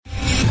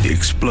The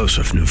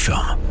explosive new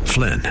film,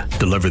 Flynn,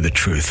 deliver the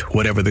truth,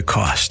 whatever the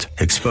cost.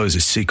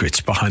 Exposes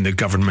secrets behind the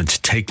government's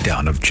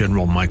takedown of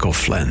General Michael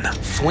Flynn.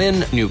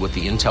 Flynn knew what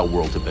the intel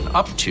world had been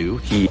up to.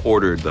 He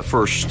ordered the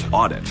first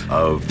audit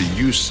of the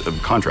use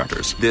of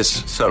contractors.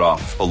 This set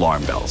off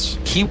alarm bells.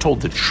 He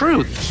told the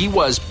truth. He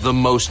was the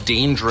most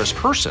dangerous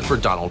person for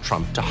Donald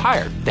Trump to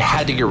hire. They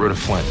had to get rid of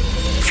Flynn.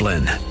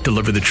 Flynn,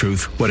 deliver the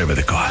truth, whatever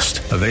the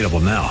cost. Available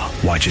now.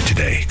 Watch it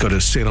today. Go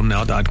to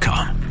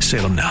salemnow.com.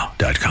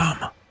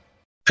 salemnow.com.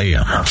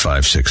 AM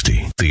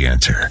 560, The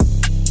Answer.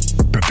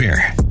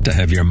 Prepare to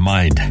have your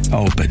mind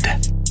opened.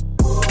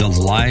 The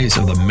lies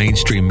of the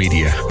mainstream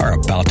media are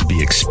about to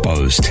be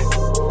exposed,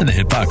 and the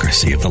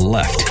hypocrisy of the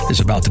left is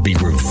about to be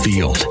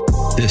revealed.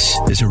 This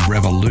is a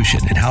revolution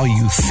in how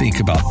you think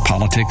about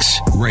politics,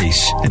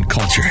 race, and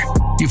culture.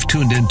 You've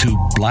tuned into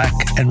Black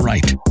and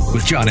Right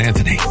with John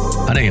Anthony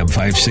on AM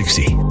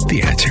 560,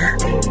 The Answer.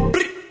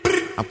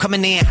 I'm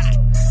coming in hot.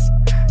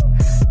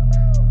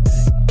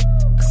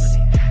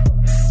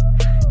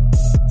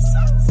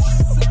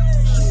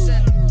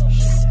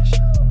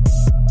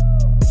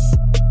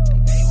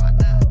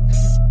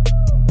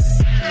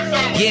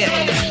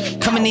 Yeah,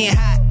 coming in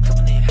hot,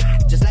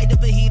 just like the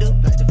fajita.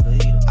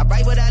 I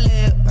write what I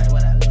live,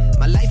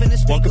 my life in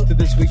this. Welcome to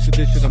this week's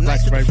edition of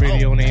Black and Right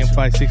Radio on AM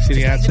 560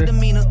 The Answer.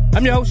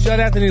 I'm your host, John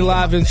Anthony,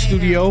 live in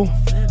studio.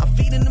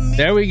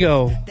 There we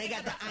go.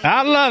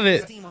 I love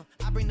it.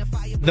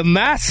 The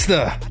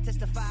master,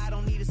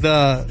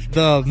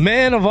 the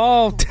man of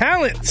all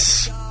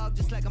talents.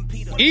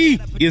 E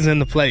is in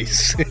the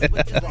place.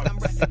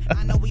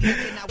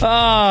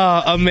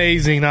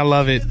 Amazing. I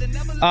love it.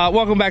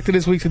 Welcome back to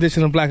this week's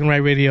edition of Black and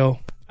Right Radio.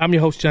 I'm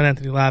your host, John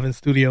Anthony, live in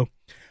studio.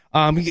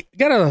 It's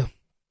going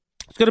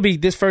to be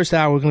this first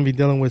hour. We're going to be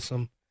dealing with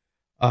some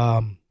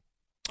a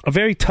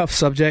very tough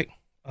subject.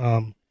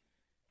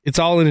 It's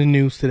all in the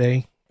news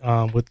today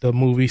with the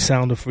movie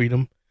Sound of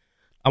Freedom.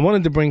 I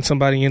wanted to bring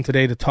somebody in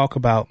today to talk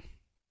about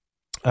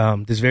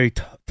this very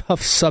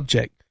tough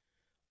subject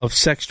of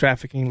sex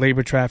trafficking,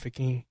 labor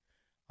trafficking,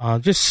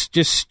 just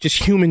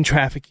human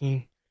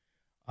trafficking,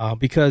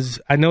 because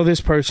I know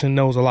this person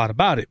knows a lot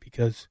about it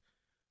because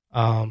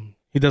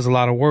he does a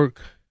lot of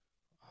work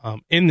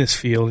in this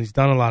field. He's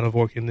done a lot of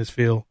work in this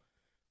field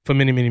for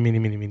many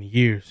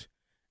years.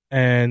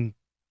 And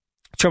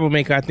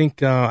Troublemaker, I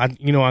think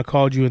I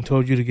called you and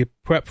told you to get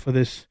prepped for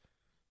this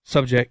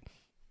subject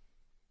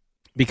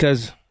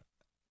because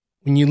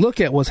when you look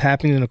at what's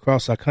happening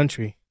across our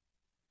country,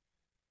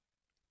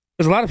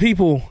 there's a lot of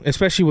people,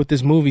 especially with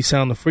this movie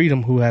Sound of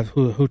Freedom,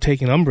 who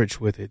taken umbrage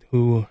with it,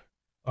 who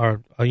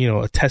are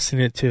attesting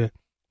it to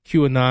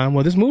QAnon.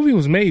 Well, this movie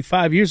was made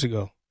 5 years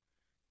ago.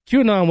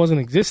 QAnon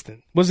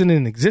wasn't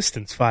in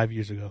existence 5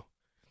 years ago.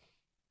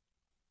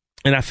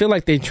 And I feel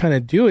like they're trying to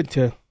do it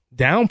to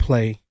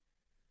downplay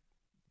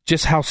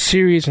just how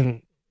serious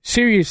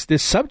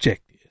this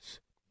subject is.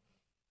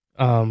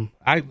 I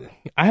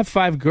have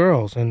 5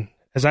 girls, and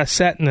as I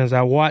sat and as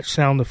I watched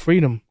Sound of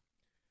Freedom,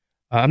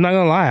 I'm not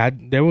gonna lie,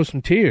 there was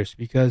some tears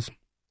because,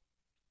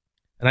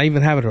 and I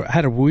even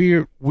had a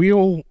weird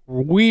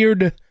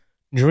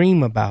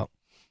dream about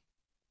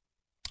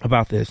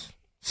this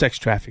sex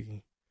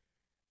trafficking,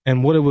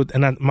 and what it would,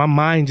 and my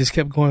mind just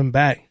kept going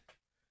back.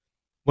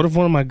 What if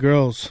one of my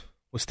girls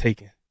was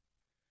taken?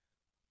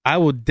 I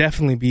would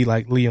definitely be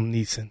like Liam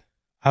Neeson.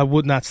 I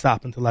would not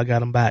stop until I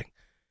got him back.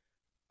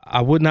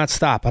 I would not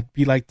stop. I'd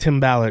be like Tim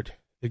Ballard,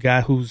 the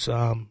guy who's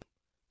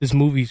this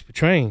movie's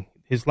portraying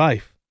his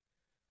life.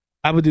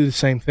 I would do the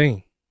same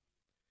thing.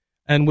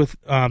 And with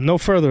no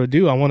further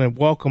ado, I want to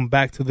welcome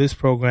back to this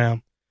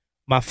program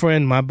my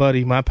friend, my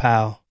buddy, my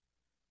pal,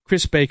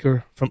 Chris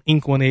Baker from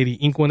Inc. 180.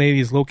 Inc. 180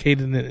 is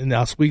located in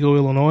Oswego,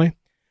 Illinois.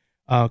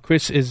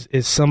 Chris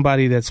is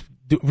somebody that's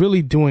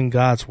really doing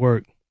God's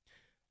work.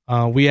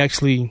 We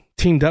actually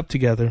teamed up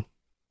together.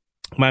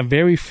 My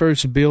very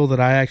first bill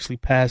that I actually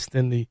passed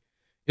in the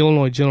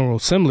Illinois General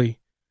Assembly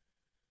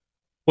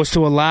was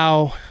to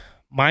allow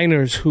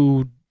minors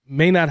who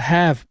may not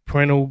have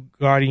parental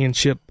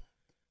guardianship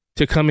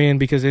to come in,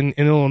 because in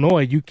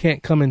Illinois, you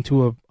can't come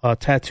into a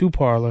tattoo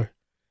parlor.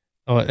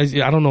 I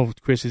don't know,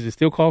 Chris, is it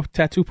still called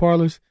tattoo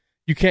parlors?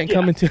 You can't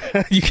come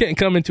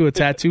into a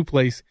tattoo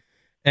place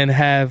and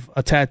have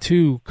a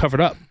tattoo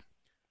covered up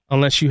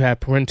unless you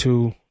have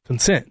parental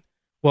consent.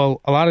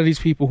 Well, a lot of these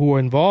people who are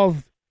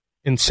involved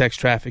in sex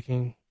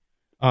trafficking,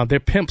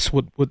 their pimps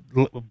would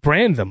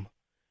brand them.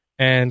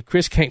 And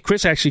Chris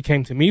actually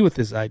came to me with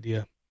this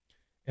idea.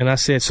 And I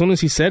said, as soon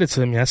as he said it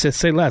to me, I said,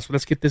 say less.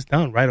 Let's get this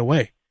done right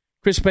away.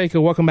 Chris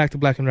Baker, welcome back to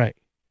Black and Right.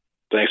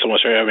 Thanks so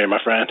much for having me, my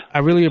friend. I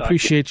really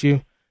appreciate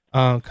you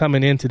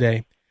coming in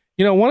today.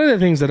 You know, one of the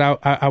things that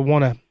I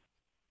want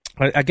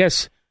to, I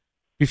guess,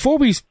 before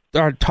we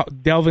start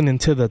delving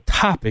into the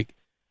topic,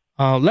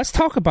 let's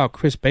talk about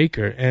Chris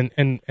Baker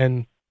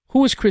and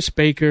who is Chris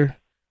Baker?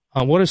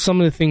 What are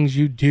some of the things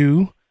you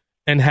do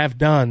and have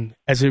done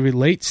as it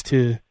relates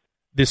to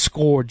this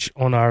scourge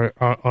on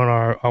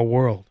our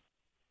world?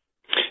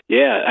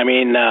 Yeah, I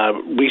mean,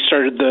 we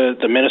started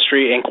the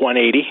ministry, Inc.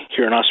 180,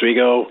 here in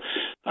Oswego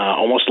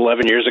almost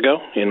 11 years ago.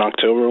 In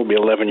October will be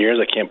 11 years.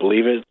 I can't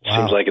believe it. Wow.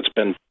 Seems like it's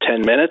been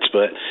 10 minutes,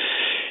 but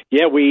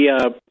yeah,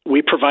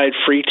 we provide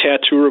free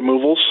tattoo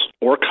removals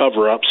or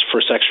cover-ups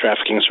for sex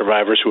trafficking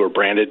survivors who are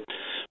branded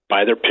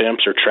by their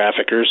pimps or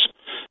traffickers.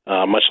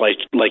 Much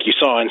like you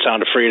saw in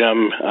Sound of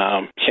Freedom,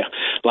 I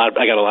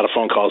got a lot of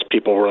phone calls.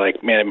 People were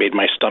like, "Man, it made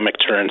my stomach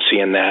turn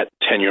seeing that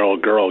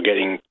 10-year-old girl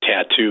getting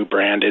tattoo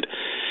branded."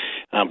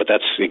 But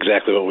that's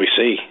exactly what we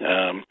see: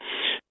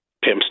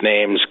 pimps'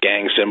 names,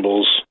 gang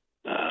symbols,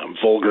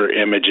 vulgar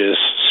images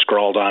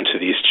scrawled onto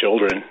these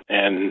children.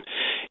 And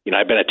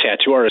I've been a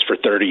tattoo artist for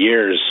 30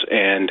 years,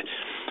 and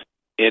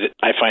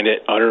I find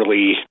it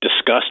utterly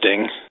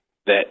disgusting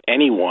that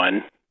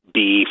anyone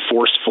be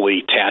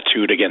forcefully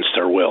tattooed against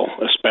their will,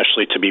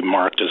 especially to be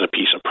marked as a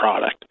piece of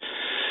product.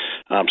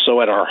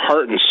 So at our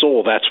heart and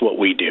soul, that's what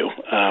we do.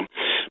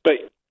 But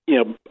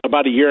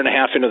about a year and a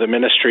half into the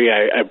ministry,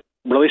 I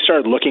really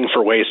started looking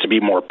for ways to be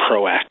more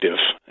proactive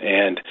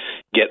and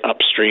get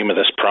upstream of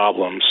this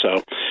problem.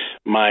 So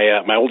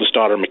my oldest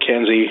daughter,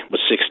 Mackenzie, was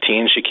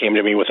 16. She came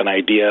to me with an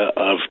idea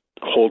of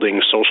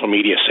holding social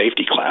media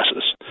safety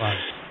classes. Wow.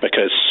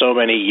 Because so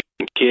many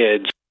young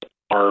kids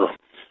are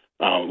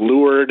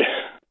lured,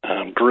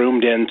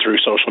 groomed in through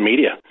social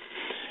media.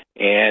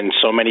 And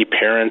so many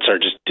parents are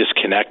just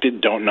disconnected,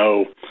 don't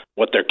know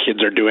what their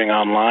kids are doing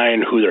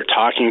online, who they're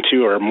talking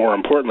to, or more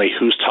importantly,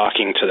 who's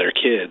talking to their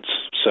kids.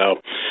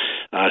 So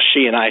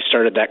she and I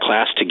started that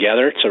class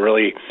together to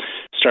really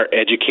start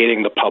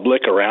educating the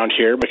public around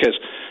here, because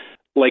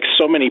like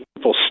so many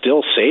people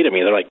still say to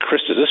me, they're like,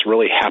 "Chris, does this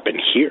really happen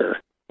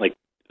here? Like,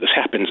 this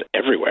happens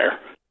everywhere,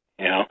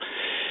 Yeah.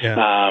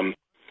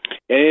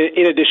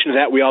 In addition to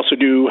that, we also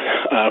do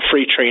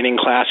free training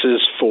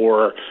classes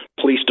for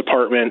police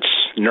departments,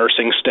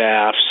 nursing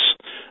staffs,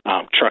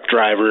 truck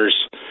drivers,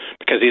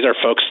 because these are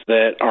folks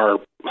that are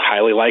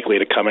highly likely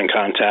to come in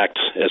contact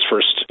as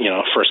first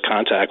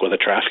contact with a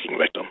trafficking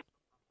victim.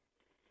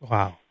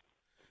 Wow.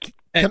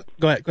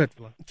 Go ahead.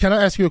 Can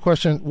I ask you a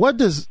question?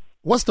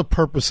 What's the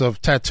purpose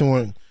of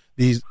tattooing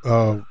these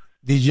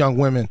young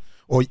women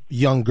or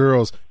young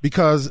girls?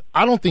 Because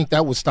I don't think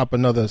that would stop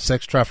another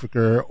sex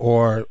trafficker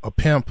or a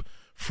pimp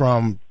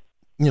from,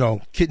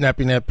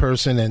 kidnapping that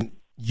person and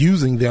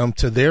using them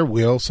to their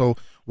will. So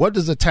what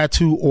does a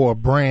tattoo or a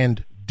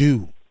brand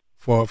do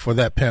for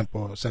that pimp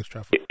or sex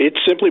trafficker? It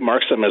simply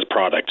marks them as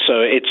product. So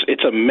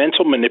it's a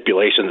mental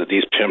manipulation that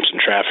these pimps and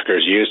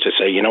traffickers use to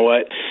say, you know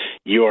what,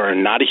 you are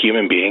not a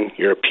human being.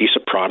 You're a piece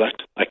of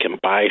product. I can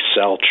buy,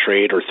 sell,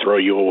 trade, or throw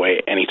you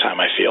away anytime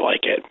I feel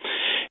like it.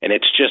 And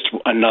it's just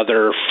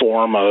another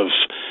form of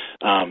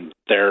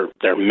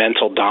their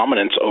mental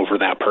dominance over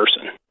that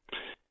person.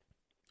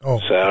 Oh,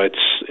 so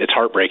it's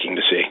heartbreaking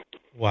to see.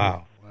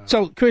 Wow.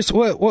 So, Chris,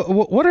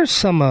 what are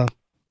some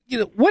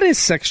what is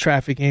sex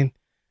trafficking,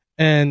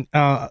 and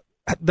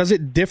does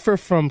it differ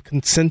from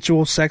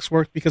consensual sex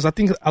work? Because I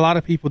think a lot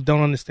of people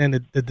don't understand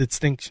the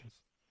distinctions.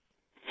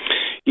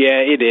 Yeah,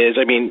 it is.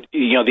 I mean,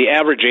 the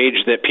average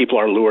age that people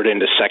are lured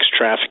into sex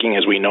trafficking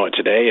as we know it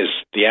today is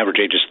the average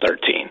age is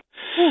 13.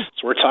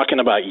 So we're talking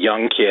about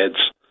young kids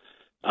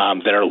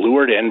that are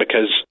lured in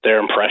because they're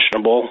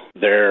impressionable.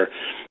 They're,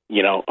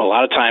 a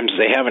lot of times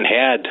they haven't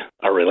had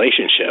a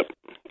relationship,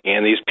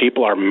 and these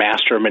people are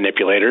master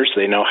manipulators.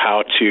 They know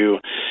how to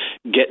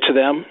get to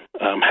them,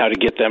 how to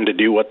get them to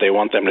do what they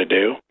want them to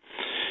do.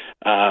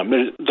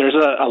 There's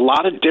a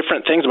lot of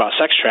different things about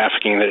sex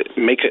trafficking that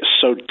make it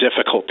so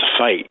difficult to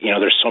fight.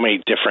 There's so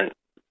many different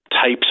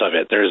types of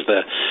it. There's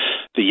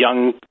the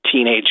young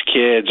teenage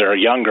kids or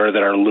younger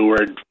that are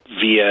lured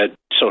via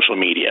social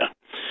media.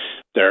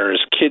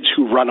 There's kids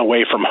who run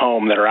away from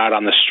home that are out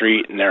on the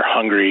street and they're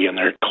hungry and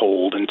they're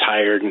cold and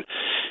tired, and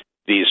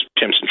these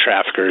pimps and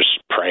traffickers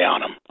prey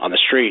on them on the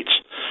streets.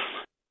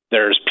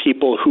 There's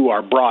people who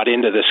are brought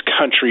into this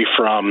country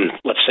from,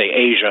 let's say,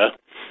 Asia,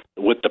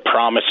 with the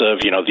promise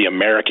of, the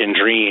American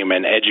dream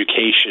and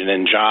education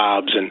and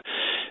jobs, and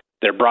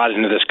they're brought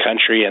into this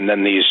country, and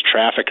then these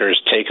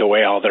traffickers take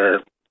away all their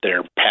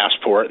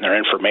passport and their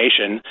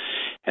information,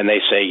 and they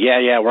say,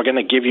 yeah, we're going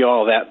to give you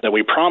all that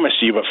we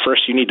promised you, but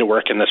first you need to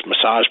work in this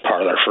massage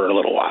parlor for a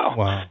little while.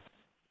 Wow.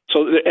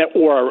 So,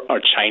 or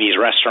a Chinese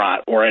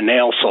restaurant or a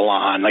nail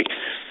salon. Like,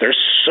 there's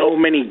so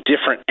many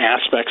different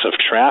aspects of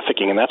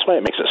trafficking, and that's why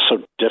it makes it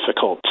so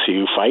difficult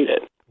to fight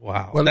it.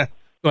 Wow. Well,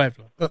 go ahead.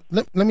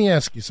 Let me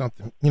ask you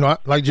something.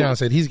 Like John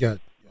said, he's got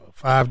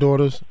 5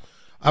 daughters.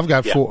 I've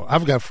got 4.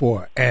 I've got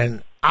 4.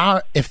 And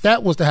if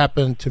that was to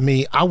happen to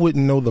me, I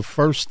wouldn't know the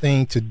first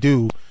thing to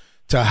do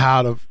to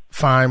how to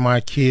find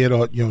my kid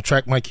or,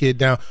 track my kid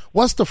down.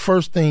 What's the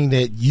first thing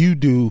that you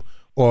do,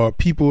 or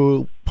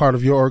people part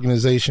of your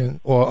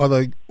organization or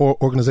other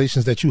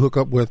organizations that you hook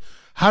up with?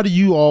 How do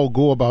you all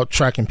go about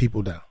tracking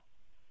people down?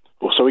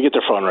 Well, so we get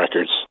their phone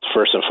records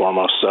first and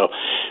foremost. So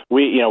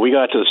we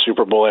go out to the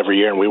Super Bowl every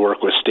year, and we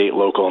work with state,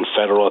 local, and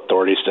federal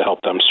authorities to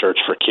help them search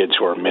for kids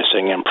who are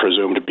missing and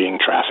presumed being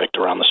trafficked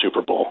around the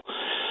Super Bowl.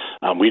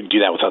 We do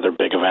that with other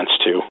big events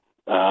too.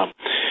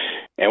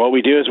 And what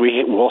we do is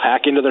we'll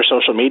hack into their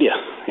social media,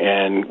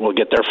 and we'll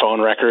get their phone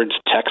records,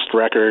 text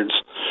records,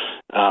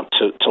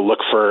 to look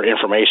for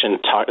information,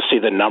 see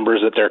the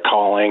numbers that they're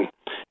calling,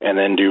 and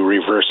then do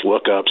reverse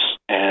lookups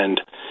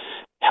and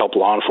help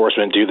law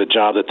enforcement do the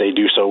job that they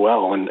do so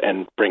well,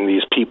 and bring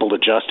these people to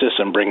justice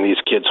and bring these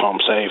kids home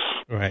safe.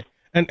 Right.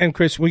 And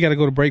Chris, we got to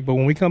go to break, but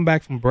when we come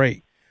back from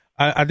break,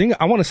 I think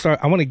I want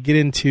to get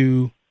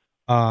into,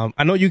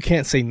 I know you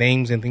can't say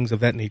names and things of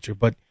that nature,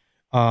 but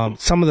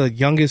some of the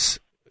youngest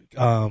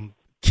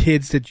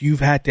kids that you've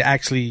had to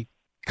actually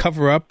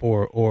cover up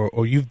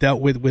or you've dealt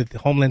with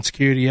Homeland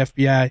Security,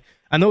 FBI.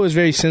 I know it's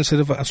very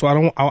sensitive, so I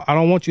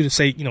don't want you to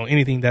say,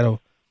 anything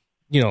that'll,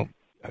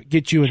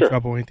 get you in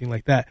trouble or anything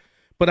like that.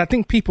 But I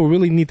think people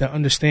really need to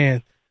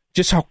understand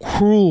just how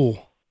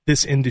cruel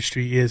this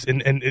industry is,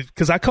 and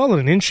because I call it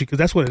an industry because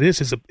that's what it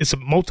is. It's a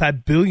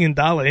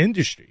multi-billion-dollar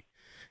industry.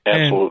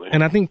 Absolutely.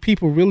 And I think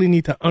people really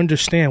need to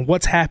understand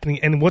what's happening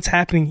and what's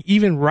happening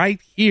even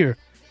right here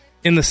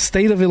in the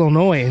state of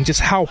Illinois, and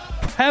just how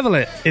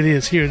prevalent it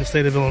is here in the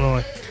state of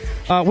Illinois.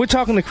 We're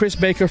talking to Chris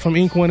Baker from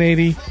Inc.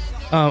 180,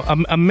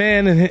 a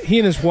man, and he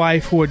and his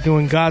wife who are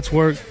doing God's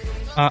work.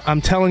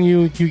 I'm telling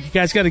you, you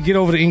guys got to get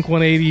over to Inc.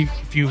 180.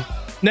 If you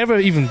never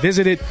even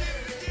visited,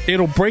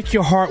 it'll break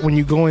your heart when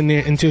you go in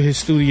there into his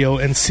studio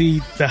and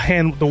see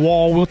the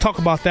wall. We'll talk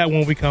about that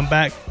when we come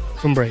back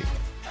from break.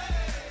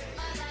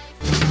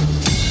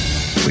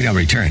 We now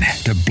return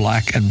to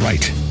Black and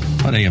White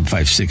on AM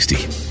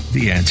 560.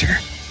 The Answer.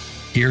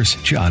 Here's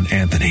John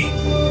Anthony.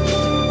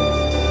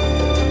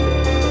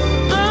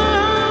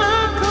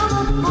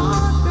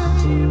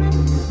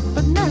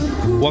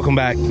 Welcome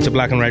back to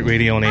Black and White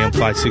Radio on AM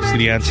 560,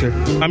 The Answer.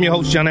 I'm your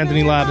host, John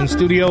Anthony, live in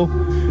studio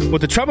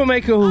with the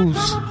troublemaker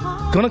who's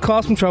going to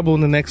cause some trouble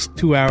in the next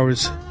 2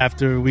 hours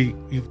after we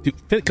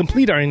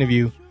complete our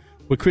interview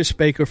with Chris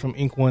Baker from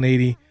Inc.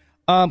 180.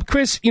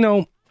 Chris,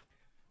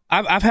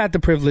 I've had the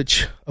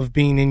privilege of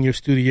being in your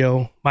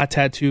studio. My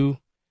tattoo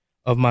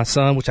of my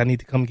son, which I need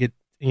to come get,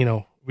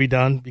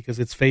 redone because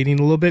it's fading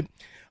a little bit.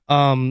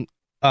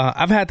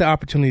 I've had the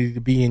opportunity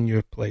to be in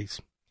your place,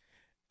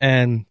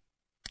 and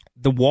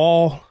the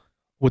wall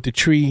with the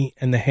tree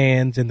and the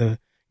hands and the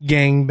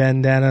gang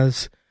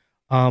bandanas.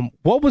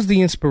 What was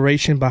the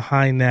inspiration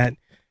behind that?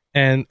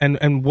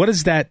 And what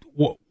is that?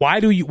 Why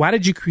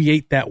did you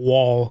create that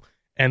wall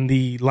and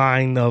the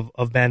line of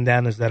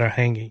bandanas that are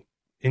hanging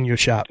in your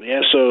shop?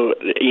 Yeah. So,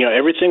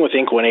 everything with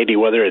Inc. 180,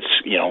 whether it's,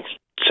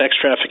 sex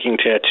trafficking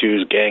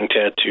tattoos, gang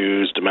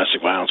tattoos,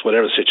 domestic violence,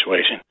 whatever the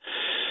situation,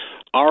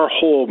 our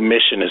whole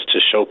mission is to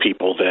show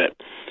people that,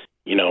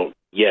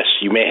 yes,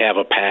 you may have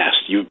a past,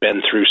 you've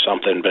been through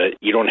something, but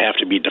you don't have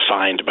to be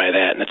defined by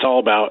that. And it's all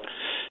about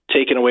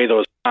taking away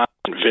those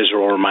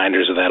visual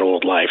reminders of that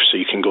old life so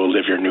you can go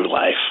live your new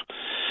life.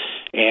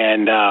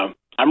 And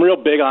I'm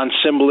real big on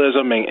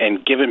symbolism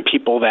and giving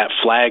people that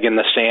flag in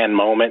the sand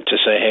moment to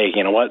say, hey,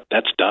 you know what,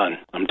 that's done.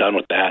 I'm done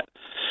with that.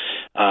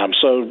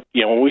 So,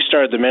 when we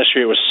started the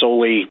ministry, it was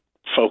solely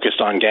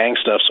focused on gang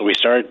stuff. So we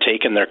started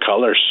taking their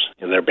colors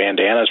and their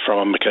bandanas from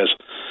them because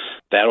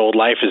that old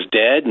life is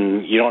dead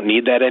and you don't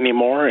need that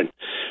anymore. And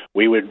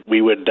we would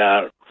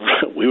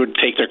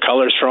take their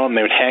colors from them.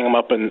 They would hang them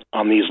up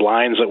on these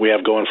lines that we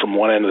have going from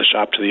one end of the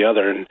shop to the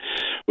other, and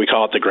we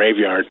call it the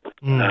graveyard.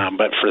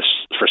 But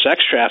for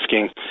sex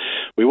trafficking,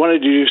 we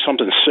wanted to do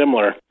something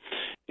similar,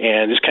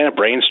 and just kind of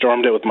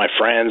brainstormed it with my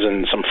friends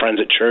and some friends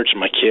at church and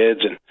my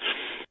kids, and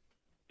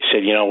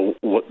said,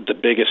 what the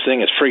biggest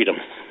thing is freedom.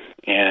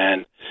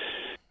 And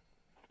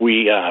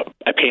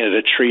I painted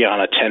a tree on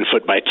a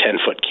 10-foot by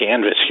 10-foot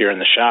canvas here in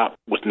the shop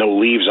with no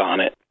leaves on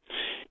it.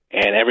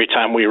 And every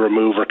time we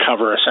remove or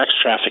cover a sex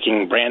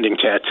trafficking branding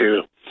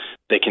tattoo,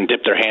 they can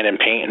dip their hand in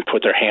paint and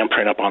put their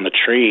handprint up on the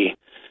tree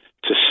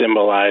to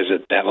symbolize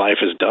that life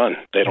is done.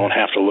 They don't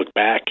have to look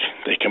back.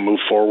 They can move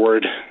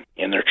forward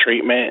in their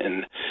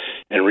treatment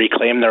and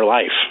reclaim their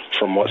life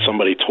from what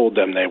somebody told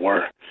them they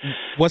were.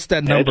 What's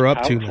that number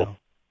up to now?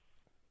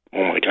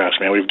 Oh my gosh,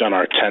 man! We've done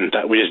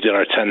we just did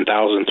our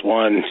 10,000th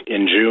one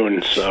in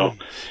June, so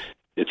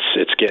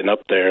it's getting up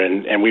there,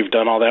 and we've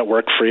done all that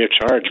work free of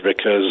charge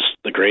because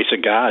the grace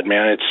of God,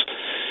 man.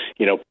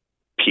 It's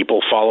people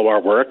follow our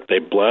work, they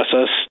bless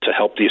us to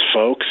help these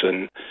folks,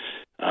 and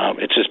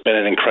it's just been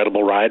an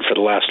incredible ride for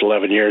the last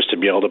 11 years to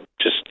be able to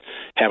just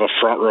have a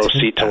front row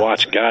seat to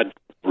watch God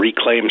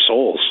reclaim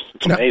souls.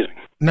 It's amazing.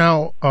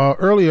 Now,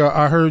 earlier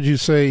I heard you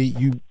say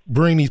you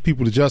bring these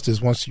people to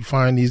justice once you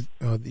find these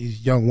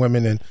young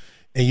women and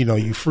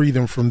you free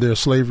them from their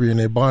slavery and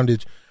their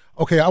bondage.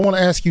 Okay, I want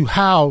to ask you,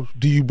 how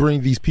do you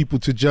bring these people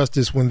to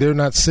justice when they're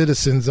not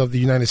citizens of the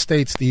United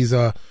States? These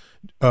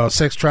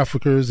sex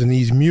traffickers and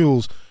these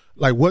mules.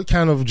 Like, what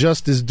kind of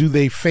justice do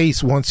they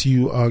face once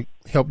you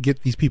help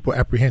get these people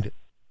apprehended?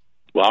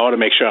 Well, I want to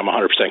make sure I'm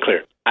 100%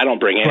 clear. I don't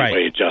bring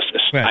anybody to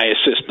justice. Right. I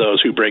assist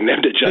those who bring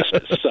them to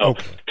justice. So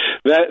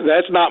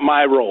that's not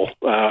my role.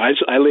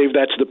 I leave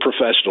that to the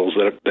professionals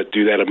that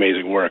do that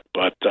amazing work.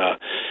 But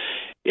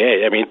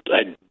Yeah, I mean,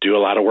 I do a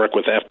lot of work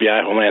with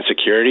FBI, Homeland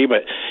Security,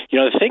 but,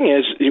 the thing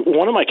is,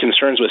 one of my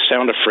concerns with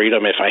Sound of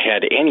Freedom, if I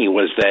had any,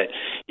 was that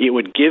it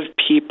would give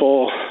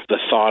people the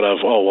thought of,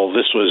 oh, well,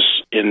 this was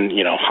in,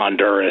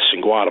 Honduras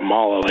and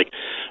Guatemala, like,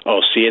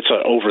 oh, see, it's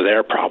an over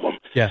there problem.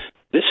 Yeah.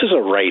 This is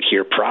a right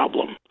here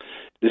problem.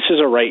 This is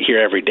a right here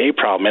everyday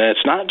problem, and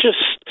it's not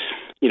just,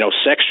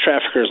 sex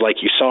traffickers like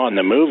you saw in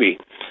the movie.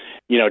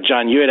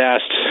 John, you had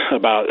asked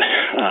about,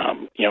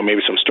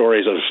 maybe some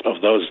stories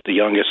of those, the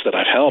youngest that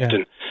I've helped,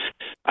 and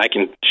I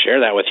can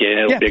share that with you, and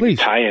it'll be a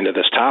tie into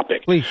this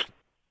topic. Please.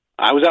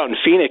 I was out in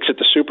Phoenix at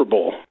the Super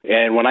Bowl,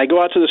 and when I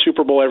go out to the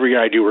Super Bowl every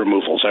year, I do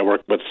removals. I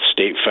work with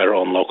state,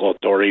 federal, and local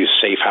authorities,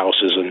 safe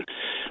houses, and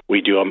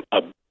we do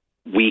a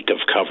week of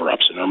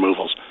cover-ups and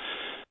removals.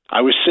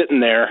 I was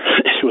sitting there.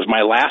 It was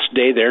my last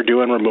day there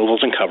doing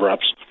removals and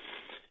cover-ups,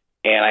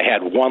 and I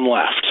had one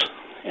left.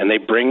 And they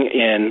bring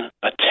in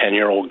a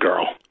 10-year-old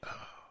girl.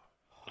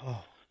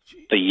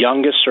 The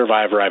youngest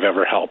survivor I've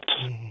ever helped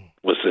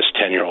was this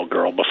 10-year-old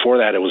girl. Before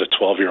that, it was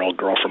a 12-year-old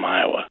girl from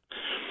Iowa.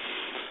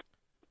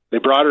 They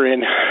brought her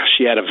in.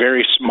 She had a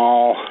very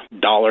small $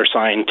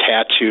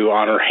 tattoo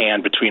on her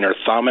hand between her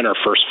thumb and her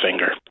first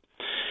finger.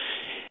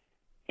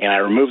 And I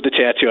removed the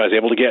tattoo. I was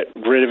able to get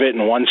rid of it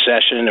in one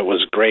session. It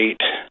was great.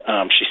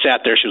 She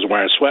sat there. She was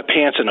wearing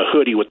sweatpants and a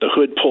hoodie with the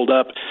hood pulled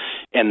up,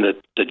 and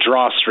the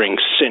drawstring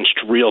cinched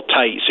real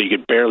tight so you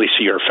could barely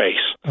see her face.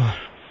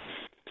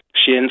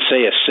 She didn't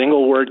say a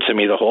single word to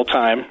me the whole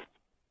time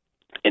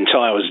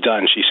until I was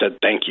done. She said,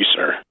 "Thank you,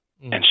 sir,"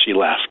 and she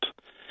left.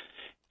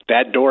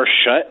 That door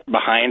shut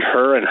behind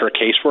her and her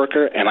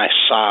caseworker, and I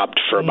sobbed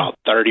for about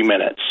 30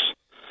 minutes.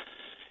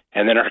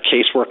 And then her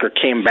caseworker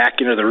came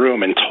back into the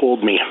room and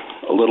told me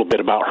a little bit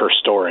about her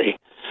story.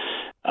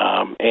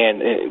 And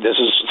this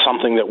is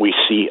something that we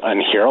see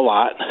and hear a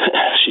lot.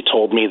 She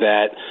told me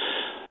that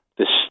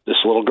this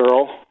little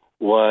girl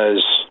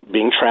was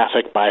being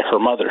trafficked by her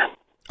mother.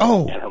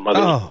 Oh, and her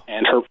mother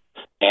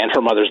and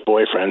her mother's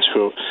boyfriends,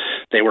 who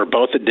they were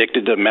both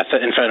addicted to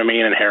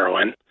methamphetamine and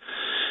heroin.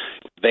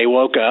 They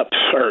woke up,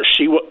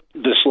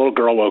 this little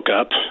girl woke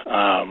up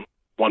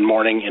one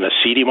morning in a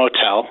seedy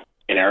motel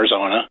in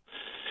Arizona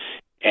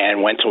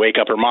and went to wake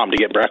up her mom to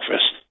get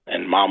breakfast.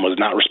 And mom was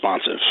not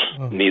responsive.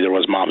 Neither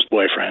was mom's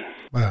boyfriend,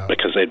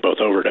 because they'd both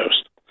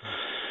overdosed.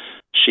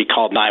 She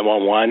called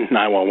 911.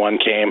 911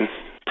 came,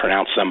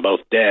 pronounced them both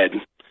dead,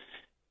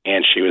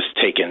 and she was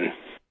taken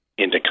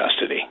into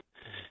custody.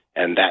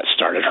 And that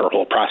started her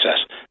whole process.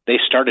 They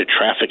started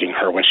trafficking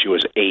her when she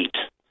was 8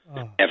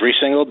 every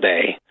single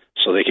day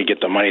so they could get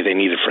the money they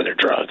needed for their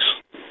drugs.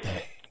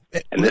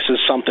 And this is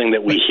something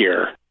that we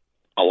hear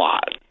a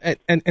lot.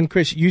 And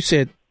Chris, you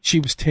said she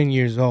was 10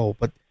 years old,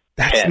 but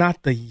that's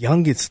not the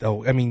youngest,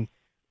 though. I mean,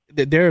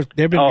 there have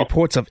been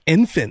reports of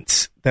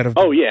infants that have.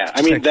 Oh, yeah.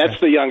 I mean, that's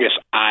the youngest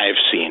I've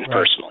seen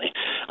personally.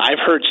 I've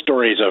heard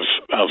stories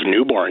of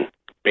newborn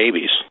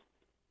babies.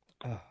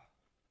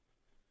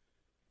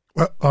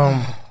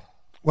 Well,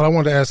 what I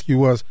wanted to ask you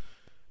was,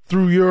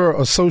 through your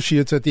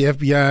associates at the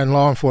FBI and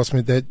law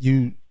enforcement that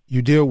you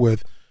deal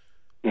with,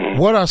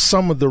 what are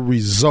some of the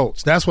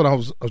results? That's what I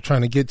was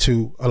trying to get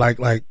to. Like,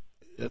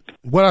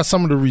 what are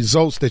some of the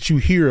results that you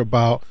hear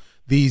about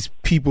these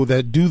people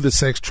that do the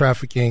sex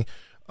trafficking,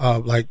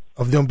 like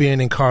of them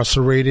being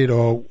incarcerated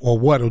or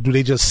what? Or do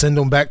they just send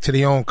them back to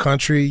their own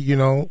country,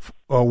 or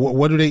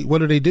what do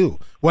they do?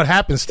 What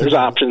happens to them? There's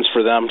options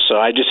for them. So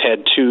I just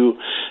had two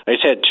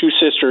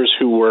sisters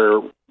who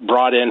were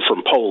brought in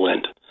from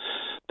Poland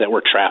that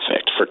were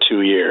trafficked for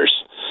 2 years,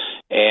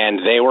 and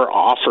they were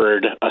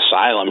offered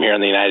asylum here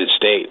in the United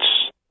States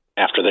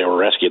after they were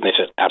rescued. And they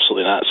said,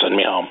 "Absolutely not. Send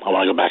me home. I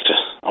want to go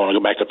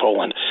back to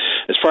Poland."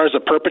 As far as the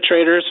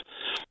perpetrators,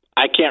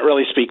 I can't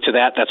really speak to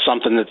that. That's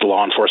something that the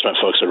law enforcement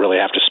folks would really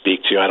have to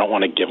speak to. I don't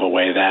want to give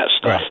away that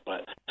stuff,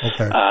 but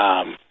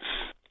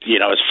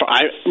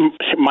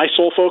my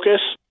sole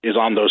focus is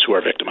on those who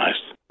are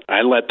victimized.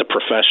 I let the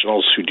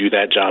professionals who do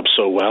that job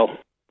so well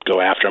go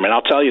after them. And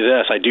I'll tell you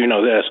this, I do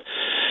know this.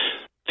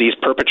 These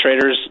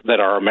perpetrators that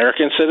are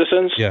American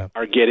citizens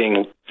are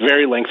getting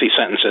very lengthy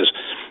sentences.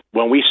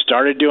 When we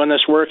started doing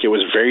this work, it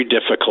was very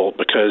difficult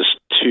because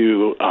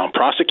to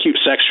prosecute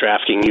sex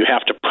trafficking, you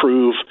have to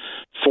prove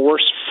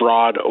force,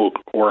 fraud,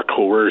 or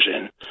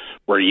coercion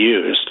were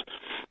used.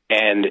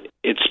 And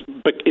it's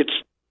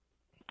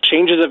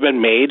changes have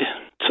been made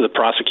to the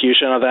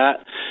prosecution of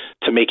that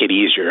to make it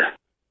easier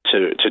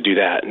to do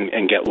that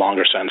and get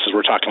longer sentences.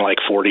 We're talking like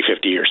 40,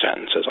 50-year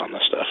sentences on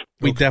this stuff.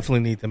 We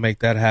definitely need to make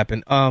that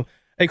happen.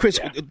 Hey,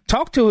 Chris,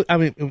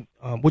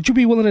 would you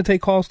be willing to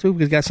take calls too?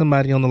 Because we got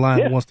somebody on the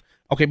line who wants to.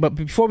 Okay, but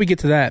before we get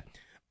to that,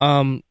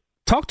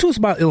 talk to us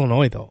about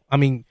Illinois, though. I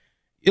mean,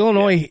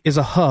 Illinois is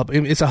a hub.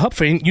 It's a hub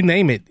for, you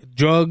name it,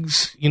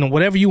 drugs,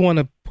 whatever you want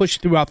to push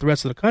throughout the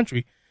rest of the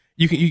country.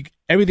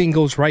 Everything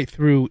goes right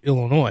through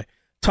Illinois.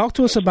 Talk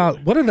to us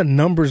about what are the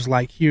numbers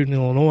like here in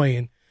Illinois,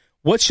 and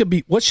what should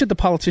the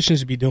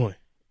politicians be doing?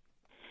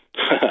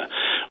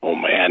 Oh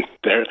man,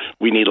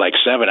 we need like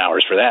 7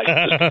 hours for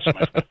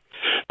that.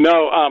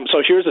 No,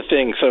 so here's the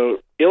thing. So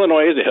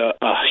Illinois is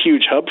a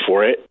huge hub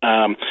for it.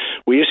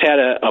 We just had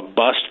a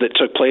bust that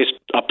took place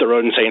up the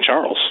road in St.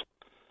 Charles.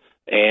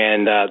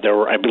 And there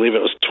were, I believe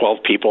it was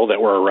 12 people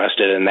that were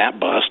arrested in that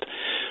bust.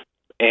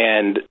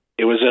 And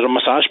it was at a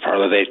massage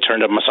parlor. They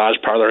turned a massage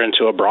parlor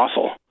into a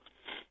brothel.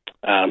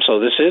 So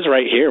this is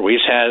right here. We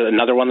just had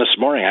another one this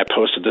morning. I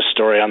posted this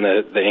story on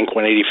the Inc.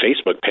 180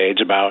 Facebook page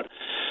about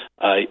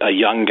a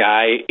young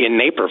guy in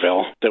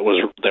Naperville that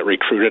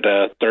recruited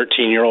a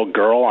 13-year-old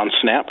girl on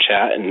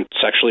Snapchat and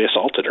sexually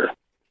assaulted her.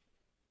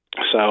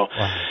 So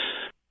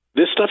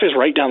this stuff is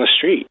right down the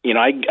street.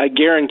 I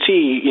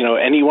guarantee,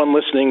 anyone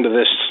listening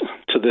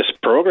to this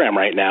program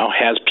right now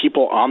has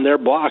people on their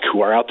block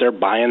who are out there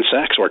buying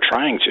sex or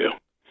trying to.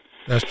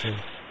 That's true.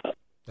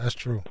 That's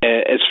true.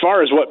 As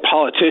far as what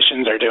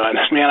politicians are doing,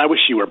 man, I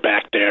wish you were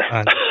back there.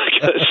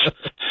 Because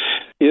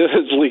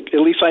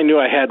at least I knew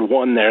I had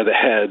one there that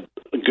had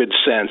good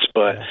sense.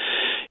 But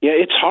yeah,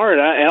 it's hard.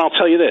 And I'll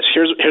tell you this.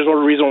 Here's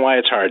one reason why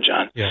it's hard,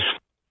 John. Yeah.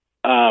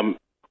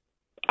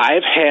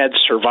 I've had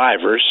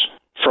survivors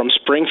from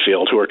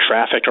Springfield who are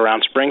trafficked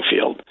around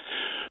Springfield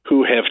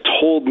who have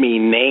told me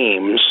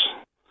names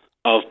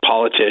of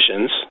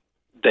politicians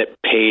that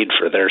paid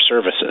for their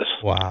services.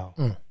 Wow.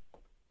 And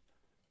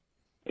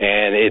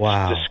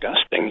it's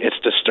disgusting. It's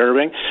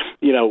disturbing.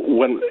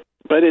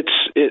 But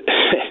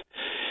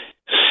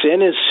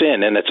sin is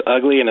sin, and it's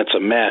ugly, and it's a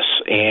mess.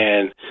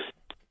 And,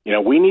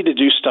 we need to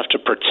do stuff to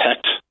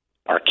protect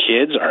our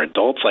kids, our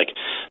adults. Like,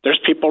 there's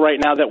people right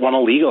now that want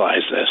to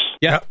legalize this.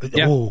 Yeah.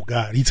 Oh,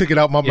 God. He took it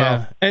out my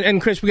mouth.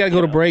 And Chris, we got to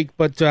go to break,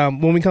 but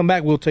when we come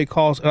back, we'll take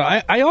calls.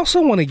 I also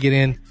want to get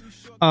in.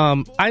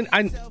 When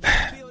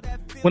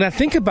I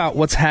think about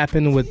what's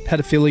happened with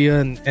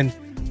pedophilia, and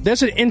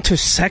there's an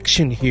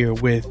intersection here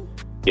with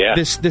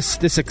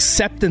this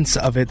acceptance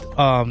of it.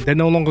 They're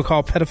no longer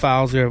called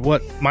pedophiles. They're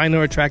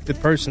minor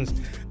attracted persons.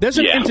 There's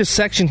an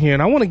intersection here,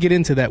 and I want to get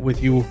into that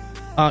with you.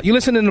 You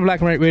listen to Black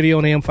and White Radio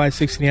on AM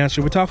 560 The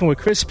Answer. We're talking with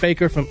Chris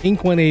Baker from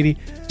Inc. 180.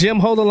 Jim,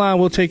 hold the line.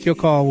 We'll take your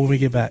call when we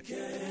get back.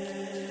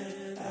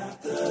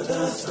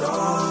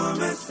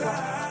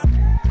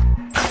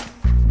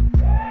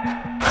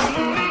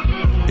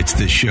 It's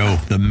the show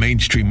the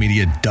mainstream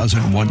media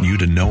doesn't want you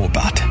to know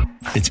about.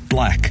 It's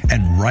Black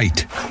and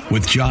Right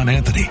with John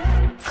Anthony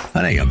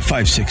on AM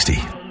 560.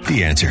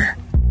 The Answer.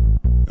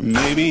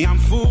 Maybe I'm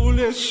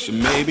foolish,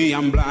 maybe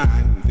I'm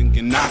blind,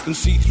 thinking I can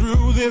see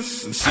through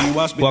this and see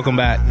what's behind. Welcome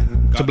back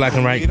to Black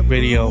and Right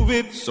Radio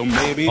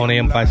on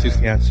AM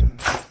 560 The Answer.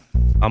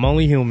 I'm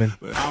only human.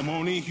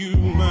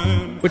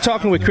 We're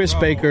talking with Chris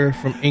Baker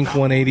from Inc.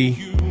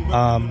 180.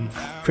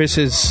 Chris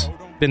has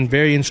been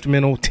very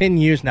instrumental. 10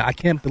 years now. I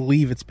can't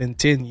believe it's been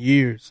 10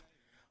 years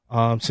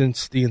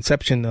since the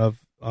inception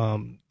of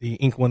the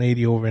Inc.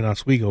 180 over in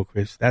Oswego,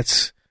 Chris.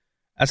 That's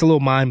a little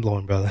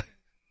mind-blowing, brother.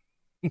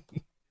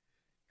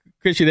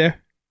 Chris, you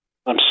there?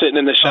 I'm sitting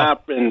in the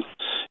shop, and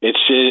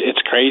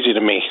it's crazy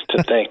to me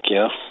to think,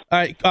 All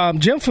right,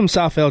 Jim from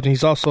South Elgin,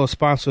 he's also a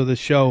sponsor of the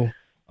show.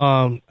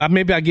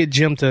 Maybe I get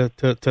Jim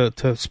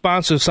to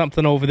sponsor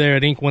something over there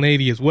at Inc.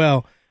 180 as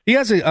well. He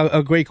has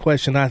a great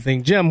question, I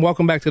think. Jim,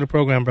 welcome back to the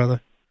program,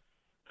 brother.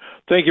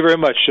 Thank you very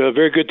much.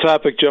 Very good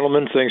topic,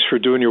 gentlemen. Thanks for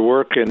doing your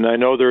work. And I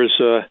know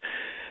there's a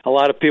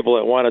lot of people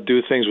that want to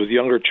do things with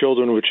younger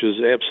children, which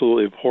is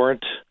absolutely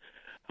abhorrent.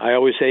 I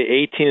always say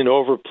 18 and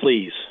over,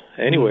 please.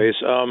 Anyways,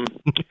 when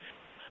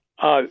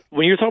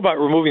you're talking about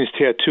removing these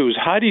tattoos,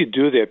 how do you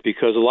do that?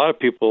 Because a lot of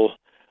people,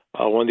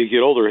 when they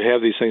get older,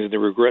 have these things and they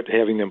regret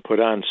having them put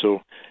on.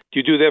 So do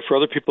you do that for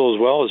other people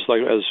as well as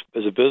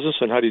a business,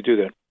 and how do you do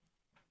that?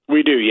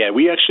 We do, yeah.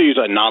 We actually use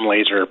a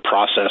non-laser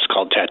process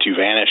called Tattoo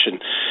Vanish,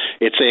 and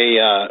it's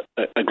a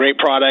great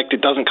product.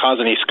 It doesn't cause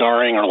any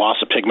scarring or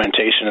loss of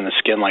pigmentation in the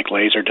skin like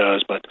laser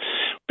does, but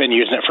we've been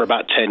using it for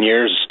about 10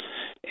 years.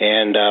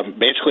 And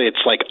basically,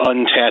 it's like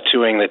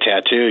untattooing the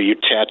tattoo. You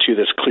tattoo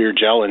this clear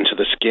gel into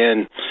the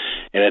skin,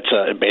 and it's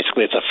a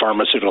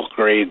pharmaceutical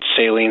grade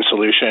saline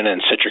solution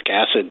and citric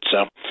acid.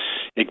 So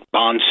it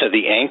bonds to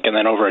the ink, and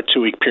then over a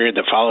 2-week period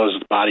that follows,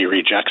 the body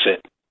rejects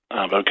it.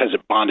 Because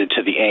it bonded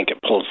to the ink,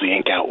 it pulls the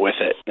ink out with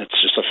it.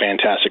 It's just a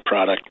fantastic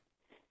product.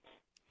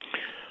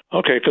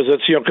 Okay, because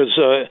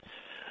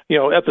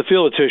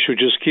epithelial tissue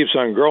just keeps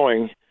on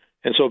growing,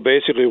 and so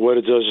basically what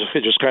it does is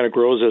it just kind of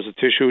grows as the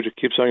tissue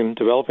keeps on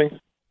developing.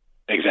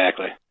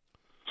 Exactly.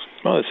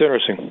 Oh, that's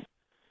interesting.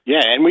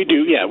 Yeah, and we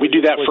do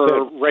that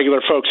for regular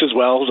folks as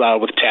well,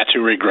 with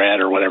tattoo regret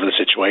or whatever the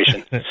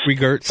situation.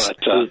 Regrets. But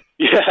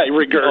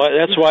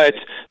regrets. Well,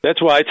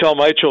 that's why I tell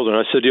my children.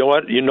 I said, you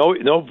know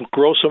what? No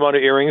gross amount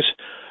of earrings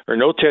or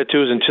no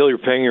tattoos until you're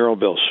paying your own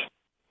bills.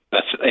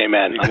 That's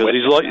amen.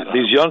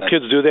 These young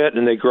kids do that,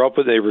 and they grow up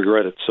and they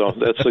regret it. So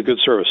that's a good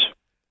service.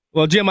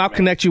 Well, Jim, I'll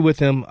connect you with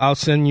him. I'll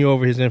send you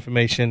over his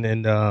information,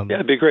 and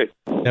it'd be great.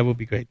 That would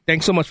be great.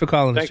 Thanks so much for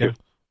calling us, Jim.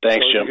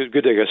 Thanks, Jim.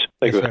 Good day, guys.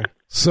 Thank you.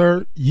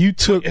 Sir, you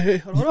took.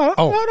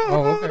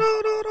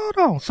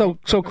 No. So,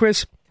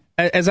 Chris,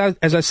 as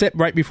I said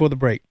right before the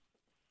break,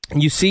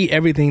 you see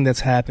everything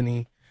that's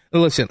happening.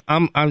 Listen,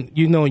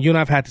 you and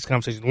I've had this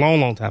conversation a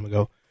long time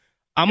ago.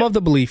 I'm of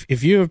the belief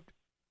if you're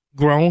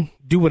grown,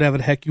 do whatever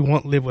the heck you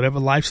want, live whatever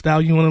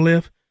lifestyle you want to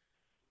live.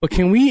 But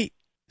can we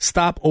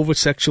stop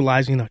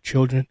over-sexualizing our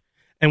children?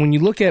 And when you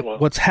look at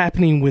what's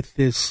happening with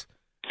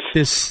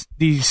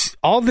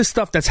all this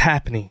stuff that's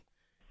happening,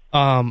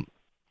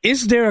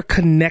 is there a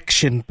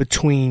connection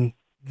between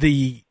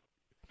the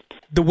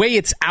way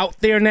it's out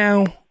there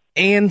now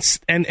and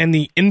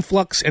the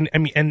influx and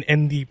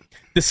the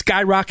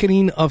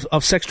skyrocketing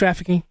of sex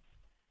trafficking?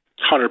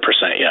 100%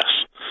 yes.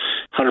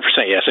 100%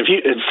 yes.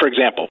 For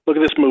example, look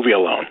at this movie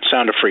alone,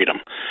 Sound of Freedom.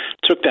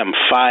 It took them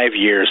 5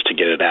 years to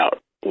get it out.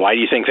 Why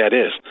do you think that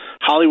is?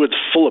 Hollywood's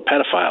full of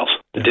pedophiles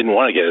that didn't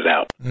want to get it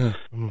out,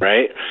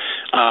 right?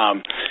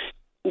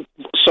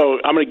 So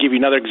I'm going to give you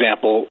another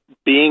example.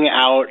 Being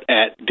out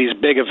at these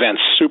big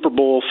events, Super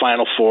Bowl,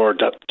 Final Four,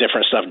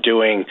 different stuff,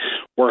 doing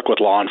work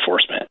with law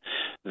enforcement.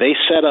 They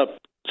set up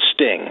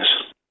stings,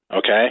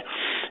 okay?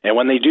 And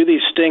when they do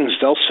these stings,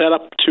 they'll set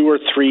up 2 or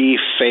 3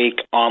 fake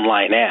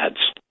online ads.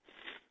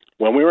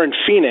 When we were in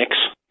Phoenix,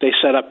 they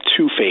set up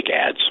 2 fake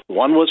ads.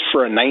 One was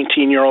for a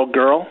 19-year-old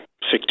girl,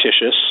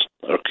 fictitious,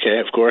 okay,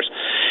 of course,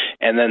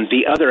 and then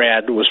the other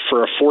ad was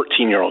for a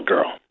 14-year-old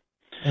girl.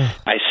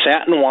 I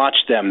sat and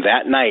watched them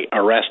that night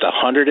arrest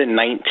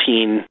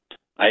 119,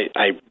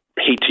 I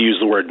hate to use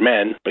the word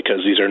men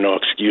because these are no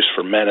excuse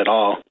for men at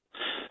all.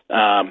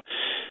 Of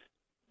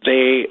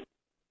those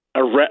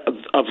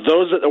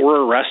that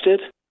were arrested,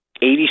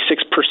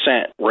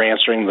 86% were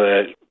answering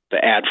the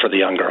ad for the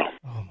young girl.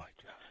 Oh, my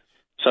God.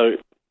 So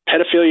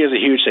pedophilia is a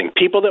huge thing.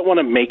 People that want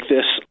to make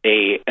this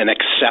an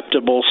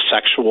acceptable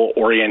sexual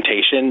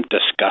orientation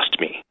disgust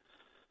me.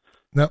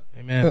 Now,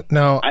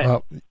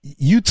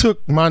 you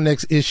took my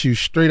next issue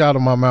straight out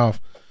of my mouth.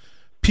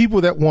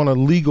 People that want to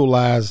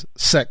legalize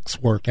sex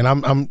work, and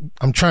I'm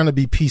trying to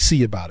be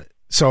PC about it.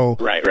 So,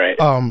 right.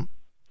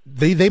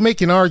 They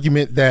make an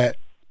argument that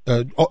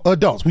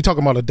adults. We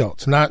talking about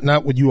adults,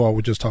 not what you all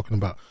were just talking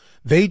about.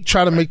 They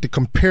try to make the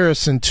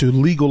comparison to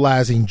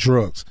legalizing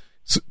drugs,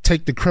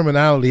 take the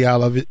criminality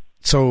out of it,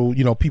 so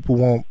people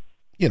won't.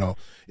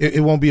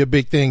 It won't be a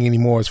big thing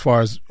anymore as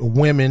far as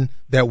women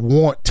that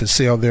want to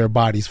sell their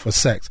bodies for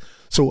sex.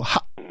 So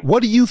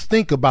what do you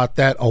think about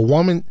that? A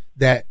woman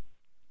that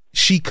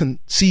she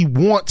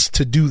wants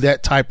to do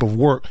that type of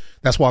work.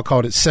 That's why I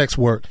called it sex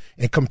work,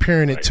 and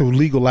comparing it to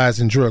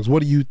legalizing drugs.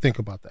 What do you think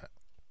about that?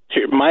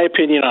 Here, my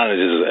opinion on it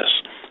is this.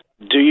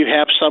 Do you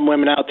have some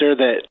women out there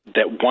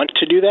that want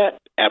to do that?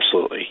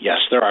 Absolutely. Yes,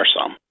 there are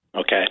some.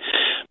 Okay.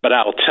 But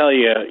I'll tell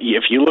you,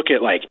 if you look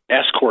at like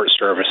escort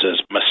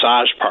services,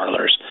 massage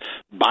parlors,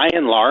 by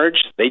and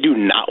large, they do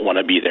not want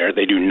to be there.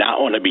 They do not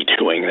want to be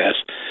doing this.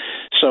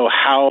 So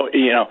how do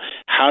you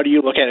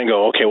look at it and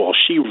go, okay, well,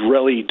 she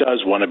really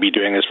does want to be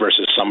doing this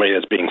versus somebody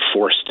that's being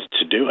forced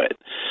to do it.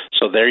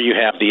 So there you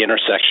have the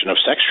intersection of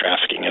sex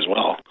trafficking as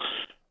well.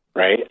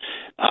 Right.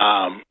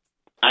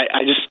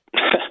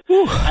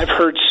 I've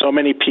heard so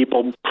many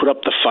people put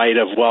up the fight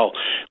of, well,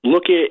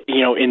 look at,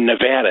 in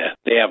Nevada,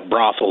 they have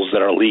brothels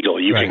that are legal.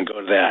 You can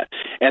go to that.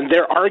 And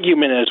their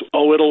argument is,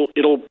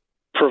 it'll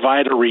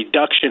provide a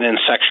reduction in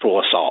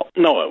sexual assault.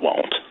 No, it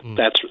won't.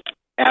 That's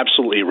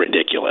absolutely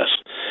ridiculous.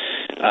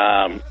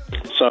 I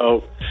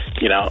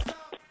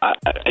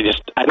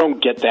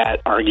don't get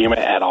that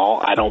argument at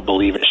all. I don't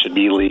believe it should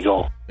be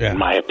legal, in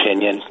my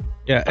opinion.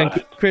 Yeah, and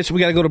Chris, we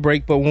got to go to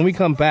break, but when we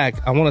come back,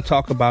 I want to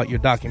talk about your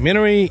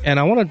documentary, and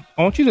I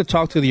want you to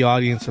talk to the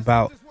audience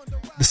about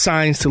the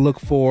signs to look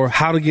for,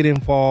 how to get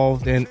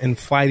involved in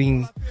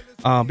fighting,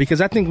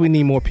 because I think we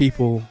need more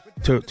people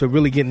to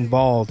really get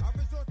involved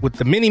with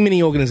the many,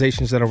 many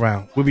organizations that are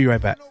around. We'll be right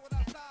back.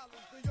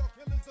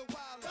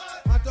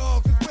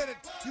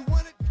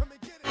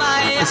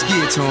 Let's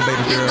get it to him,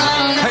 baby girl.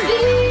 Hey.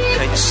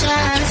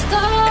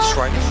 That's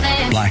right.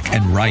 Black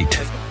and Right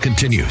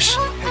continues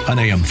on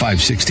AM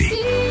 560.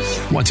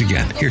 Once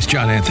again, here's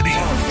John Anthony.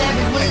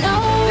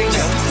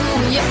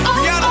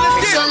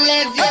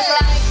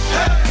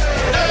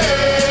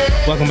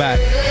 Welcome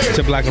back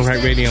to Black and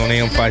Right Radio on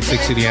AM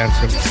 560, The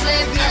Answer.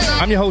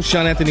 I'm your host,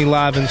 John Anthony,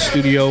 live in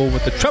studio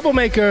with the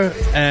Troublemaker,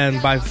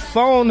 and by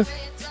phone,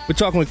 we're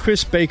talking with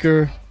Chris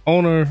Baker,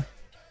 owner,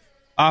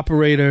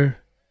 operator,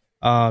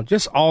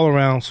 just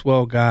all-around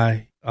swell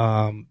guy.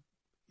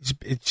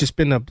 It's just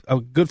been a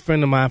good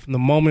friend of mine. From the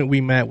moment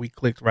we met, we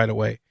clicked right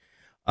away.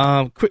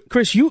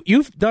 Chris,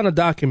 you've done a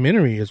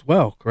documentary as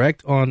well,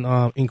 correct, on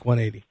Inc.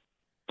 180?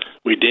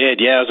 We did,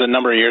 yeah. It was a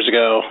number of years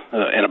ago,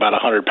 and about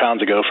 100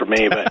 pounds ago for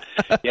me. But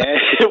yeah,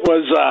 it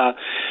was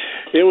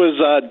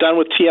done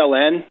with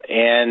TLN,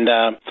 and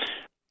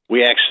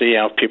we actually,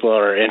 if people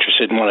are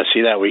interested and want to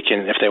see that, we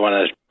can. If they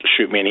want to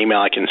shoot me an email,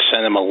 I can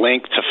send them a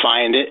link to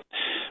find it.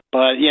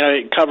 But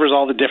it covers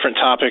all the different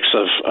topics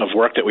of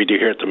work that we do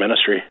here at the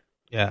ministry.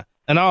 Yeah,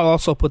 and I'll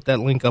also put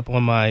that link up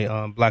on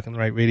my Black and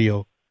Right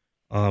Radio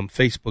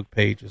Facebook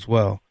page as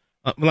well.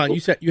 Milan, you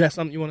said you had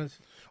something you want to.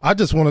 I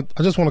just want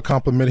to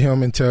compliment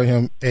him and tell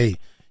him, hey,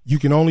 you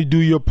can only do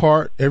your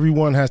part.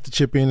 Everyone has to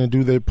chip in and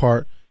do their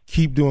part.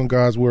 Keep doing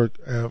God's work.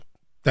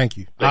 Thank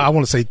you. I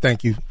want to say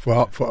thank you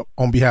for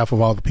on behalf of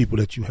all the people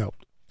that you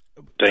helped.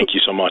 Thank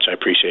you so much. I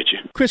appreciate you.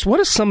 Chris, what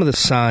are some of the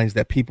signs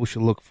that people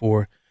should look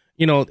for?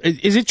 You know,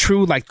 is it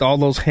true, like all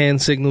those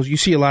hand signals? You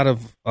see a lot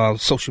of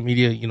social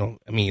media, you know,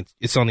 I mean,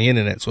 it's on the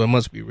internet, so it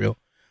must be real.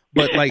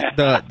 But like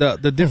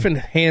the different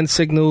hand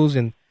signals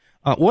and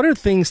what are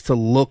things to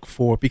look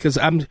for? Because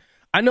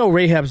I know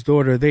Rahab's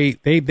daughter, they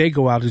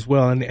go out as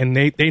well, and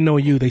they know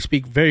you. They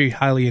speak very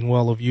highly and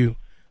well of you,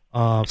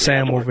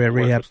 Sam over at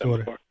Rahab's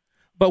daughter.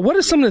 But what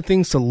are some of the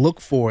things to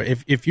look for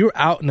if you're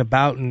out and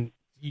about and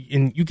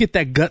you get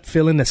that gut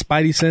feeling, that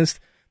spidey sense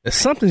that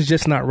something's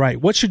just not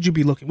right? What should you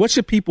be looking? What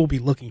should people be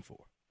looking for?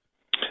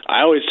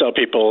 I always tell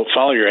people,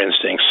 follow your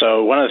instincts.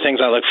 So one of the things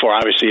I look for,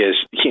 obviously, is,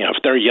 you know, if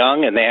they're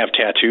young and they have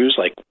tattoos,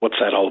 like, what's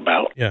that all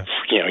about? Yeah.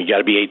 You know, you got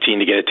to be 18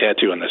 to get a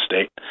tattoo in this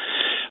state.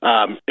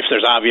 If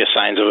there's obvious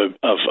signs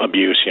of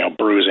abuse, you know,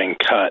 bruising,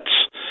 cuts.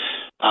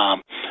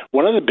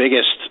 One of the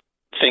biggest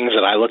things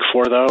that I look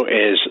for, though,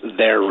 is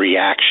their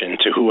reaction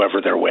to whoever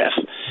they're with.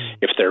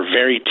 If they're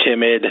very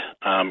timid,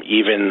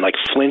 even like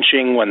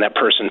flinching when that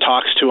person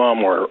talks to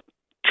them or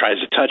tries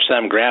to touch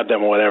them, grab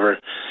them, or whatever,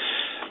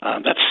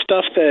 that's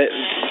stuff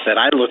that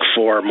I look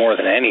for more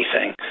than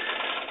anything.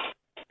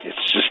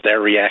 It's just their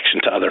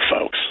reaction to other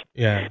folks.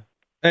 Yeah.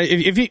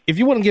 If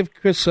you want to give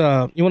Chris, you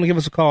want to give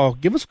us a call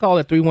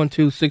at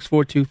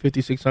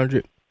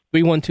 312-642-5600.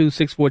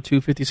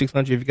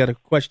 312-642-5600 if you got a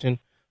question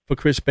for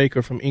Chris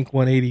Baker from Inc.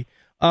 180.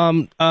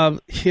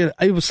 Here,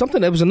 it was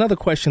something. There was another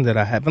question that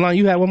I had. Milan,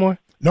 you had one more?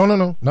 No.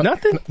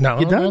 Nothing? No.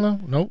 You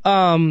done? No.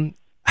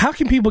 How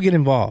can people get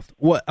involved?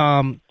 What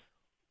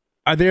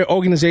are there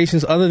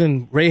organizations other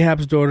than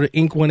Rahab's daughter,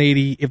 Inc.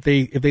 180? If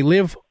they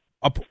live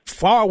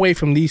far away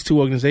from these two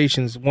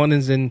organizations, one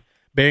is in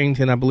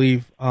Barrington, I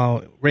believe,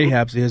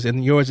 Rahab's is,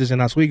 and yours is in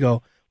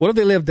Oswego. What if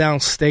they live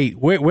downstate?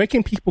 Where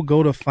can people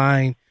go to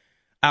find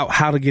out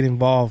how to get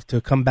involved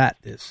to combat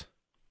this?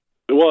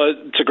 Well,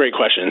 it's a great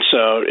question.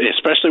 So,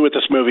 especially with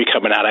this movie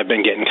coming out, I've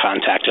been getting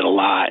contacted a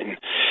lot.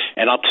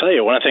 And I'll tell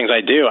you, one of the things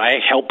I do, I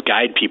help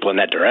guide people in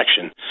that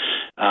direction.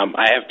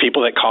 I have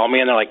people that call me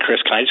and they're like, Chris,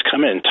 can I just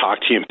come in and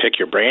talk to you and pick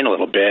your brain a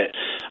little bit?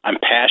 I'm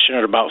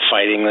passionate about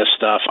fighting this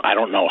stuff. I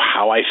don't know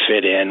how I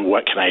fit in.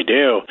 What can I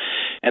do?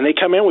 And they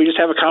come in, we just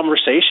have a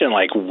conversation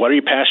like, what are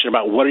you passionate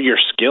about? What are your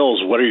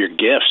skills? What are your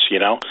gifts, you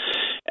know?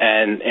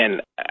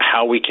 And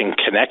how we can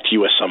connect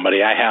you with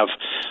somebody. I have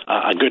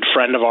a good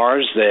friend of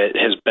ours that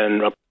has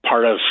been a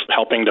part of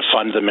helping to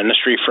fund the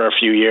ministry for a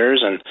few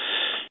years, and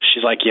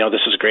she's like, you know,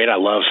 this is great. I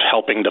love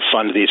helping to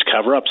fund these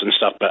cover-ups and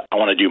stuff, but I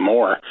want to do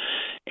more.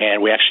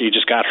 And we actually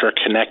just got her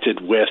connected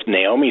with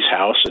Naomi's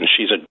house, and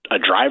she's a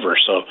driver,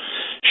 so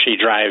she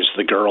drives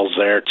the girls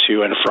there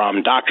to and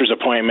from doctor's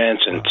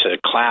appointments and to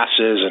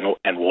classes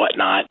and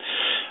whatnot.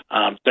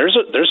 There's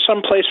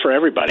some place for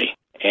everybody,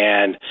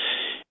 and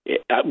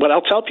what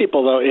I'll tell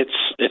people though,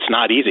 it's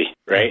not easy,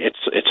 right?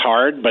 It's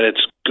hard, but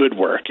it's good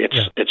work.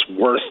 It's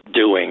worth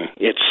doing.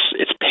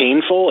 It's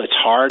painful. It's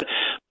hard.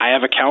 I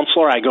have a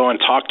counselor I go and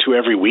talk to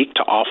every week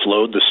to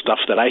offload the stuff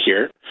that I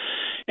hear.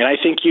 And I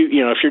think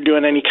you know, if you're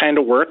doing any kind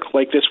of work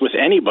like this with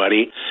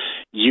anybody,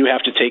 you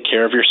have to take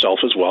care of yourself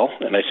as well.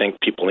 And I think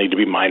people need to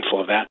be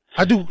mindful of that.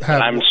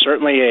 I'm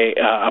certainly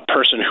a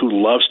person who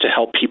loves to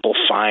help people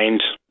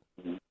find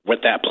what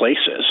that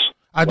place is.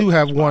 I do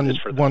have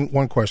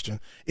one question.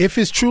 If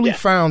it's truly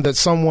found that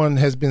someone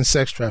has been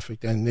sex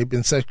trafficked and they've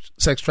been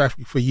sex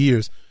trafficked for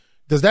years,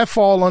 does that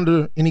fall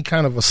under any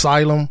kind of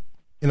asylum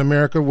in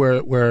America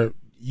where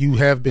you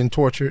have been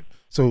tortured,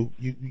 so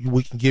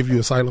we can give you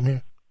asylum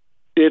here?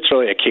 It's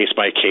really a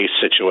case-by-case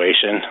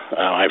situation.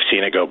 I've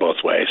seen it go both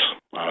ways,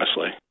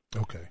 honestly.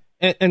 Okay.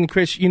 And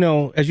Chris, you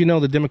know, as you know,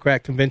 the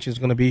Democrat convention is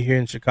going to be here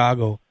in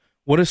Chicago.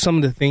 What are some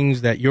of the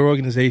things that your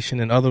organization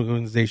and other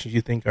organizations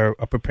you think are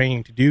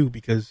preparing to do?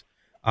 Because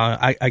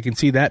I can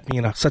see that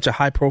being such a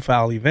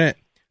high-profile event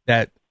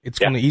that it's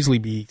going to easily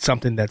be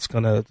something that's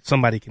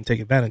somebody can take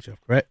advantage of,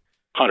 correct?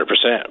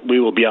 100%. We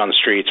will be on the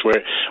streets.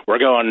 We're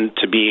going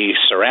to be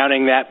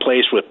surrounding that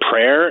place with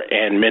prayer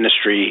and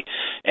ministry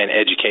and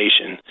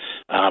education,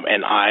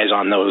 and eyes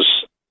on those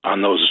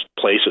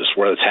places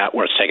where it's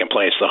taking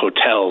place, the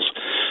hotels.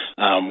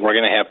 We're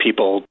going to have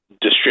people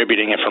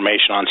distributing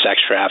information on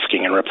sex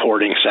trafficking and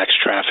reporting sex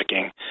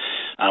trafficking.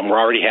 We're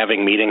already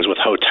having meetings with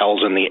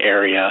hotels in the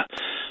area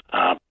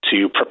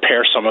to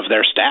prepare some of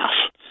their staff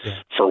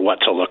for what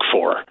to look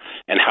for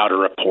and how to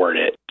report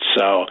it.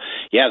 So,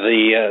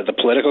 the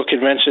political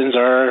conventions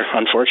are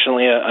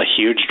unfortunately a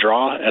huge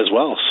draw as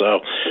well. So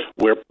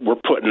we're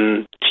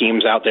putting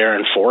teams out there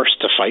in force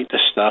to fight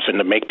this stuff and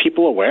to make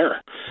people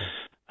aware.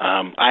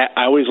 I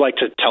always like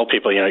to tell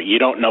people, you know, you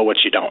don't know what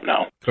you don't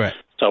know. Correct.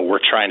 So we're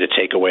trying to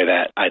take away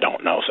that I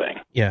don't know thing.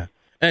 Yeah.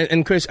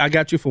 And Chris, I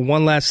got you for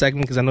one last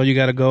segment because I know you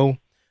got to go.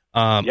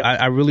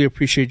 I really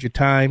appreciate your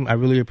time. I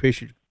really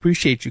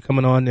appreciate you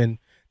coming on and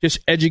just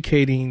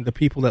educating the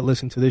people that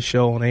listen to this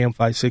show on AM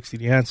 560,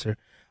 The Answer.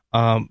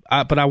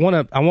 But I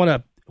want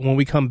to, when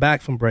we come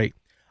back from break,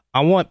 I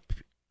want,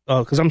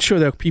 because I'm sure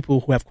there are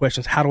people who have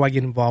questions, how do I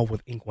get involved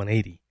with Inc.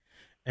 180?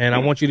 And I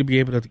want you to be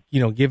able to, you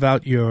know, give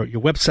out your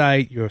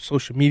website, your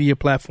social media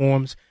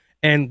platforms.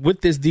 And with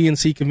this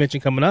DNC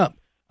convention coming up,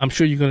 I'm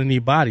sure you're going to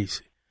need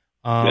bodies.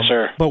 Yes,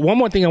 sir. But one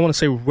more thing I want to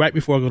say right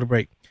before I go to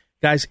break.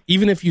 Guys,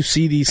 even if you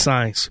see these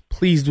signs,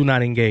 please do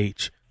not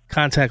engage.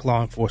 Contact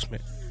law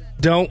enforcement.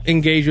 Don't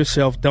engage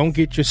yourself. Don't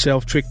get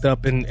yourself tricked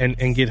up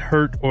and get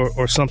hurt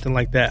or something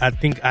like that. I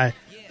think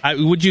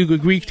would you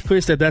agree,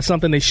 Chris, that that's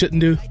something they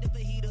shouldn't do?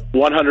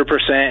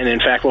 100%. And in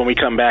fact, when we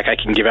come back, I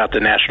can give out the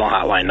national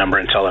hotline number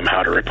and tell them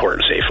how to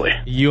report safely.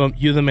 You're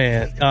the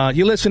man.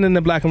 You're listening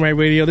to Black and White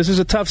Radio. This is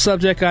a tough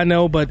subject, I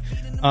know, but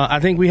I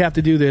think we have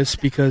to do this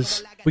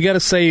because we got to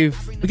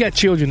save. We got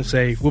children to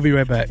save. We'll be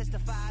right back.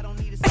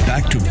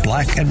 Back to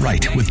Black and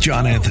Right with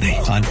John Anthony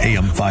on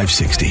AM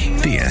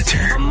 560. The Answer.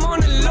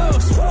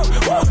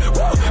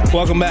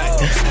 Welcome back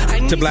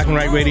to Black and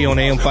Right Radio on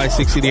AM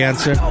 560. The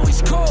Answer.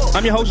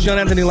 I'm your host, John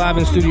Anthony, live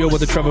in studio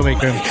with the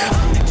Troublemaker.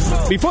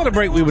 Before the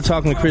break, we were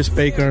talking to Chris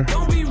Baker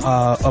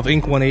of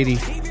Inc.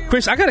 180.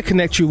 Chris, I got to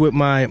connect you with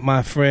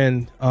my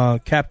friend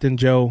Captain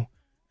Joe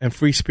and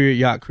Free Spirit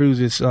Yacht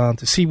Cruises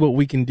to see what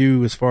we can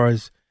do as far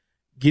as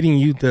getting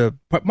you to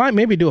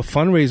maybe do a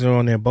fundraiser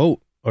on their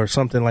boat or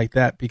something like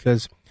that,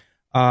 because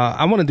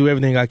I want to do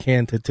everything I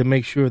can to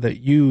make sure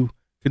that you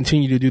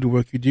continue to do the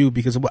work you do,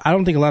 because I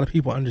don't think a lot of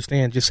people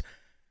understand just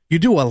you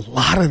do a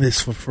lot of this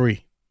for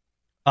free,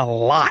 a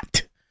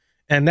lot.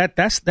 And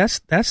that's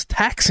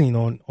taxing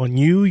on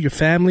you, your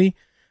family,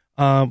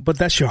 but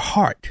that's your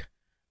heart.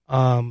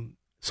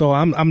 So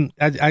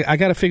I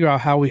got to figure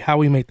out how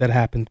we make that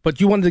happen.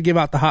 But you wanted to give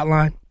out the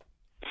hotline?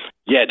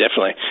 Yeah,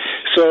 definitely.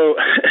 So,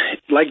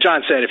 like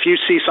John said, if you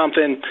see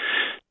something,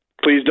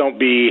 please don't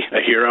be a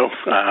hero.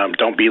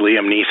 Don't be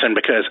Liam Neeson,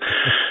 because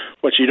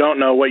what you don't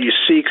know, what you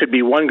see could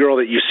be one girl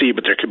that you see,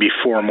 but there could be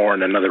four more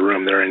in another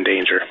room that are in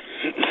danger.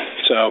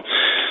 So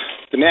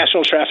the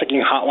National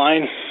Trafficking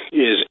Hotline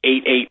is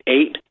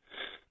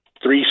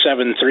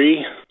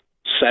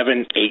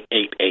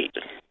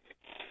 888-373-7888.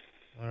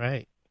 All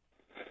right.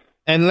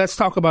 And let's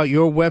talk about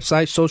your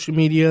website, social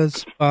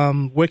medias.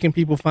 Where can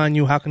people find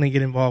you? How can they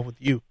get involved with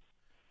you?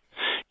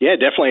 Yeah,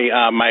 definitely.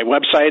 My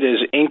website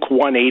is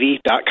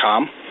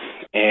inc180.com.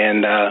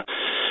 And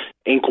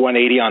Inc.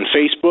 180 on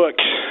Facebook,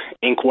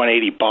 Inc.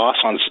 180 Boss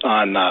on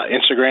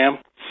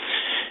Instagram,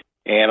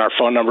 and our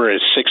phone number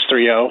is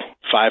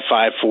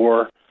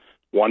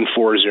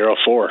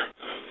 630-554-1404.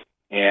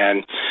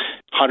 And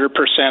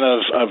 100%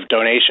 of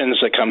donations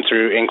that come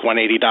through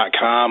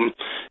Inc180.com,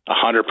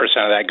 100% of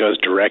that goes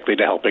directly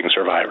to helping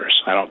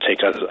survivors. I don't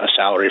take a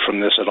salary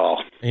from this at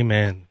all.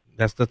 Amen.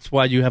 That's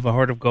why you have a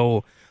heart of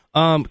gold.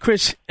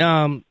 Chris,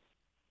 I'll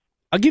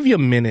give you a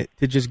minute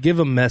to just give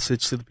a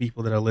message to the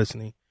people that are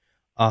listening,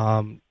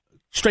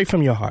 straight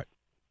from your heart.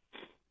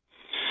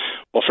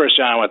 Well, first,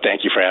 John, I want to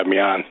thank you for having me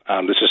on.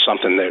 This is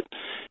something that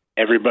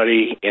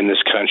everybody in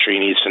this country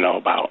needs to know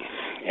about,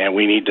 and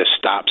we need to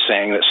stop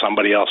saying that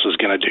somebody else is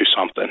going to do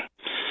something.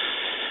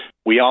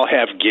 We all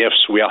have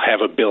gifts, we all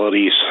have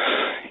abilities,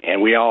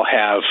 and we all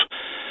have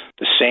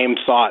the same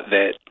thought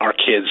that our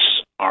kids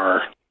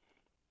are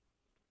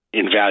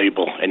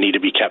invaluable and need to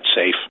be kept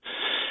safe.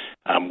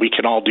 We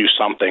can all do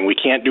something. We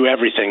can't do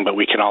everything, but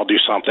we can all do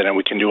something, and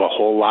we can do a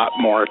whole lot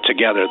more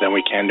together than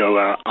we can do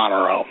on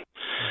our own.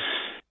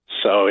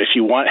 So if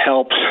you want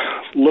help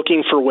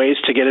looking for ways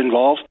to get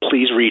involved,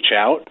 please reach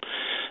out.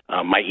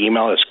 My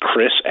email is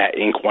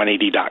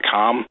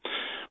chris@inc180.com,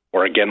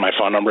 or again, my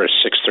phone number is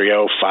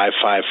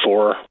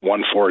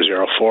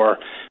 630-554-1404.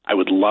 I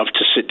would love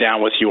to sit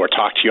down with you or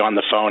talk to you on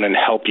the phone and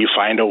help you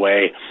find a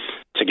way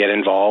to get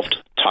involved,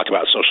 talk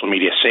about social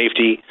media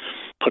safety,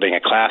 putting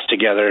a class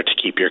together to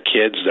keep your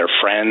kids, their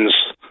friends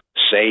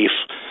safe.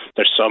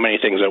 There's so many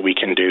things that we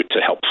can do to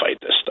help fight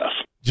this stuff.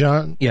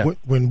 John,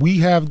 when we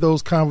have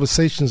those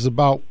conversations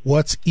about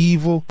what's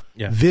evil,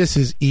 this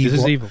is evil.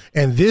 This is evil.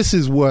 And this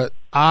is what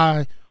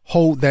I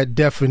hold that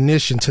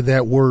definition to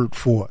that word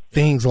for,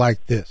 things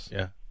like this.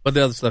 Yeah. But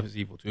the other stuff is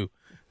evil too.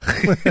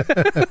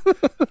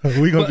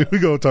 We're gonna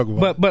talk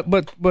about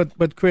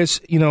but Chris,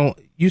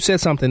 you said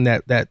something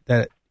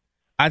that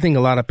I think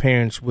a lot of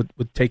parents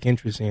would take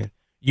interest in.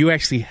 You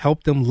actually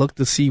help them look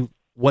to see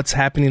what's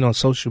happening on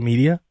social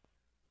media?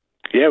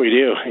 Yeah, we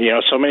do.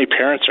 So many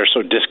parents are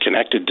so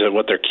disconnected to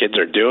what their kids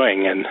are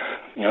doing, and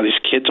these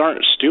kids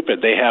aren't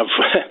stupid. They have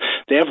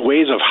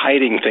ways of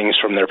hiding things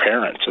from their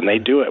parents, and they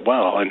do it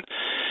well. And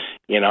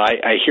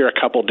I hear a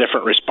couple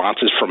different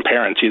responses from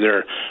parents.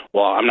 Either,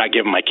 well, I'm not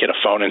giving my kid a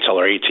phone until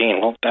they're 18.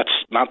 Well, that's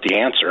not the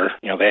answer.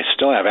 They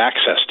still have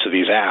access to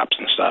these apps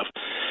and stuff.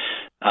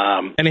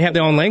 And they have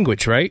their own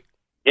language, right?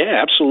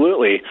 Yeah,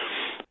 absolutely.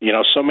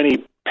 So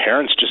many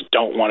parents just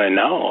don't want to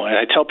know. And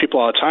I tell people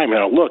all the time,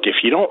 look,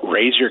 if you don't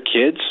raise your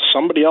kids,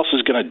 somebody else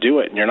is going to do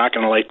it, and you're not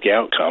going to like the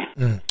outcome.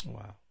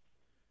 Wow.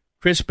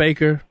 Chris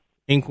Baker,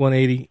 Inc.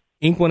 180,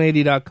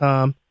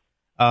 Inc180.com.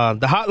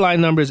 The hotline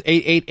number is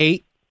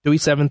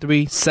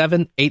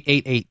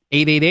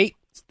 888-373-7888.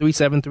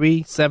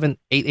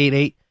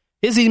 888-373-7888.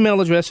 His email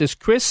address is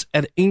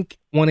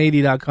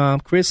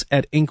chris@inc180.com.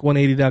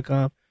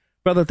 Chris@inc180.com.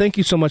 Brother, thank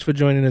you so much for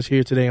joining us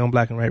here today on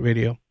Black and White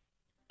Radio.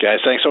 Guys,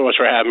 thanks so much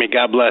for having me.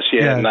 God bless you,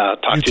 and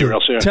talk to you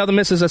real soon. Tell the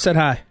missus I said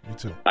hi. You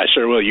too. I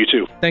sure will. You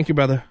too. Thank you,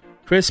 brother.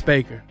 Chris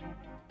Baker.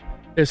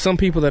 There's some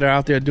people that are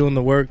out there doing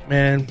the work,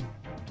 man.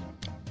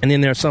 And then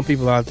there are some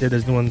people out there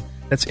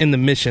that's in the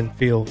mission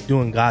field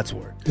doing God's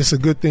work. It's a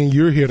good thing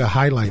you're here to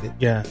highlight it.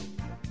 Yeah.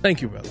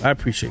 Thank you, brother. I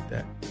appreciate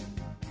that.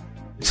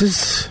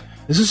 This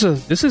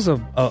is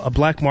a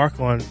black mark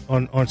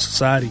on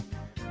society,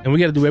 and we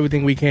got to do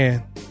everything we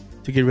can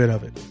to get rid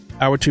of it.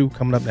 Hour 2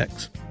 coming up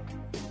next.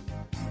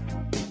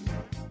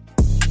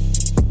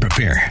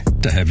 Prepare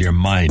to have your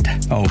mind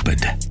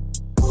opened.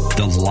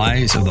 The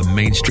lies of the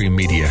mainstream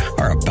media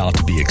are about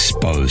to be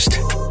exposed,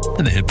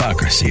 and the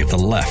hypocrisy of the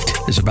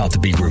left is about to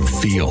be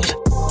revealed.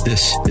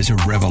 This is a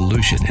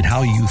revolution in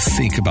how you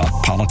think about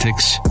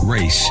politics,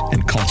 race,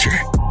 and culture.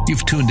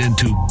 You've tuned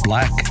into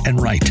Black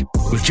and Right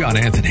with John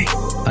Anthony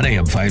on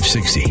AM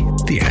 560,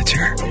 The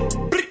Answer.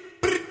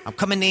 I'm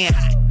coming in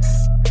hot.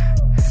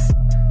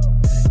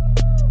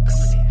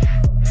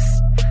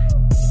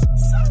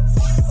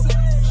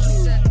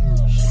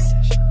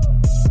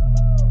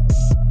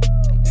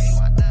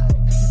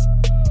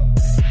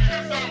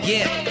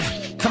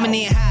 Yeah, coming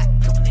in hot.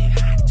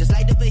 Just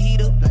like the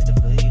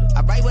fajita.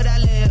 I write what I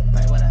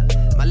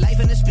live. My life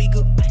in the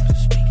speaker.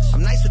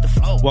 I'm nice with the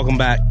flow. Welcome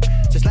back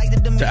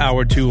to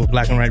Hour 2 of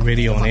Black and Right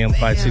Radio on AM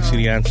 560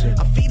 The Answer.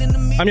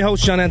 I'm your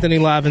host, John Anthony,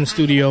 live in the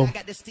studio.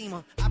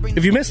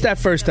 If you missed that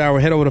first hour,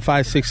 head over to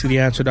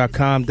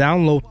 560theanswer.com.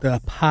 Download the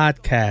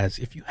podcast.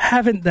 If you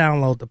haven't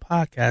downloaded the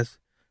podcast,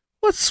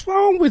 what's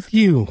wrong with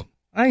you?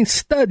 I ain't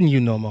studying you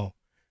no more.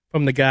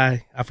 From the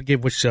guy, I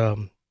forget which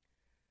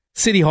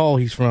city hall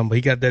he's from, but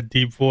he got that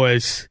deep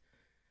voice.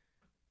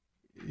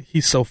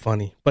 He's so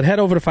funny. But head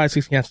over to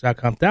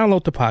 560theanswer.com.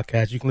 Download the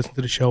podcast. You can listen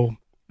to the show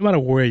no matter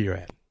where you're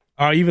at.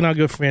 Or even our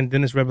good friend,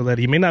 Dennis Rebelletti.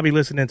 He may not be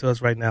listening to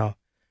us right now,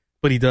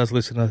 but he does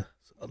listen to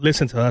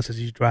us as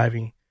he's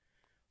driving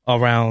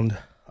around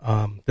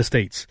the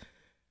states.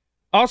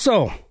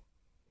 Also,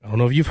 I don't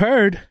know if you've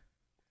heard.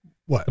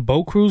 What? The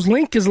boat cruise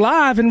link is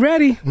live and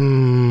ready.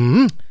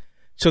 Mm-hmm.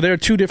 So there are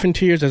 2 different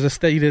tiers, as I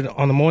stated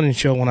on the morning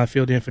show when I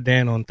filled in for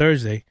Dan on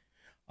Thursday.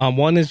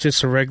 One is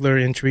just a regular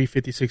entry,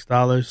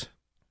 $56.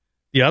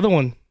 The other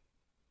one,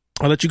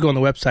 I'll let you go on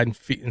the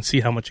website and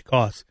see how much it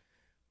costs.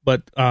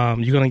 But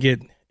you're going to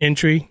get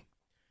entry,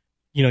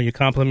 your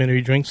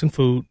complimentary drinks and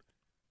food,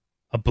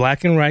 a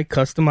Black and Right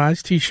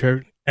customized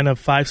T-shirt, and a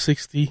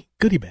 560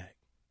 goodie bag.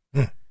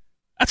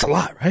 That's a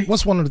lot, right?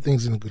 What's one of the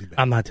things in the goodie bag?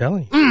 I'm not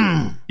telling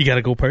you. You got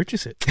to go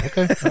purchase it.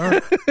 Okay, all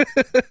right.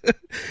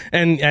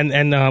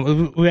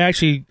 and we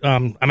actually,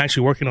 I'm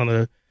actually working on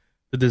the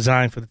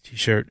design for the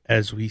T-shirt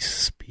as we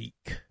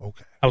speak.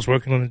 Okay. I was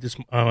working on it this.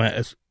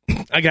 As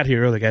I got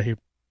here early. I think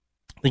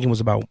it was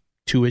about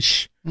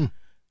 2-ish.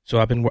 So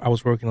I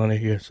was working on it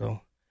here.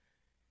 So,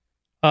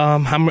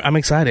 I'm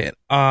excited.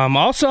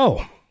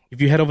 Also,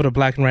 if you head over to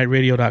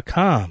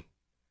blackandrightradio.com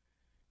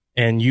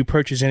and you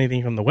purchase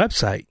anything from the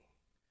website,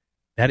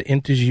 that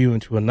enters you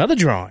into another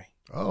drawing.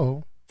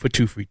 For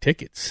 2 free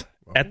tickets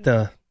at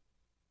the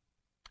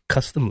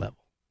custom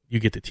level. You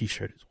get the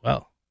T-shirt as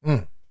well.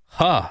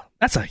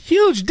 That's a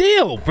huge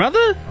deal,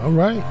 brother. All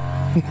right.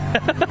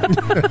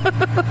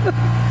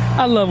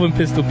 I love when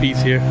Pistol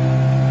Pete's here.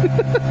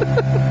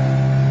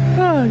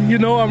 You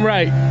know I'm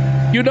right.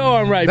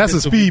 That's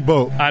Pistol a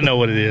speedboat. I know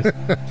what it is.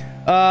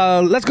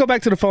 Let's go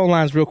back to the phone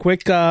lines real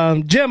quick.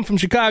 Jim from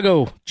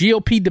Chicago,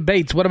 GOP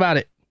debates. What about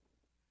it?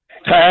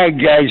 Hi,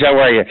 guys. How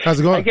are you?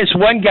 How's it going? I guess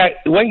one guy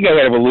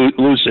had a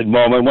lucid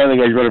moment. One of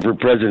the guys running for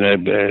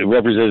president,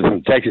 representative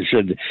from Texas,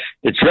 said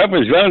that Trump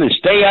is going to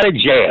stay out of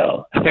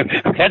jail.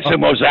 That's the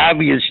most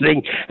obvious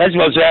thing. That's the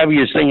most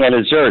obvious thing on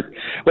this earth.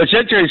 What's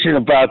interesting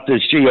about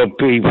this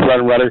GOP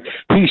frontrunner,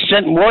 he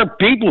sent more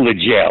people to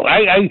jail.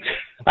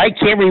 I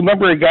can't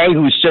remember a guy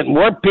who sent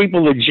more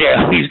people to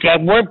jail. He's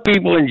got more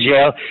people in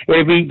jail. And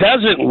if he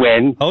doesn't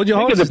win,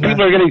 think of the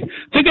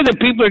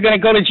people who are going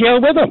to go to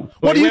jail with him.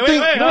 What do you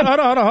think? Hold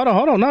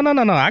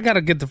on. No. I got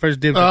to get the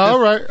first dibs. All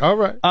right.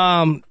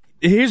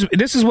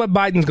 This is what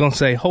Biden's going to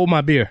say. Hold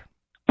my beer.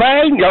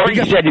 Biden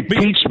already said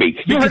impeach me.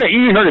 You heard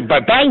it.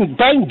 But Biden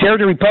dared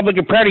the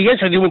Republican Party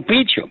yesterday to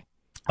impeach him.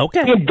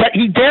 Okay.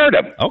 He dared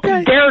him. Okay.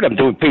 He dared him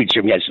to impeach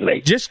him yesterday.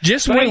 Just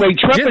wait. Anyway,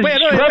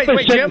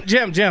 Wait, Jim.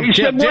 He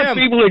sent more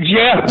people in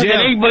jail than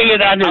anybody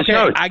on this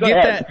earth. I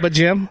get that, but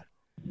Jim,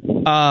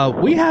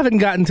 we haven't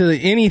gotten to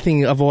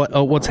anything of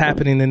what's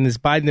happening in this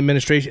Biden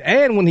administration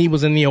and when he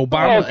was in the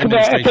Obama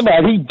administration. Come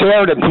on. He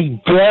dared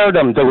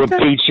him to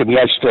impeach him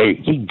yesterday.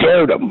 He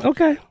dared him.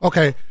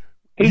 Okay.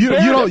 You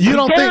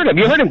don't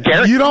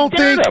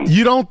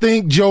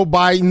think Joe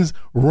Biden's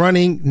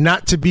running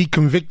not to be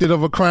convicted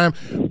of a crime?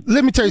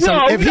 Let me tell you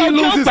something. If he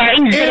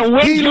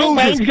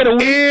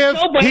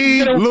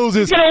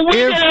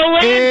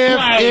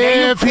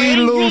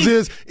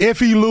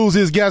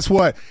loses, guess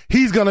what?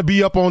 He's going to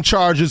be up on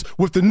charges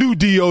with the new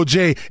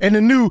DOJ and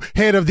the new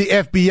head of the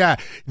FBI.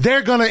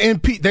 They're going to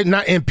impeach. They're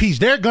not impeach.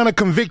 They're going to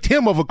convict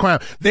him of a crime.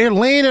 They're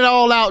laying it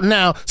all out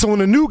now. So when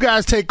the new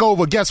guys take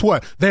over, guess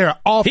what? They're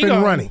off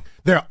and running.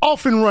 They're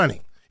off and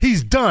running.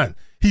 He's done.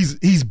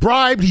 He's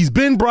bribed. He's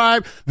been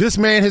bribed. This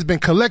man has been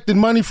collecting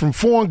money from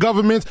foreign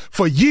governments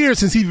for years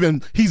since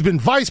he's been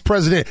vice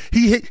president.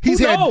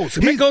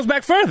 It goes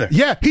back further.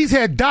 Yeah, he's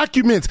had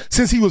documents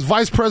since he was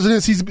vice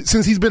president,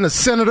 since he's been a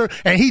senator,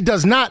 and he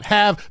does not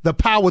have the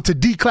power to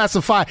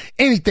declassify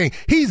anything.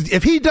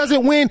 If he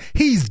doesn't win,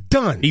 he's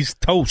done. He's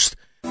toast.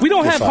 We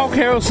don't have Hawk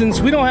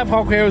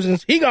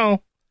Harrelson's. He gone.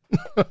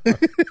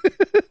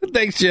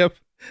 Thanks, Chip.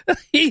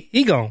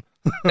 He gone.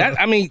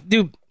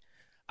 Dude.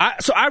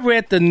 So I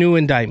read the new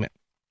indictment,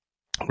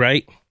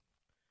 right?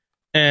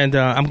 And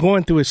I'm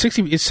going through it.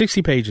 It's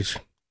 60 pages.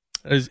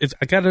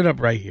 I got it up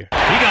right here. He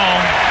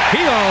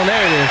gone.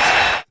 There it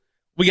is.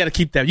 We got to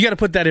keep that. You got to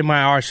put that in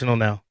my arsenal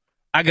now.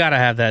 I got to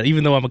have that,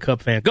 even though I'm a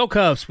Cub fan. Go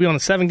Cubs. We on a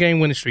 7-game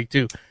winning streak,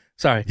 too.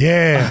 Sorry.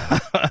 Yeah.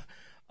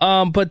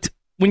 But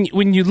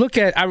when you look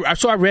at,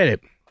 I read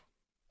it.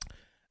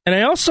 And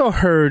I also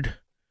heard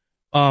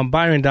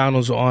Byron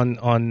Donalds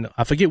on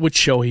I forget which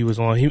show he was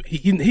on.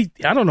 He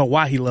I don't know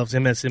why he loves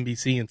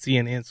MSNBC and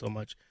CNN so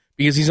much,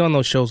 because he's on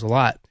those shows a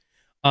lot.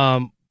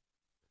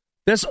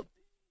 There's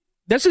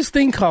this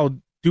thing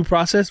called due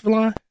process,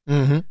 Villan,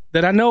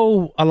 that I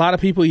know a lot of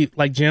people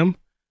like Jim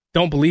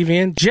don't believe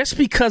in. Just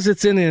because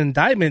it's in an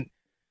indictment,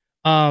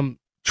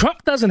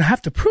 Trump doesn't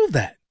have to prove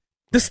that.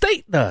 The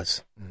state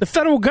does. The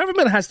federal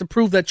government has to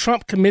prove that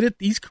Trump committed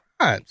these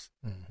crimes.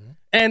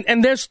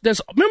 And there's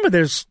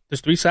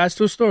 3 sides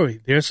to a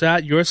story. Their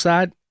side, your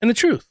side, and the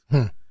truth.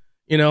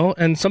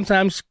 And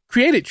sometimes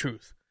created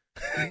truth.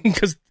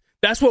 Because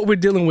that's what we're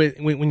dealing with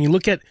when you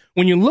look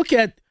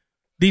at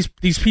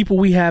these people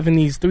we have in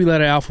these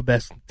 3-letter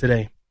alphabets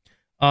today.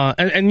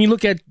 And you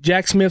look at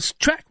Jack Smith's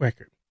track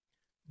record.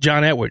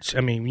 John Edwards.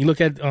 I mean, you look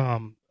at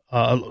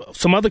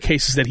some other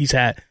cases that he's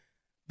had.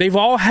 They've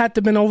all had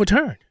to been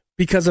overturned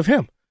because of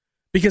him.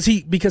 Because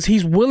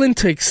he's willing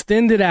to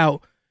extend it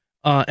out.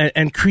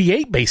 And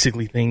create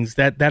basically things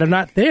that are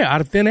not there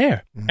out of thin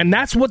air. And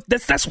that's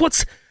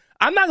what's,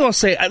 I'm not going to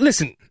say,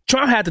 listen,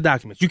 Trump had the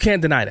documents. You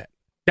can't deny that.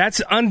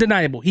 That's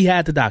undeniable. He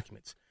had the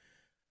documents.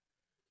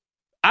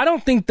 I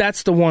don't think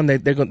that's the one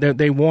that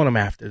they want him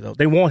after, though.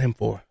 They want him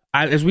for.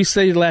 As we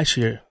stated last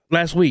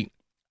week,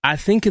 I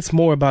think it's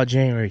more about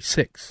January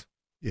 6th.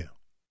 Yeah.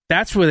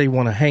 That's where they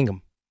want to hang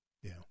him.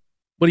 Yeah.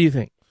 What do you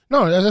think?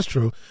 No, that's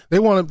true. They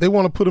want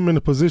to put him in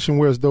a position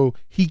where as though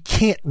he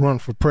can't run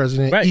for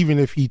president, right, even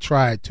if he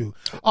tried to.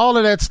 All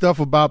of that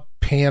stuff about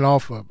paying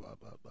off a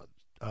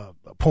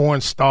porn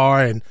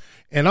star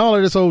and all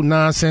of this old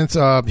nonsense,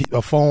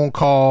 a phone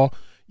call,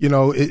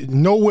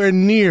 nowhere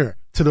near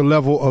to the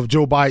level of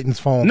Joe Biden's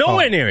phone call.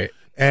 Nowhere near it.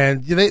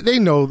 And they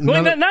know.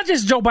 Not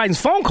just Joe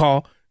Biden's phone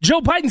call. Joe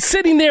Biden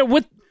sitting there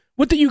with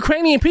the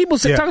Ukrainian people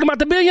talking about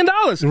the $1 billion.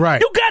 Right.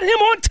 You got him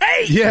on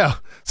tape. Yeah.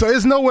 So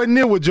it's nowhere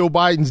near what Joe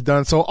Biden's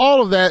done. So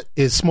all of that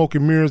is smoke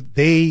and mirrors.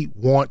 They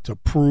want to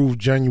prove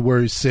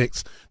January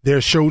 6th,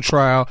 their show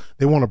trial.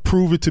 They want to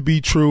prove it to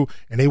be true,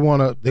 and they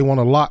want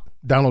to lock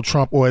Donald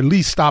Trump, or at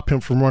least stop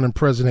him from running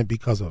president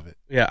because of it.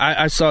 Yeah,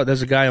 I saw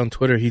there's a guy on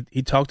Twitter.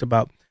 He talked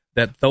about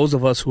that those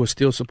of us who are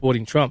still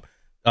supporting Trump,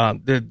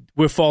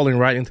 we're falling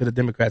right into the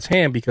Democrats'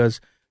 hand, because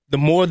the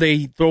more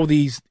they throw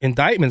these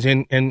indictments,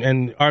 and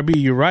RB,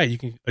 you're right,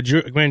 a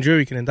grand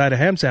jury can indict a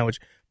ham sandwich.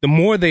 The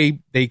more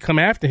they come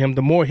after him,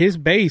 the more his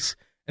base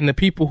and the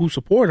people who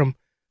support him,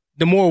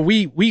 the more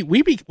we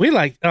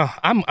like,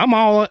 I'm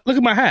all, look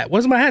at my hat. What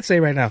does my hat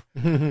say right now?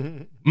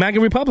 MAGA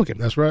Republican.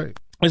 That's right.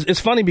 It's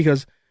funny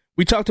because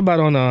we talked about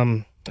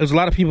there's a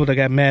lot of people that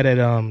got mad at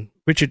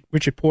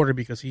Richard Porter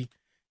because he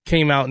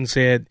came out and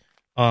said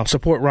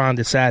support Ron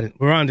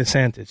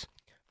DeSantis.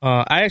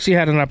 I actually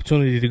had an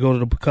opportunity to go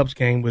to the Cubs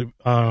game with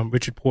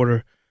Richard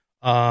Porter.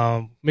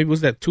 Maybe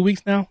was that 2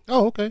 weeks now?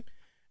 Oh, okay.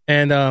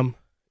 And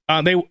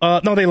they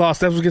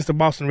lost. That was against the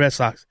Boston Red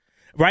Sox.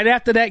 Right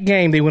after that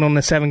game, they went on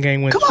the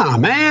 7-game win. Come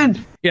on,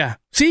 man. Yeah.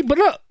 See, but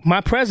look,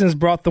 my presence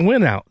brought the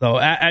win out, though.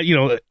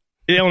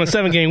 They're on a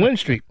 7-game win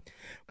streak.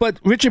 But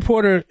Richard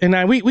Porter and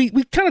I, we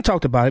kind of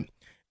talked about it,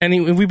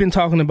 and we've been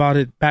talking about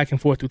it back and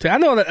forth through time. I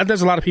know that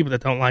there's a lot of people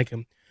that don't like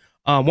him.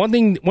 One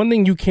thing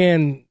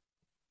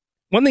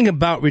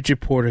about Richard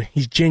Porter,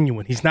 he's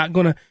genuine. He's not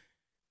gonna.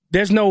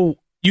 There's no.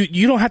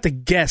 You don't have to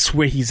guess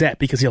where he's at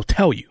because he'll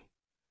tell you.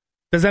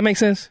 Does that make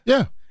sense?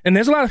 Yeah. And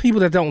there's a lot of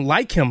people that don't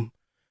like him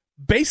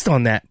based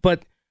on that.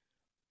 But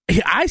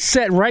I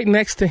sat right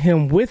next to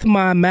him with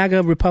my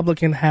MAGA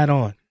Republican hat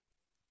on.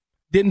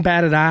 Didn't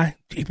bat an eye,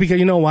 because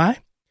you know why?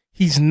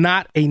 He's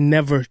not a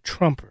never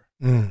Trumper.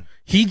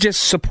 He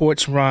just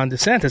supports Ron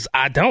DeSantis.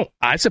 I don't.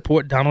 I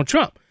support Donald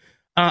Trump.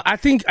 I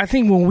think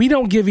when we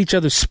don't give each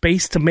other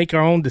space to make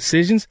our own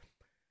decisions,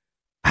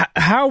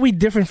 how are we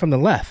different from the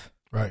left?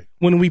 Right.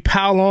 When we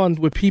pile on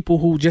with people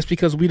who, just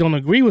because we don't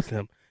agree with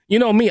them. You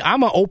know me,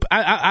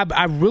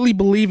 I really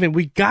believe in,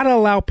 we got to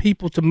allow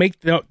people to make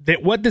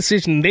what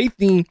decision they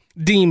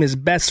deem is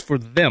best for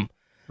them.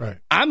 Right.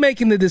 I'm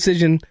making the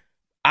decision.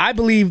 I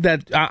believe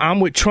that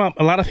I'm with Trump.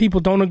 A lot of people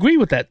don't agree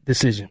with that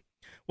decision.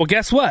 Well,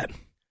 guess what?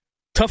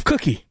 Tough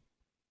cookie.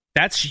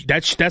 That's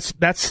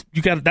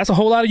a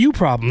whole lot of you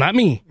problem, not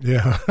me.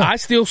 Yeah. I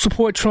still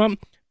support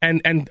Trump.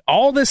 And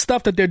all this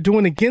stuff that they're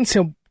doing against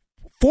him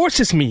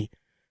forces me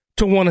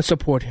to want to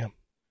support him.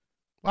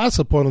 I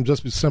support him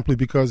just simply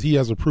because he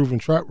has a proven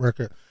track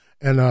record.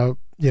 And,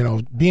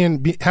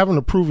 having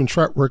a proven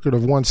track record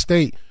of one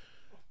state,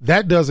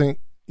 that doesn't,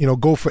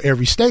 go for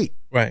every state.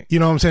 Right. You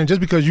know what I'm saying?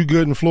 Just because you're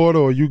good in Florida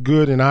or you're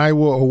good in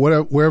Iowa or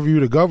whatever, wherever you're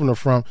the governor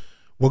from,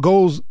 what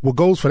goes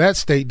for that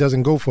state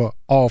doesn't go for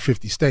all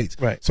 50 states.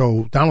 Right.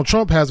 So Donald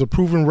Trump has a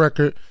proven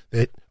record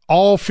that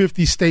all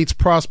 50 states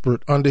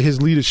prospered under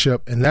his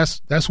leadership, and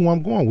that's who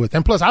I'm going with.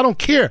 And plus, I don't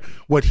care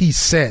what he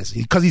says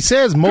because he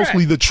says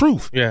mostly the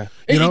truth. Yeah,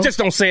 he just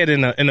don't say it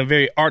in a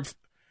very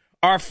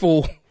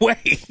artful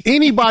way.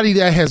 Anybody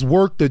that has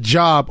worked a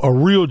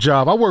real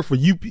job. I worked for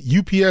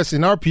UPS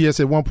and RPS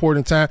at one point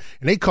in time,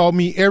 and they called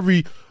me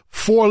every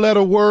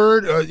 4-letter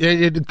word.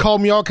 It called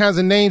me all kinds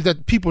of names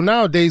that people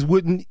nowadays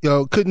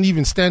couldn't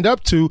even stand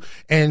up to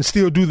and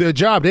still do their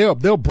job.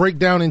 They'll break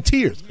down in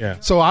tears.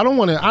 Yeah. So I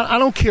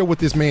don't care what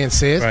this man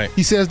says. Right.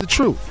 He says the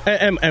truth.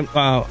 And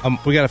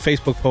we got a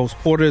Facebook post.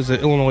 Porter is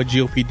an Illinois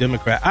GOP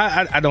Democrat.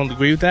 I don't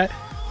agree with that.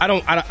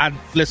 I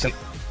listen.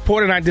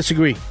 Porter and I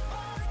disagree,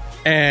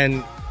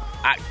 and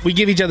we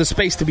give each other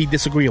space to be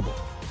disagreeable.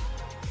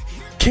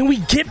 Can we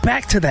get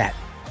back to that?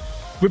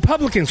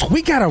 Republicans,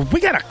 we got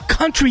a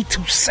country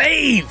to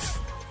save,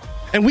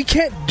 and we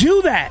can't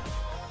do that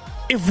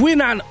if we're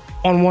not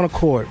on one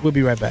accord. We'll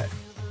be right back.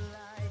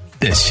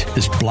 This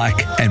is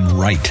Black and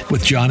Right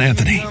with John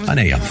Anthony on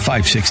AM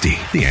 560.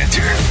 The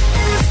Answer.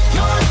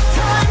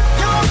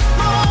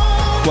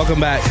 Welcome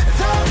back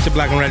to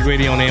Black and Red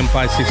Radio on AM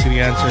 560.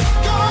 The Answer.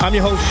 I'm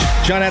your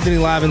host, John Anthony,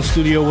 live in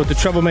studio with the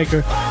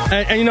Troublemaker.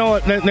 And you know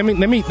what? Let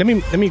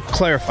me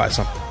clarify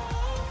something.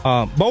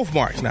 Both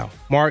Marks now,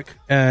 Mark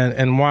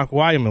and Mark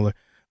Weiermiller,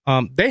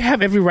 they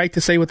have every right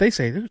to say what they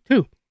say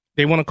too.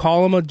 They want to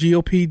call him a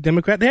GOP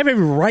Democrat. They have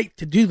every right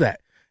to do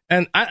that.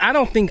 And I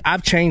don't think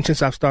I've changed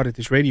since I've started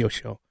this radio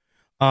show.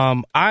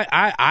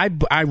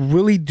 I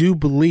really do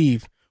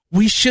believe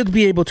we should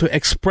be able to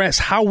express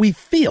how we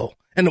feel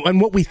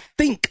and what we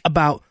think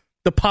about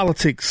the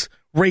politics,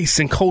 race,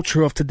 and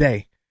culture of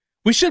today.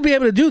 We should be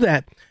able to do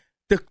that.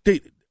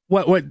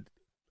 What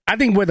I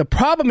think where the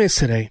problem is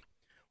today.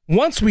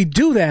 Once we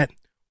do that,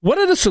 what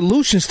are the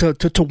solutions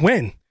to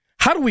win?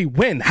 How do we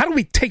win? How do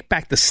we take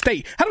back the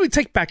state? How do we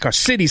take back our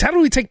cities? How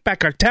do we take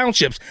back our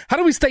townships? How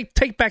do we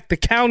take back the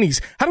counties?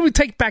 How do we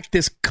take back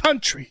this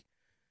country?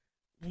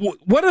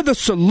 What are the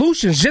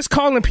solutions? Just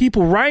calling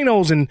people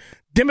rhinos and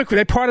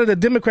they're part of the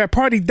Democrat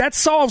Party, that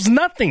solves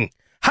nothing.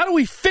 How do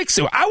we fix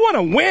it? I want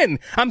to win.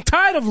 I'm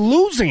tired of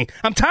losing.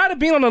 I'm tired of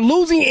being on the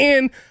losing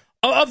end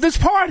of this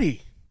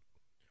party.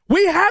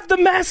 We have the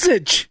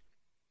message.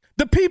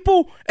 The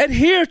people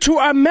adhere to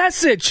our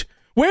message.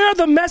 Where are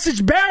the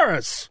message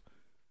bearers?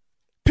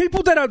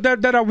 People that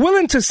are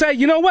willing to say,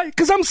 you know what?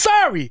 Because I'm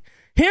sorry.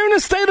 Here in the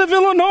state of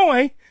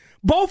Illinois,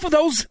 both of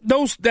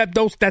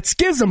that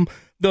schism,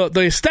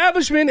 the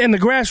establishment and the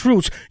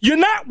grassroots, you're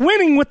not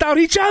winning without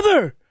each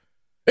other.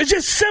 It's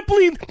just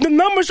simply the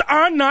numbers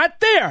are not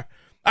there.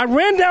 I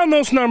ran down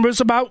those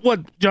numbers about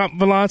John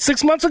Vallon,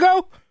 6 months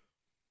ago.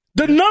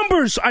 The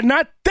numbers are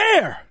not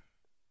there.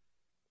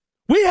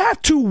 We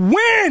have to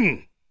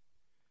win.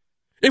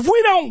 If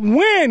we don't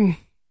win,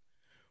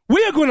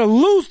 we are going to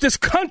lose this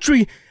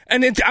country.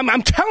 And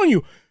I'm telling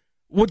you,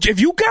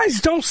 if you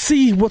guys don't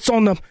see what's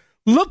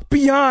look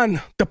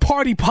beyond the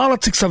party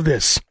politics of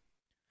this.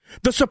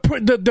 The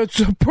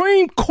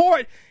Supreme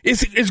Court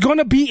is going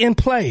to be in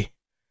play.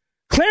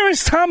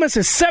 Clarence Thomas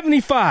is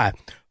 75.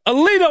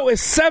 Alito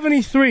is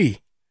 73.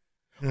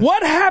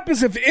 What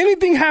happens if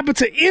anything happened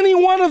to any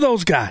one of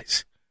those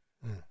guys?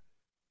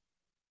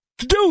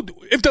 Dude,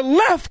 if the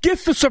left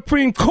gets the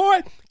Supreme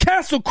Court,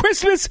 cancel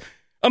Christmas,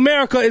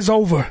 America is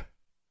over.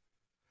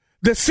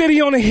 The city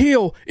on a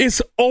hill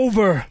is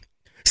over.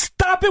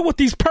 Stop it with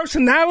these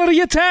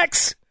personality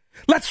attacks.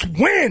 Let's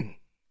win.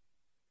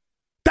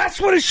 That's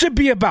what it should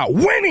be about,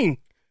 winning,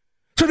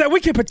 so that we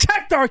can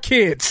protect our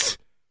kids.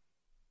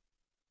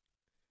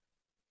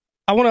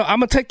 I'm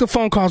gonna take the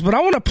phone calls, but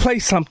I want to play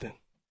something.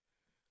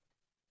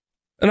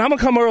 And I'm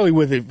gonna come early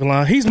with it,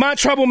 Vallon. He's my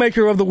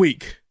troublemaker of the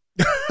week.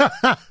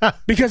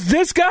 Because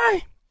this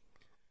guy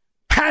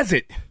has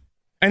it,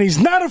 and he's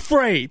not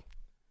afraid.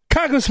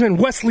 Congressman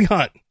Wesley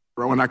Hunt.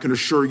 And I can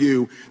assure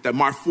you that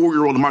my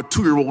 4-year-old and my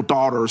 2-year-old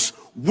daughters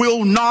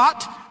will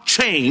not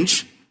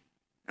change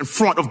in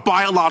front of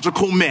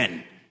biological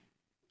men.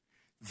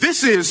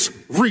 This is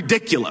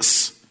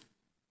ridiculous.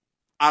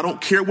 I don't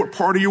care what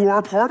party you are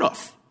a part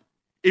of.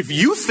 If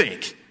you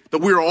think that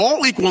we are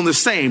all equal and the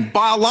same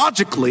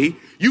biologically,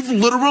 you've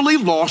literally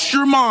lost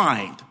your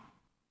mind.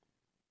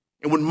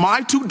 And when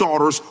my 2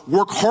 daughters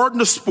work hard in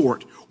the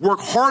sport, work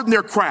hard in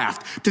their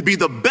craft to be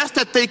the best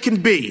that they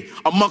can be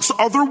amongst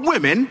other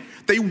women,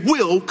 they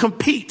will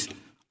compete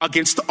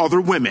against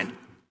other women.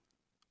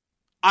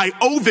 I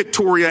owe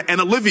Victoria and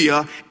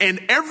Olivia and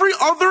every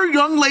other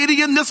young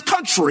lady in this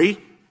country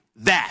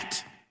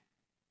that.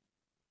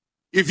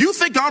 If you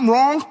think I'm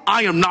wrong,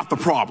 I am not the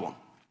problem.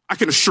 I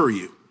can assure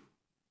you.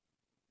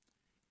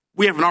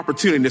 We have an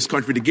opportunity in this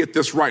country to get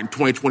this right in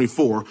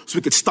 2024 so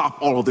we could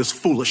stop all of this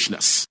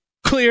foolishness.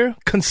 Clear,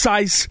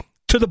 concise,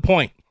 to the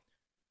point.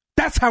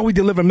 That's how we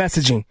deliver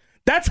messaging.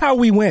 That's how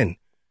we win.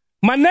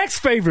 My next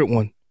favorite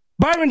one,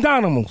 Byron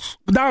Donalds,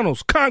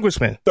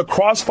 congressman. The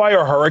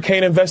Crossfire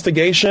Hurricane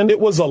investigation, it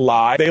was a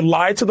lie. They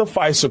lied to the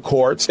FISA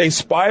courts. They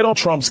spied on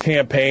Trump's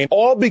campaign,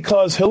 all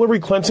because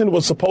Hillary Clinton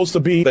was supposed to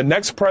be the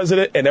next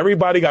president, and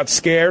everybody got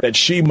scared that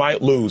she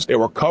might lose. They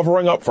were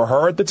covering up for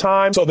her at the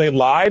time, so they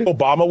lied.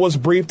 Obama was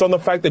briefed on the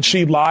fact that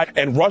she lied,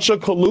 and Russia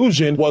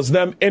collusion was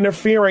them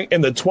interfering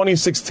in the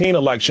 2016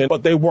 election,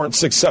 but they weren't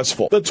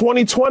successful. The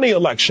 2020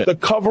 election, the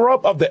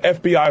cover-up of the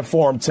FBI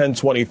Form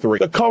 1023,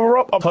 the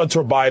cover-up of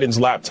Hunter Biden's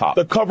laptop,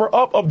 the cover-up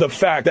of the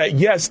fact that,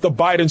 yes, the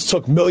Bidens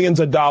took millions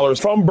of dollars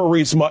from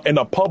Burisma in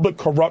a public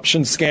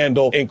corruption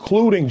scandal,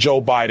 including Joe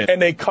Biden,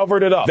 and they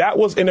covered it up. That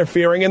was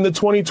interfering in the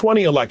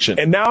 2020 election.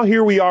 And now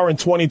here we are in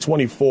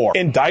 2024.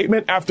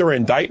 Indictment after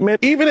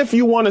indictment. Even if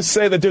you want to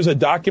say that there's a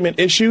document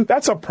issue,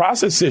 that's a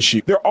process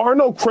issue. There are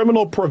no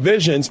criminal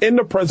provisions in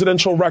the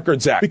Presidential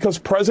Records Act because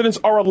presidents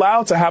are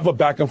allowed to have a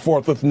back and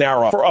forth with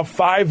NARA for a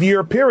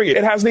 5-year period.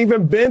 It hasn't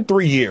even been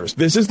 3 years.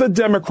 This is the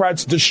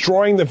Democrats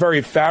destroying the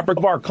very fabric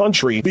of our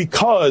country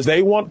because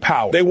they want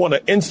power. They want to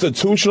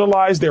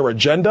institutionalize their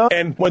agenda.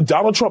 And when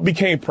Donald Trump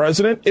became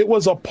president, it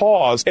was a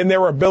pause in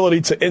their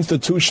ability to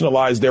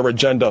institutionalize their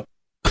agenda.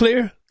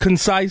 Clear,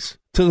 concise,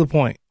 to the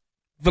point.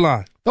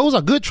 Villan. Those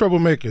are good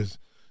troublemakers.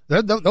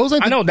 Those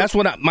ain't I know. That's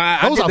what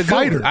those are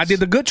fighters. I did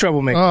the good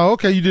troublemaker. Oh,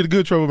 okay. You did a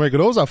good troublemaker.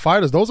 Those are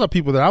fighters. Those are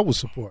people that I would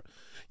support.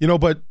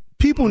 But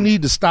people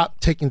need to stop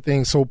taking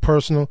things so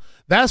personal.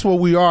 That's where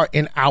we are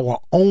in our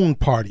own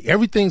party.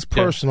 Everything's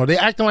personal.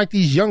 They're acting like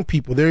these young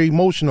people. They're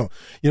emotional.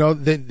 They're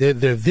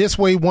this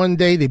way one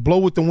day. They blow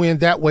with the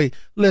wind that way.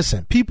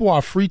 Listen, people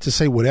are free to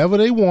say whatever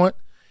they want.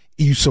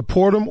 You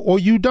support them or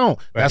you don't.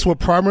 Right. That's what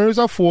primaries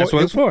are for. That's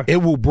what it's for. It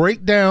will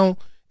break down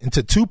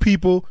into two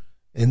people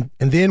and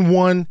then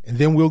one, and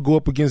then we'll go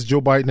up against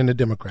Joe Biden and the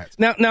Democrats.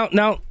 Now,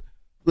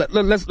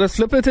 let's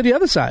flip it to the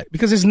other side,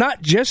 because it's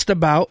not just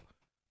about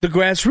the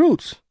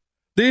grassroots.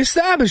 The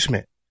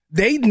establishment,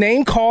 they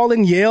name call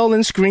and yell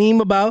and scream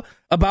about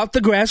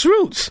the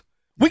grassroots.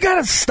 We got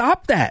to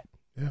stop that.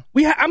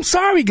 Yeah. I'm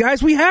sorry,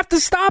 guys. We have to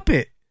stop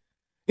it.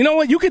 You know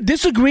what? You could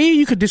disagree.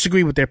 You could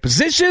disagree with their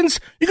positions.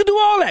 You could do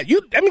all that.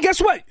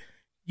 Guess what?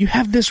 You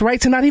have this right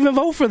to not even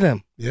vote for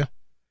them. Yeah.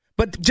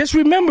 But just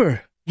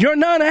remember, your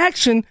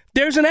non-action,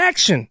 there's an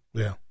action.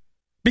 Yeah.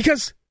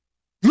 Because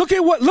look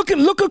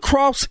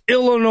across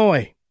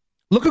Illinois.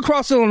 Look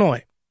across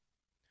Illinois.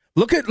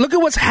 Look at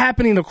what's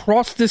happening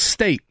across this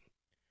state.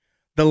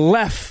 The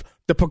left,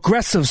 the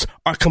progressives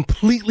are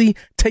completely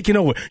taking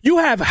over. You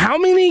have how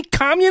many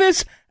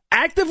communists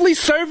actively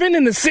serving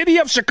in the city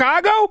of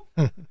Chicago?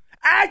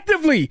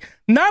 Actively,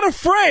 not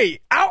afraid,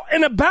 out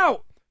and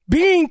about,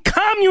 being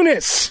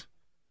communists.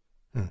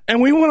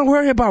 And we want to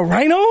worry about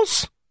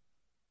rhinos?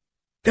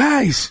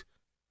 Guys,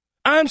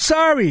 I'm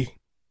sorry.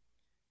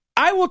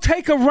 I will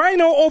take a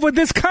rhino over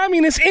this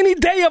communist any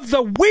day of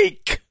the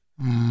week.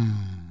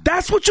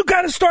 That's what you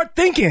got to start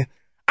thinking.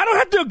 I don't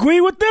have to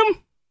agree with them.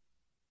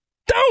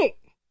 Don't.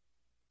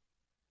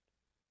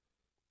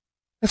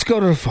 Let's go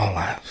to the phone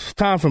lines.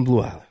 Tom from Blue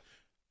Island.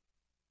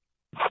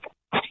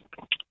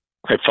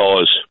 Hey,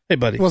 fellas. Hey,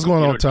 buddy. What's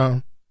going on,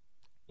 Tom?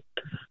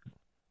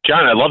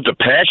 John, I love the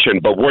passion,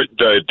 but we're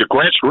the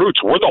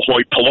grassroots. We're the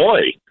hoi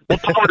polloi.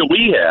 What power do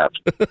we have?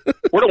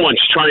 We're the ones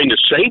trying to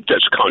save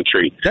this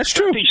country. That's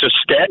true. These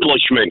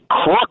establishment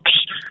crooks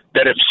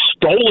that have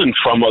stolen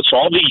from us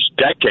all these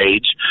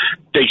decades,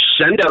 they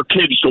send our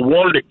kids to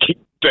war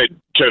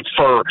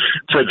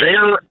for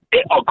their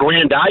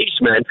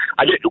aggrandizement.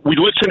 We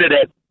listen to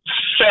that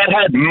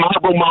fathead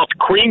marble mouth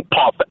cream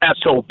puff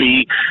SOB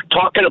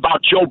talking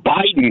about Joe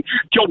Biden.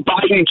 Joe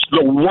Biden's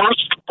the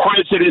worst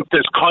president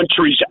this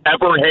country's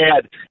ever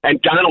had,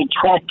 and Donald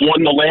Trump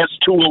won the last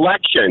 2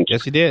 elections.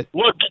 Yes, he did.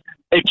 Look,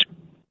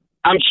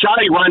 I'm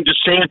sorry Ron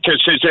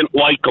DeSantis isn't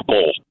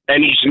likable,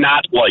 and he's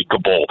not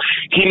likable.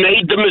 He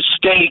made the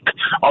mistake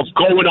of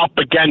going up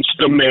against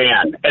the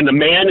man, and the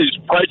man is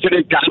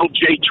President Donald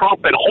J.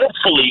 Trump, and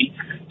hopefully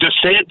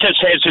DeSantis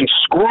hasn't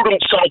screwed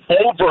himself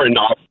over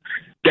enough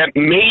that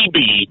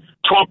maybe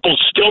Trump will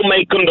still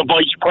make him the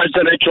vice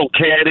presidential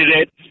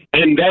candidate,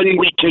 and then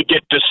we can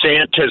get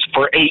DeSantis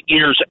for 8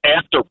 years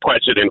after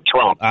President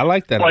Trump. I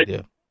like that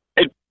idea.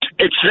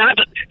 It's not.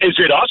 Is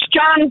it us,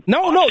 John?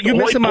 No, you're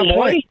missing my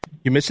point.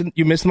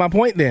 You're missing my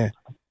point there.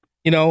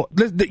 You know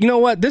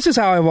what? This is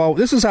how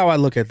I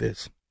look at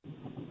this.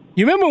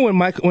 You remember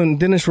when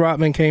Dennis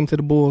Rodman came to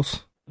the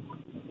Bulls?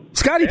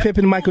 Scottie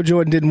Pippen and Michael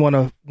Jordan didn't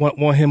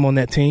want him on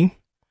that team.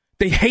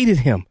 They hated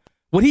him.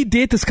 What he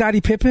did to Scottie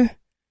Pippen,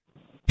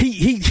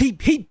 he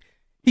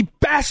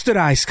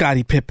bastardized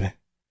Scottie Pippen.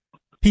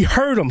 He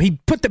hurt him. He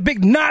put the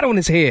big knot on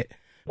his head.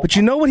 But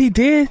you know what he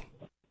did?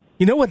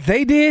 You know what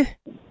they did?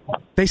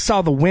 They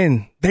saw the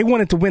win. They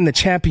wanted to win the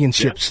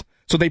championships. Yeah.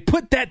 So they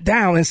put that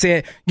down and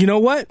said, you know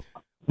what?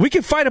 We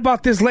can fight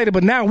about this later,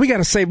 but now we got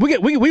to say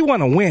we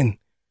want to win.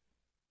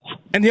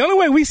 And the only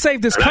way we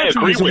save this country I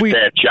agree is with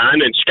that,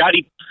 John. And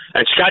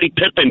Scottie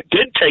Pippen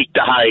did take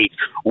the high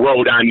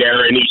road on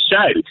there, and he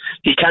said,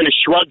 he kind of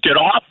shrugged it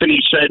off, and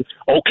he said,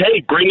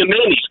 okay, bring him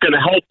in. He's going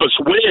to help us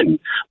win.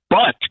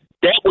 But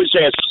that was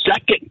as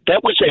second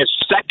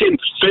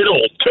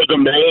fiddle to the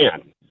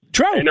man.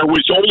 True. And there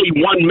was only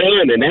one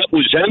man, and that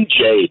was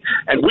MJ.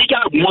 And we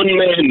got one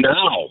man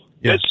now.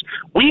 Yeah.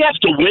 We have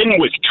to win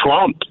with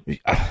Trump.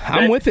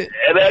 I'm with it.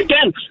 And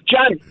again,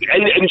 John,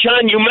 and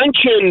John, you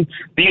mentioned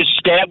the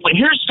establishment.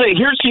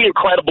 Here's the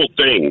incredible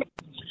thing.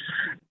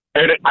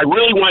 And I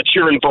really want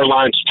your and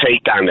Verlon's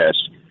take on this.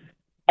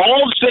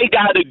 All they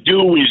got to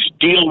do is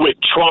deal with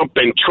Trump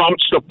and Trump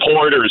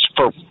supporters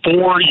for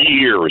 4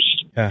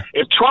 years. Yeah.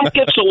 If Trump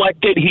gets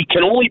elected, he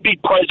can only be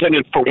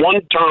president for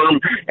one term,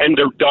 and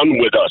they're done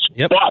with us.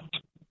 Yep. But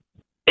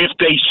if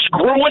they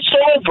screw us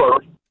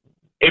over,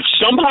 if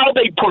somehow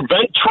they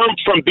prevent Trump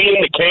from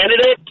being the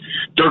candidate,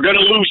 they're going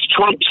to lose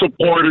Trump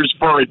supporters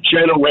for a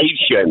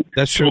generation.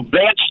 That's true. So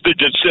that's the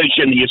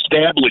decision the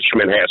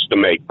establishment has to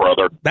make,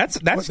 brother. That's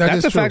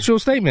a factual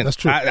statement. That's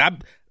true.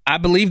 I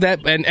believe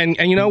that, and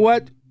you know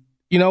what?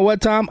 You know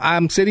what, Tom?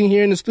 I'm sitting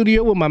here in the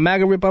studio with my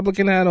MAGA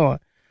Republican hat on.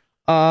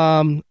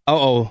 I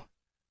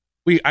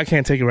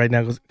can't take it right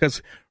now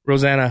because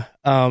Rosanna,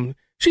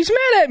 she's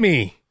mad at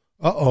me.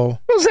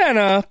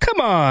 Rosanna,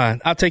 come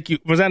on. I'll take you.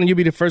 Rosanna, you'll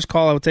be the first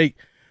call I will take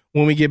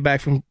when we get back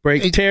from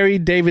break. Hey, Terry,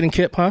 David, and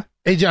Kip, huh?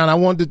 Hey, John, I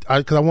wanted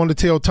to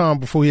tell Tom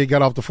before he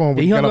got off the phone.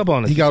 He hung up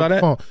on us. He got off the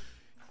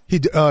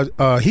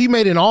phone. He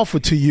made an offer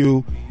to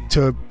you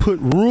to put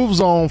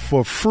roofs on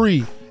for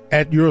free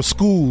at your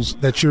schools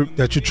that you're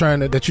trying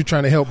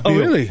to help build. Oh,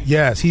 really?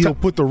 Yes, he'll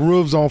put the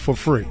roofs on for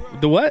free.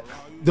 The what?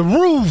 The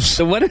roofs.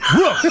 The what? Roof.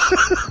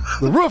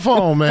 The roof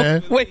on,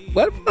 man. Wait,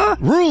 what?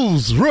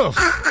 Roofs, roof.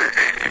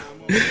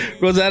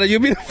 Rosanna,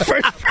 you'll be the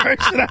first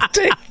person I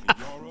take.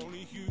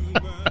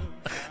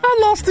 I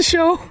lost the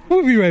show.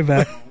 We'll be right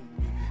back.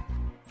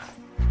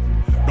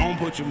 Don't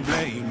put your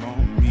blame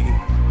on me.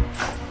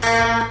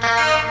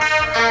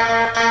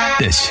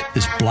 This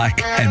is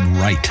Black and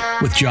Right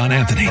with John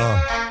Anthony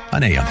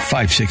on AM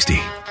 560.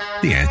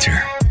 The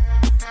Answer.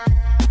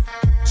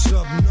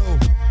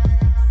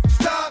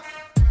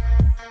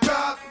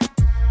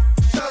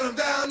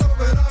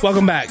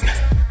 Welcome back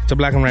to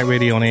Black and Right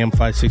Radio on AM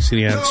 560.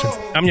 The Answer.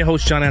 I'm your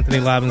host, John Anthony,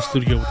 live in the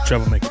studio with the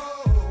Troublemaker.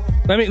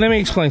 Let me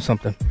explain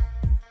something.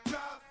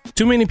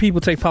 Too many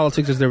people take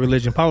politics as their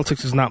religion.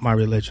 Politics is not my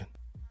religion.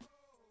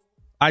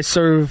 I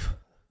serve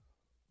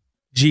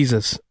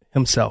Jesus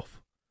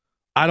himself.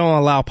 I don't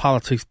allow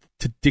politics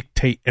to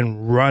dictate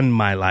and run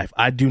my life.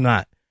 I do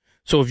not.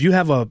 So if you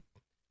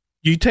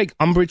take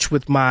umbrage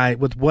with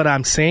what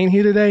I'm saying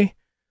here today,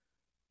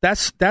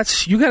 that's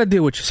you got to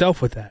deal with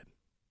yourself with that.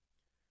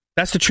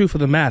 That's the truth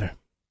of the matter.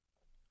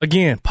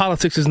 Again,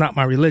 politics is not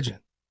my religion.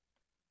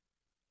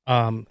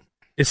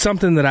 It's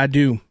something that I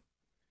do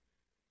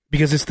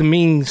because it's the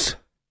means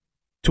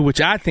to which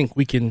I think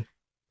we can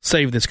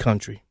save this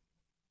country.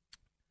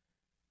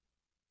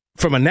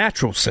 From a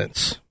natural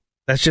sense,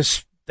 that's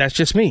just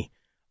me.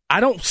 I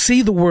don't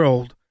see the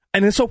world,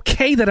 and it's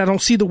okay that I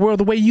don't see the world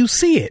the way you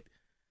see it.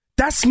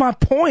 That's my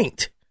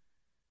point.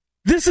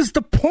 This is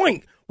the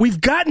point. We've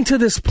gotten to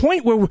this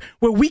point where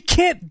we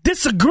can't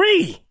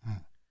disagree.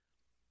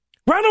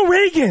 Ronald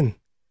Reagan,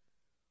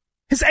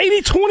 his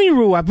 80-20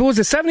 rule, was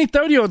it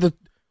 70-30 or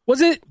was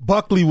it?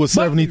 Buckley was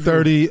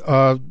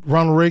 70-30.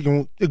 Ronald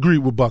Reagan agreed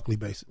with Buckley,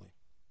 basically.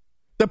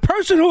 The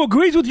person who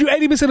agrees with you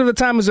 80% of the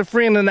time is a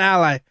friend and an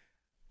ally,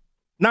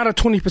 not a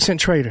 20%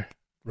 traitor.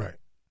 Right.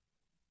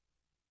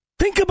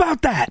 Think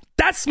about that.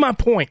 That's my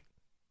point.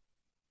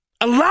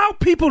 Allow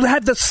people to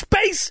have the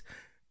space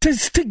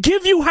to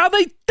give you how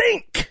they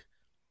think.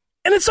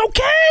 And it's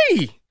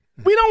okay.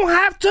 We don't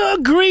have to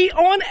agree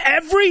on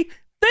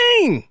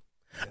everything.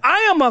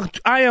 I'm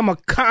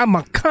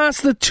a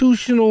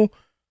constitutional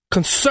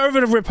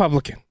conservative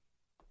Republican.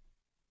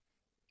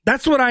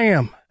 That's what I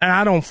am. And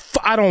I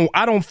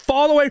don't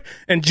fall away.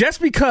 And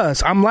just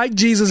because I'm like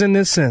Jesus in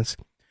this sense,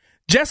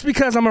 just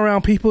because I'm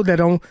around people that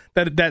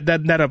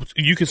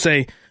you could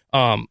say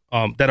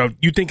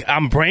you think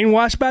I'm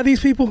brainwashed by these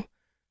people,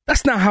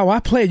 that's not how I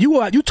play.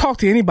 You talk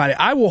to anybody,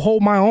 I will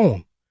hold my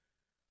own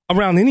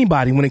around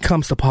anybody when it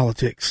comes to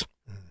politics.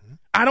 Mm-hmm.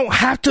 I don't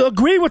have to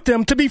agree with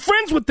them to be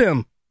friends with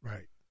them.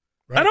 Right.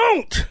 I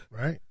don't.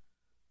 Right.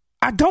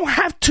 I don't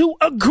have to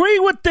agree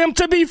with them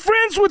to be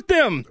friends with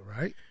them.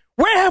 Right.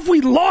 Where have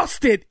we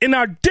lost it in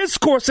our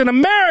discourse in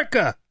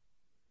America?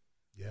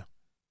 Yeah.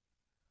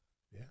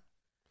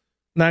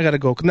 Now I got to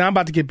go. Now I'm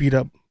about to get beat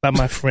up by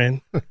my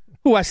friend,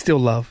 who I still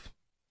love.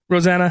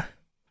 Rosanna.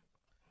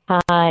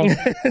 Hi.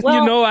 Well,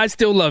 you know I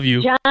still love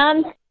you.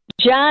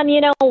 John,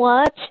 you know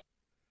what?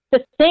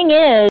 The thing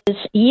is,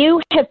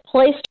 you have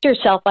placed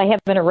yourself by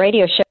having a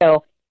radio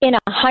show in a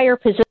higher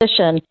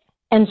position,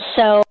 and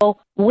so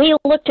we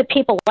look to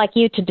people like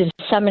you to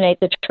disseminate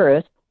the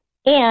truth.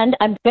 And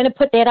I'm going to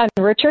put that on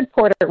Richard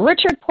Porter.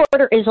 Richard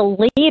Porter is a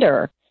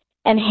leader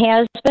and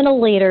has been a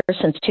leader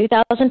since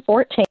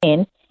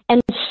 2014.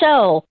 And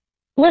so,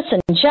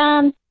 listen,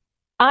 John,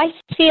 I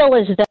feel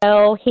as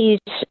though he's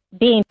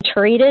being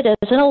treated as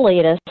an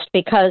elitist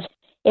because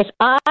if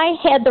I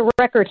had the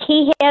record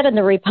he had in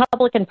the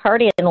Republican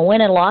Party and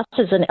win and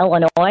losses in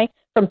Illinois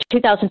from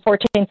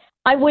 2014,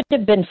 I would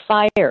have been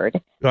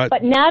fired. Right.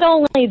 But not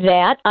only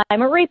that,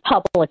 I'm a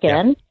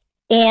Republican,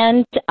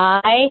 and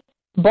I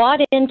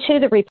bought into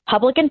the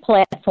Republican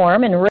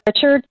platform, and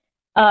Richard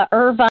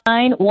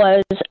Irvine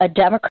was a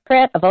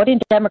Democrat, a voting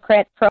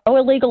Democrat,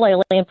 pro-illegal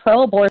alien,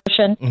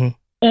 pro-abortion,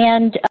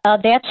 and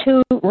that's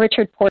who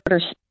Richard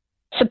Porter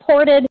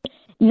supported.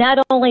 Not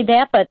only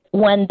that, but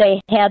when they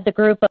had the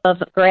group of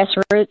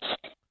grassroots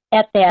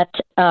at that,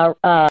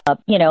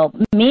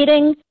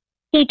 meeting,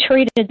 he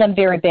treated them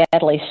very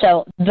badly.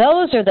 So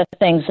those are the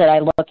things that I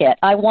look at.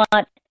 I want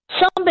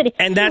somebody.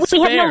 And that's we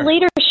fair. have no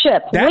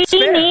leadership. That's we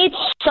fair. need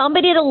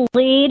somebody to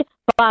lead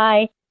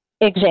by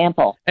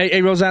example.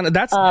 Hey, Rosanna,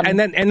 that's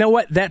and you know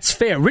what? That's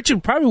fair.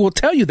 Richard probably will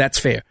tell you that's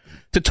fair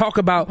to talk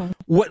about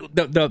what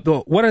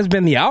the what has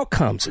been the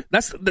outcomes.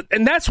 That's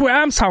where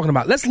I'm talking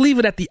about. Let's leave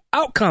it at the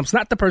outcomes,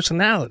 not the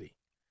personality.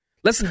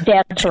 That's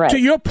right. To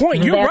your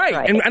point, you're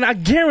right. And I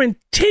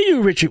guarantee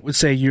you, Richard would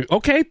say you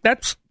okay.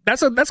 That's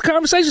a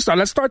conversation start.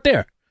 Let's start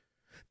there.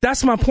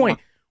 That's my point.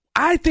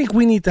 I think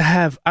we need to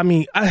have. I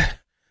mean, I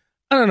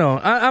don't know.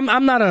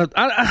 I'm not a.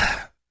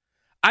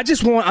 I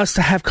just want us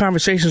to have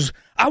conversations.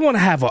 I want to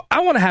have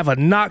a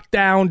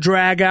knockdown,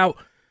 drag out,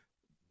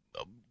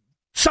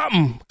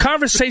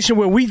 conversation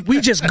where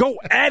we just go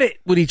at it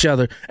with each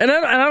other. And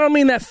I don't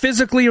mean that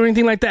physically or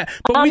anything like that.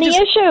 But on we the just,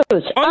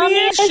 issues. On the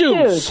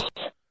issues.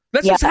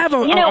 Let's just have a.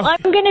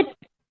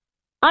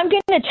 I'm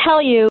gonna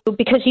tell you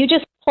because you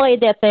just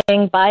played that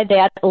thing by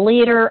that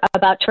leader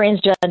about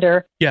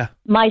transgender. Yeah.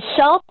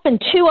 Myself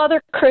and two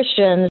other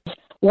Christians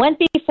went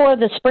before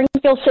the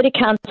Springfield City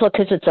Council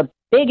because it's a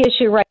big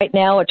issue right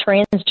now, a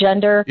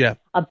transgender,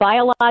 a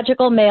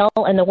biological male,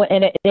 and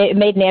it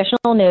made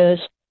national news.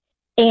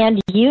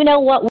 And you know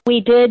what we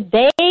did?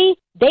 They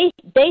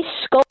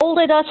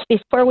scolded us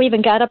before we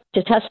even got up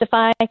to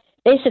testify.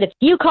 They said, if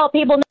you call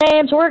people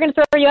names, we're going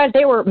to throw you out.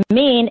 They were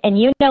mean. And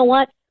you know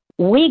what?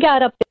 We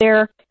got up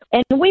there,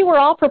 and we were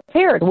all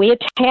prepared. We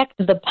attacked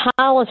the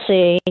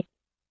policy.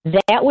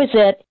 That was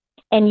it.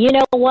 And you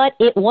know what?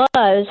 It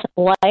was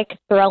like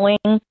throwing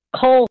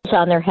coals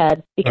on their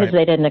head because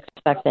they didn't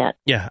expect that.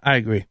 Yeah, I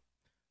agree.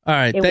 All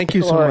right. Thank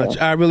you so much.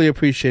 I really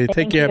appreciate it.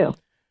 Take care. You.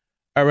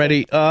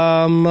 Alrighty.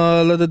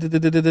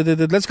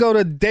 Let's go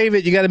to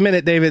David. You got a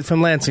minute, David,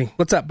 from Lansing.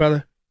 What's up,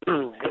 brother?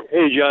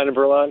 Hey, John and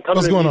Verlon.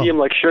 What's going on?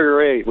 Like Sugar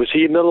Ray. Was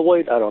he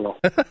middleweight? I don't know.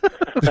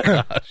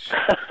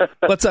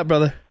 What's up,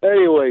 brother?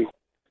 Anyway,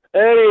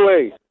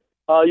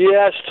 you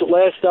asked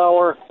last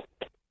hour,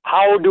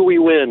 how do we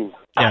win?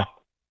 Yeah.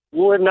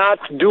 We're not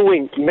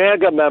doing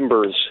MAGA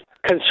members,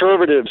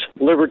 conservatives,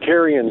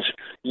 libertarians.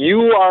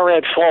 You are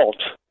at fault.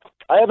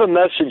 I have a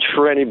message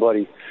for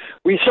anybody.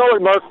 We saw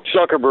what Mark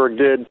Zuckerberg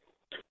did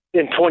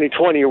in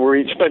 2020 where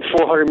he spent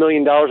 $400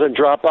 million on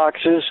drop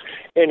boxes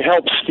and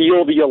helped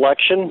steal the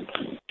election.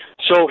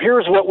 So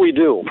here's what we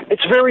do.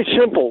 It's very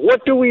simple.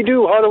 What do we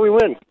do? How do we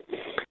win?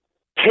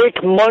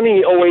 Take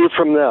money away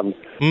from them.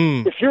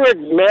 If you're a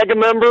MAGA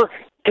member,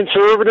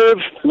 conservative,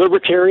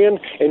 libertarian,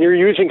 and you're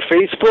using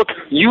Facebook,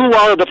 you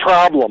are the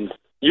problem.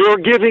 You're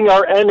giving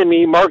our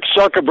enemy, Mark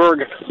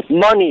Zuckerberg,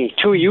 money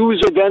to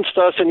use against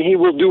us, and he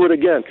will do it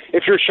again.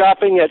 If you're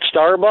shopping at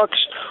Starbucks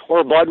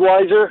or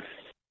Budweiser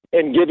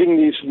and giving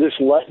these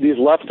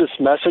leftist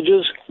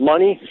messages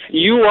money,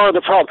 you are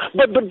the problem.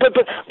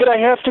 But I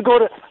have to go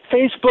to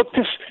Facebook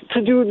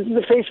to do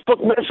the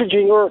Facebook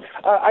messaging, or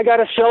I got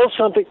to sell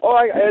something.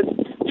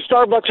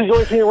 Starbucks is the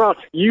only thing around.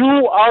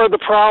 You are the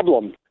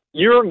problem.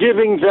 You're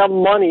giving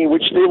them money,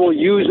 which they will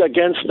use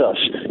against us.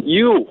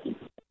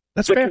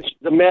 That's fair.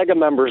 The MAGA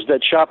members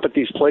that shop at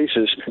these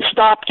places,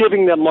 stop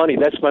giving them money.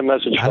 That's my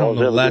message. I don't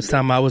know the last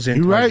time I was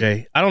in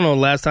Tarjay. I don't know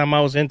the last time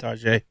I was in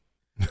Tarjay.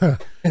 You're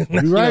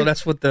right.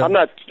 That's what the. I'm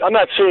not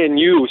saying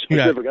you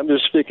specifically. I'm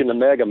just speaking to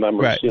MAGA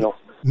members. Right. You know.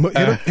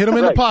 Hit him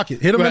in the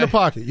pocket. Hit him in the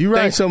pocket. You're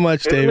right. Thanks so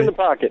much, Hit David. him in the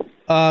pocket.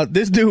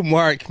 This dude,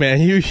 Mark, man,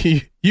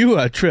 you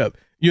are a trip.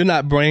 You're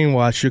not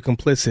brainwashed. You're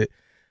complicit.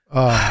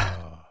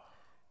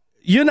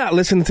 You're not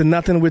listening to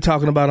nothing we're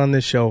talking about on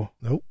this show.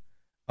 Nope.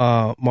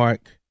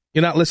 Mark,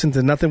 you're not listening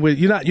to nothing.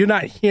 You're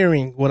not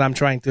hearing what I'm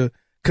trying to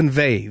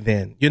convey.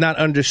 Then you're not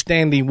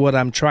understanding what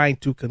I'm trying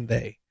to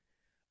convey.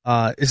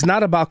 It's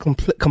not about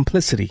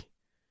complicity.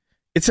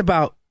 It's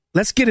about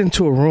let's get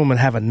into a room and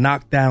have a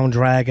knockdown,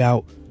 drag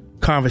out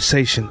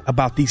conversation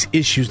about these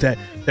issues that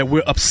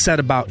we're upset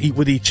about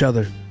with each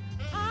other.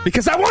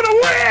 Because I want to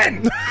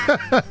win.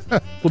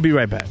 We'll be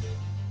right back.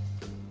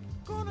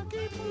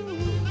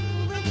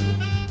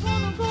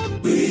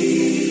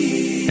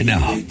 And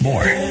now,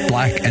 more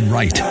Black and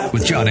Right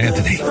with John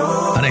Anthony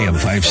on AM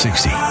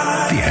 560. The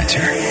Answer.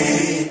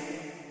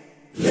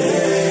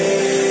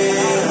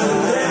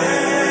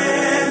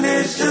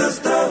 It's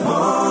just a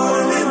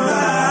morning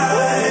light.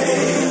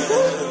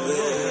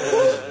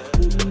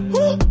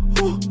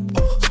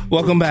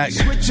 Welcome back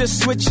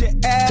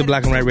to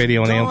Black and White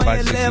Radio on AM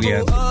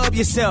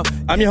 560.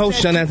 I'm your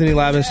host, John Anthony,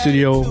 live in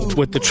studio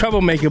with the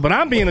troublemaker, but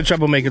I'm being a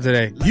troublemaker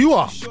today. You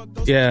are.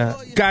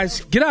 Yeah.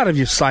 Guys, get out of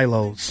your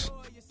silos.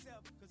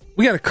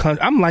 We got a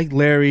country. I'm like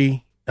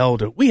Larry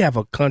Elder. We have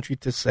a country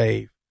to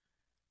save.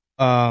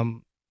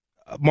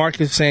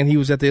 Mark is saying he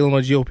was at the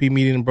Illinois GOP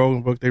meeting in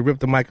Bolingbrook. They ripped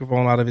the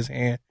microphone out of his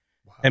hand.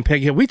 Wow. And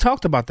Peggy, we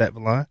talked about that,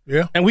 Valon.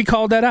 Yeah. And we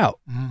called that out.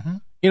 Mm-hmm.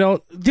 You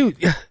know, dude,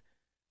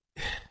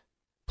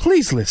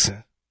 please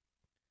listen.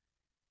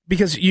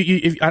 Because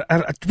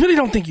I really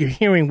don't think you're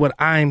hearing what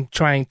I'm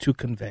trying to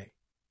convey.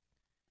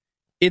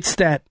 It's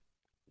that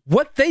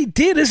what they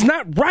did is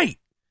not right.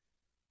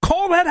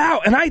 Call that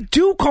out. And I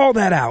do call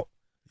that out.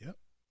 Yep.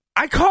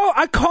 I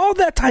call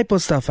that type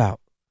of stuff out.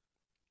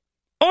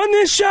 On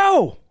this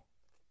show.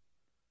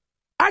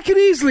 Let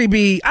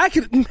me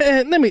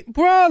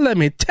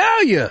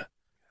tell you.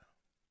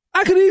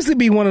 I could easily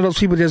be one of those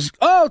people that's,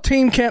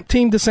 Team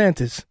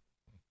DeSantis.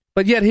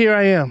 But yet here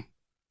I am,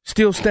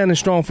 still standing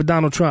strong for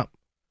Donald Trump.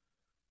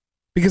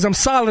 Because I'm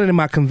solid in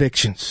my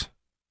convictions.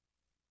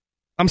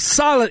 I'm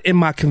solid in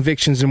my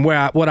convictions and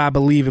what I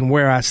believe and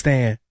where I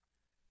stand.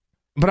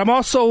 But I'm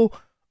also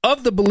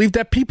of the belief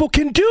that people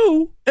can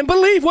do and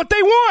believe what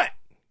they want.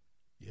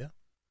 Yeah.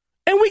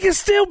 And we can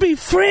still be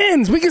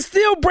friends. We can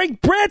still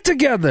break bread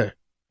together.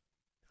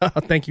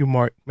 Thank you,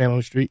 Mark, man on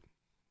the street.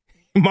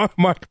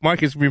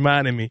 Mark is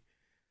reminding me.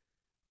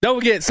 Don't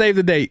forget, save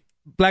the date.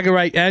 Black and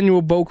White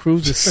annual boat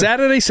cruise is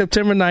Saturday,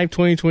 September 9th,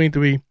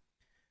 2023,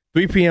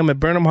 3 p.m. at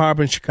Burnham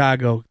Harbor in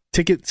Chicago.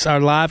 Tickets are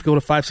live. Go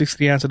to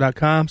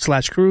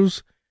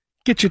 560theanswer.com/cruise.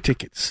 Get your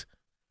tickets.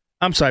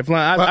 I'm sorry,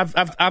 I've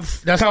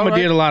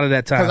commandeered a lot of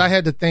that time. Because I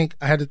had to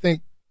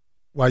think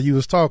while you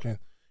was talking.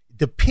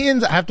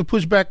 Depends. I have to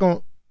push back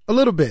on a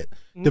little bit.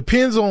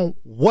 Depends on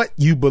what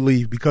you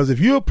believe. Because if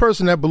you're a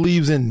person that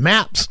believes in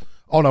maps,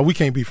 oh no, we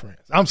can't be friends.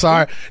 I'm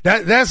sorry.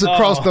 That's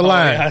across the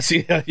line. Yeah, I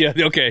see. Yeah,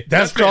 okay.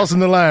 That's crossing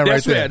the line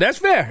right there. That's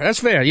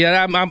fair.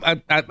 Yeah,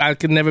 I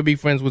can never be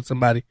friends with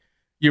somebody.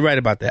 You're right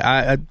about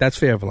that. That's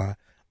fair, Valon.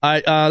 All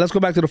right, let's go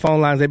back to the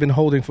phone lines. They've been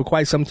holding for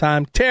quite some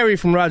time. Terry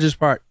from Rogers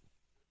Park.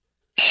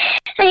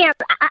 Yeah,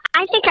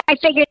 I think I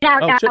figured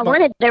out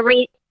one of the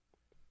reasons.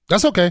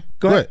 That's okay.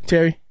 Go ahead,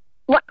 Terry.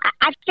 Well,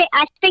 I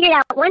figured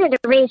out one of the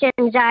reasons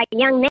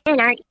young men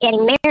aren't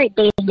getting married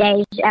these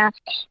days.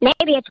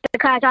 Maybe it's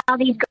because all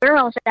these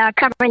girls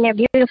covering their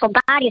beautiful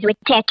bodies with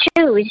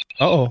tattoos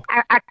are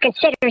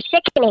considered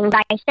sickening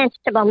by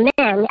sensible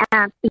men.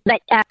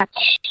 But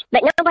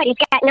nobody's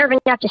got nerve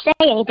enough to say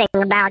anything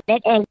about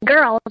it, and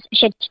girls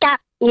should stop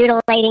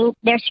mutilating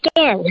their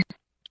skin.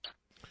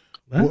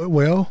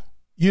 Well,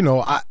 you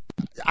know,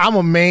 I'm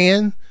a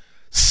man,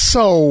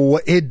 so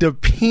it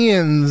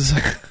depends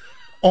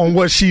on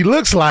what she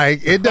looks like.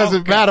 It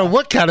doesn't matter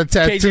what kind of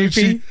tattoo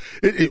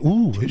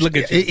look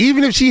at you.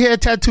 Even if she had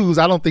tattoos,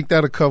 I don't think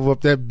that'll cover up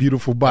that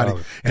beautiful body.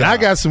 And I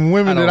got some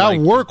women that I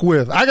work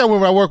with. I got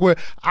women I work with.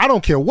 I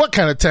don't care what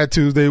kind of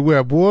tattoos they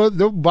wear, boy.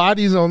 The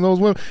bodies on those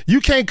women, you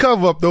can't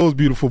cover up those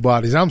beautiful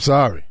bodies. I'm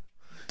sorry.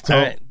 So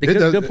all right.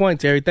 Good point,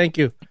 Terry. Thank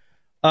you.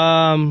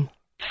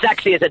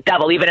 Sexy as a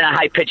devil, even in a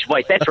high-pitched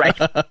voice. That's right.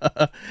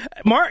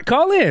 Mark,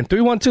 call in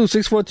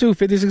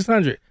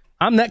 312-642-5600.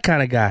 I'm that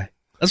kind of guy.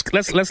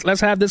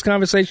 Let's have this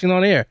conversation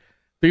on air.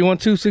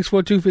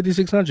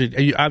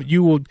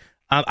 312-642-5600.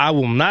 I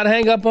will not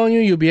hang up on you.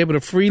 You'll be able to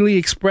freely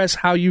express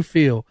how you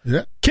feel.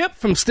 Yeah. Kip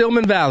from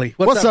Stillman Valley.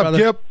 What's up, brother?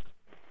 Kip?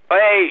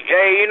 Hey,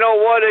 you know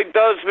what? It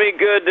does me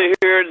good to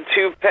hear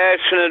two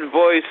passionate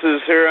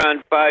voices here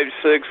on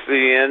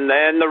 560 and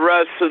the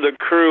rest of the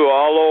crew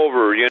all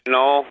over, you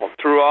know,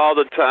 through all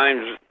the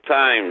times,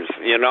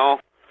 you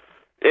know.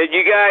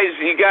 You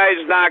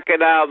guys knock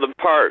it out of the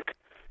park.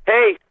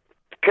 Hey,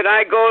 can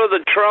I go to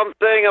the Trump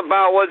thing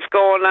about what's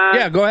going on?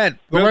 Yeah, go ahead.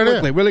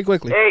 Really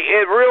quickly.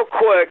 Hey, real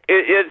quick.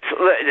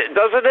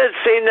 Doesn't it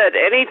seem that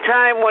any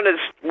time when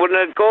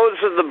it goes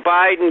to the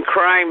Biden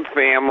crime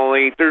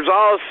family, there's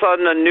all of a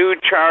sudden a new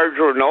charge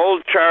or an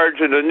old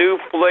charge and a new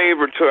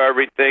flavor to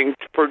everything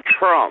for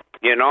Trump,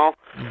 you know?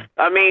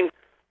 I mean,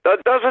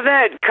 doesn't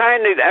that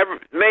kind of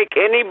make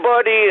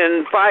anybody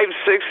in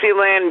 560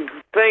 land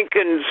think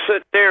and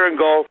sit there and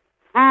go,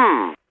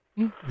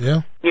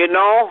 Yeah. You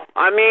know?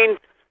 I mean,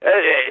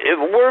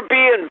 we're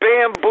being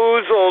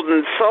bamboozled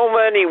in so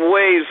many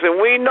ways, and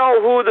we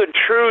know who the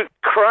true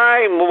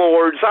crime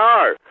lords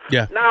are.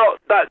 Yeah. Now,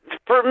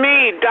 for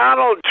me,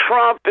 Donald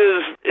Trump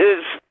is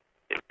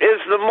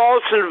the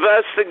most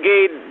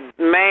investigated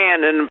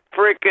man in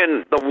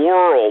frickin' the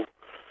world,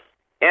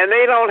 and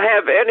they don't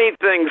have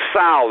anything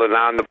solid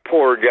on the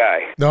poor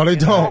guy. No, they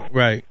don't.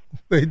 Right.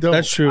 They don't.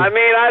 That's true. I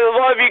mean, I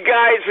love you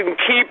guys and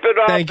keep it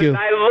up. Thank you. And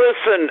I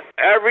listen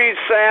every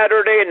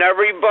Saturday, and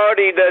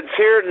everybody that's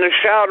hearing the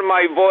shout of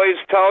my voice,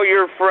 tell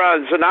your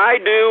friends. And I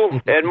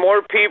do, and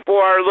more people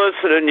are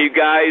listening, you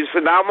guys.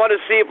 And I'm going to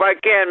see if I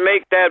can't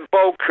make that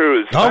boat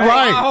cruise. All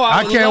right.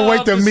 I can't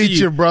wait to meet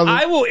you, brother.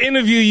 I will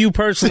interview you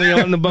personally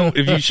on the boat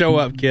if you show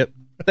up, Kip.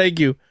 Thank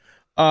you.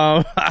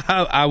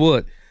 I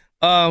would.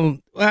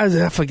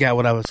 I forgot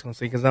what I was going to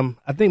say because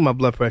I think my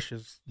blood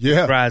pressure's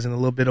rising a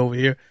little bit over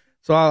here,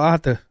 so I'll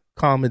have to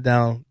calm it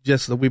down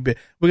just a wee bit.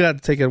 We got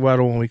to take it right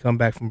when we come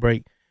back from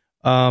break.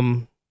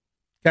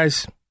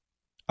 Guys,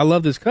 I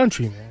love this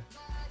country, man.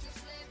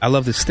 I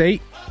love the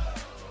state,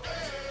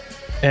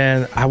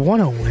 and I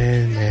want to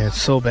win, man,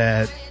 so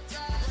bad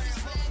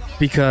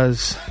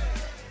because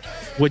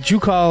what you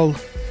call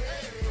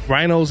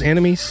Rhino's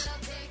enemies,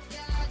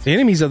 the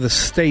enemies of the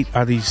state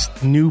are these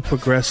new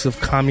progressive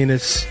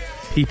communist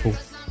people.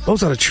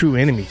 Those are the true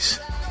enemies.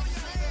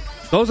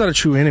 Those are the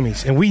true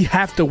enemies. And we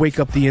have to wake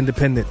up the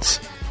independents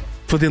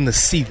for them to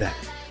see that.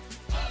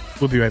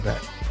 We'll be right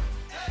back.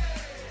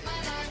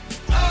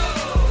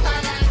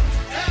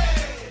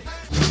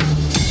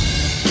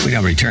 We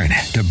now return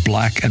to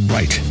Black and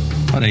White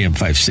on AM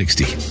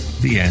 560.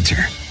 The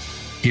Answer.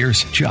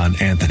 Here's John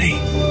Anthony.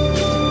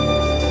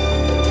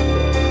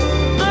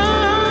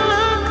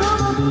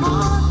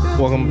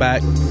 Welcome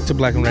back to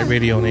Black and White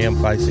Radio on AM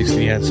 560.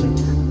 The Answer.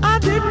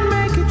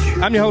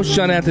 I'm your host,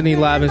 John Anthony,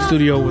 live in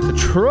studio with the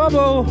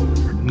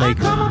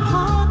Troublemaker.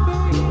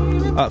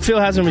 Phil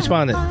hasn't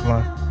responded.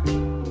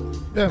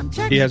 Yeah,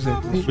 he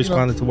hasn't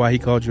responded to why he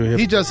called you a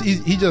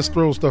hypocrite. He just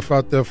throws stuff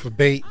out there for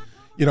bait,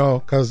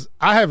 because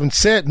I haven't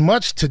said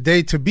much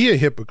today to be a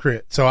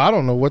hypocrite, so I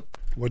don't know what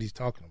he's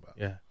talking about.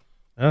 Yeah,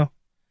 well,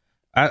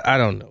 I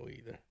don't know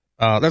either.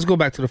 Let's go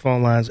back to the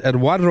phone lines.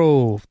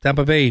 Eduardo,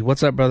 Tampa Bay,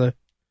 what's up, brother?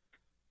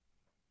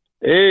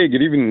 Hey,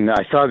 good evening.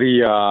 I saw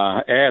the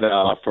ad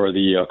for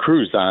the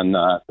cruise on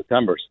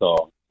September,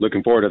 so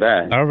looking forward to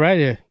that. All right,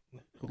 yeah.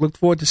 Look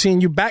forward to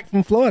seeing you back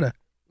from Florida.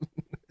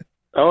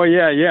 Oh,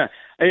 yeah.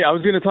 Hey, I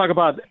was going to talk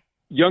about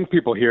young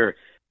people here.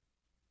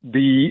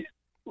 We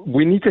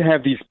need to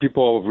have these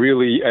people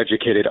really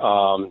educated,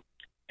 and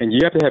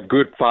you have to have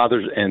good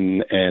fathers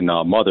and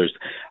mothers.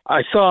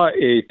 I saw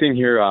a thing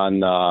here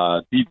on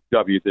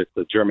DW, that's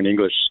the German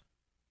English,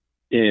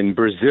 in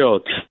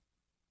Brazil,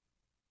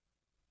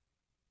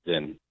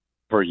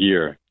 per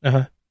year.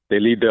 Uh-huh. They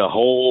lead the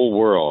whole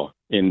world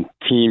in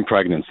teen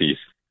pregnancies.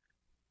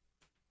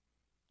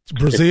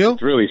 Brazil?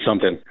 It's really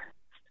something.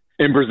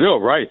 In Brazil,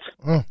 right.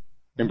 Oh.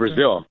 In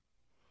Brazil.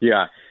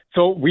 Yeah.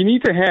 So we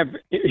need to have,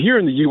 here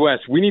in the U.S.,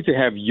 we need to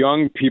have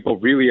young people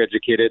really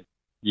educated.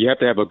 You have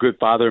to have a good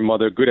father and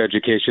mother, good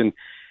education.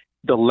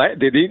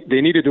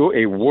 They need to do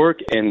a work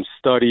and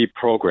study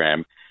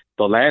program.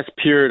 The last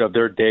period of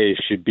their day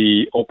should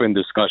be open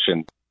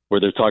discussion where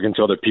they're talking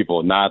to other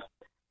people, not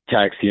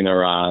texting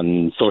or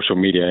on social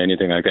media,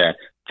 anything like that.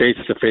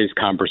 Face-to-face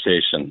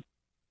conversation.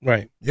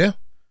 Right. Yeah.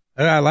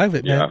 I like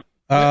it, man.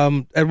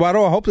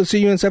 Eduardo, I hope to see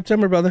you in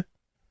September, brother.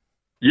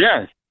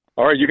 Yeah.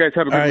 All right, you guys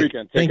have a good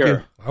weekend. Take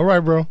care. You. All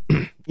right, bro.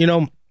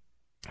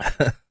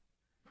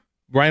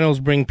 Rhinos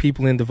bring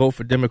people in to vote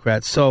for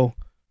Democrats. So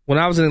when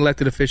I was an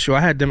elected official, I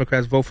had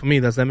Democrats vote for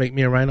me. Does that make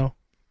me a Rhino?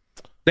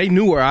 They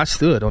knew where I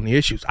stood on the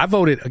issues. I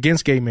voted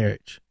against gay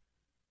marriage.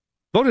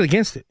 Voted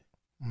against it.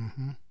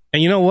 Mm-hmm.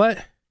 And you know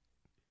what?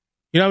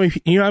 You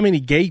know how many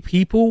gay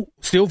people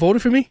still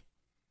voted for me?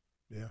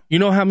 Yeah. You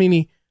know how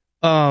many?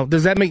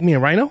 Does that make me a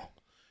Rhino?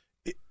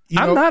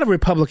 I'm not a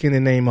Republican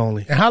in name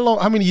only. And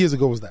how many years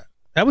ago was that?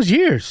 That was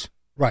years.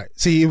 Right.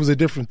 See, it was a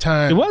different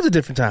time. It was a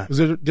different time. It was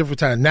a different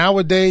time.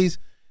 Nowadays,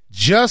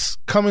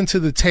 just coming to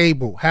the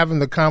table, having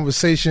the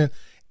conversation,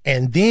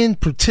 and then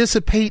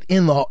participate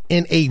in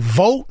a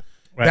vote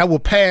that will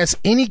pass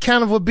any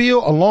kind of a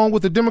bill along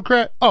with the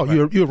Democrat. Oh,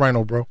 right. You're a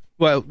Rhino, bro.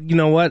 Well, you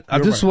know what?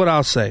 This is what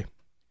I'll say.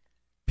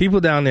 People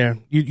down there,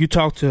 you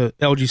talk to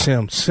LG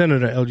Sims,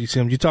 Senator LG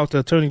Sims, you talk to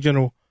Attorney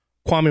General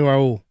Kwame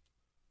Raoul.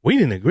 We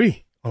didn't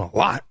agree on a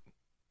lot.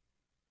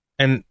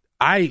 And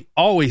I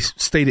always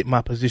stated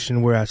my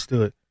position where I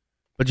stood.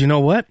 But you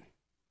know what?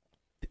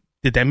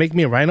 Did that make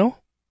me a Rhino?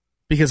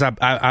 Because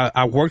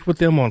I worked with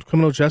them on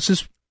criminal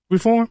justice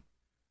reform?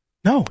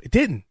 No, it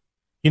didn't.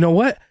 You know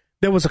what?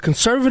 There was a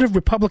conservative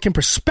Republican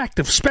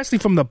perspective, especially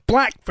from the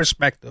black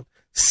perspective,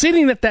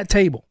 sitting at that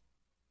table.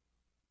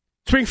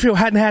 Springfield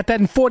hadn't had that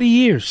in 40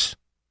 years.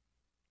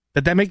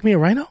 Did that make me a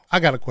Rhino? I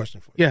got a question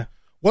for you. Yeah.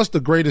 What's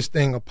the greatest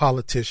thing a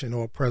politician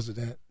or a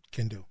president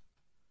can do?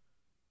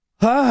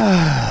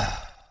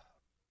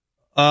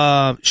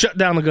 Shut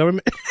down the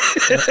government.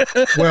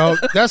 Well,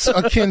 that's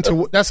akin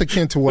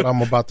to what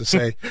I'm about to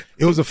say.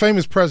 It was a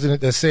famous president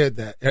that said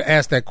that,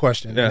 asked that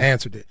question and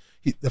answered it.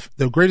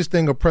 The greatest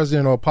thing a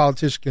president or a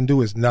politician can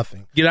do is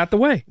nothing. Get out the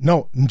way.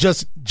 No,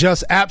 just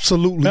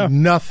absolutely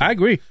nothing. I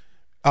agree.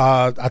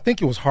 I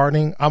think it was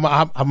Harding.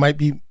 I might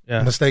be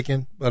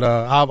mistaken, but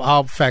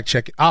I'll fact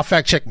check it. I'll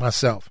fact check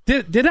myself.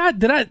 Did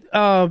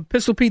I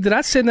Pistol Pete? Did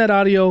I send that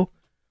audio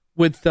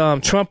with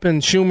Trump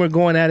and Schumer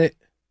going at it?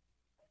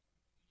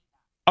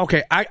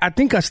 Okay, I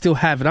think I still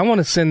have it. I want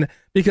to send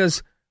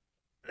because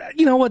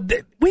you know what?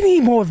 We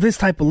need more of this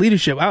type of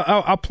leadership.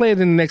 I'll play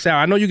it in the next hour.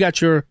 I know you got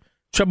your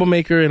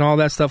Troublemaker and all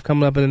that stuff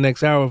coming up in the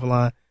next hour of a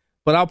line,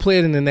 but I'll play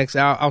it in the next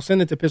hour. I'll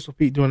send it to Pistol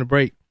Pete during the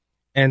break,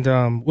 and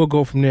we'll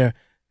go from there.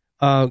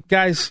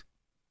 Guys,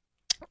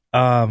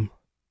 Villan,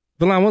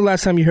 when the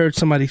last time you heard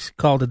somebody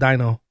called a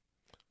dino?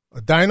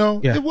 A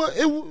dino? Yeah.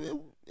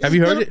 It Have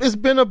you heard it? It's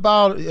been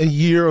about a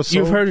year or so.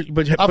 You've heard it,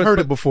 but I've heard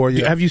it before.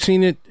 Yeah. Have you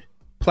seen it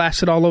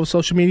plastered all over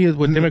social media?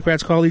 When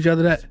Democrats call each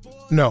other that?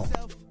 No.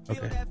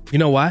 Okay. You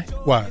know why?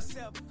 Why?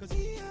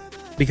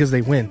 Because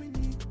they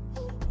win.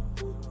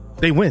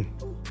 They win.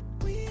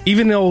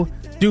 Even though,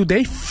 dude,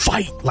 they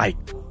fight like,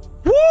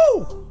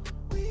 woo!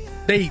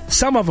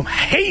 Some of them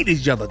hate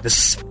each other,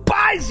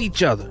 despise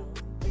each other.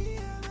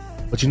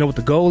 But you know what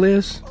the goal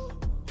is?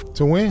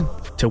 To win.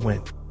 To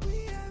win.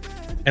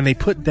 And they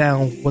put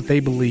down what they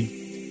believe.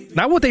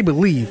 Not what they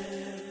believe,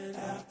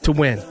 to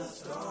win.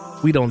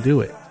 We don't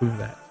do it. Prove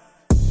that.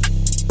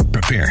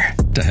 Prepare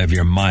to have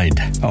your mind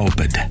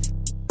opened.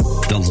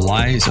 The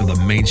lies of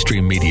the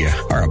mainstream media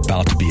are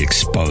about to be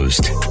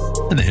exposed,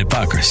 and the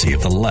hypocrisy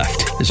of the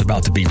left is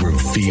about to be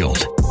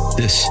revealed.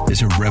 This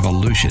is a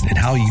revolution in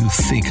how you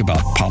think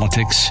about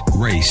politics,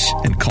 race,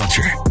 and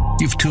culture.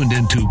 You've tuned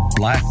into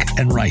Black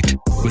and Right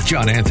with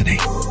John Anthony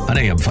on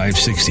AM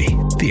 560,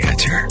 The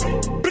Answer.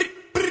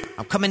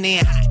 I'm coming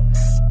in hot.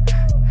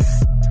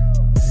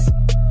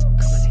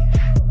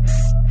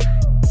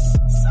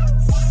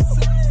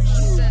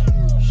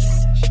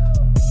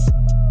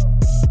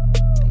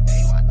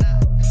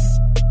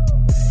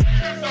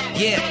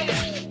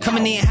 Yeah,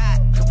 coming in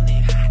hot.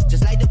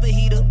 Just like the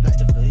fajita.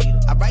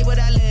 I write what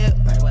I live.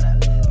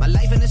 My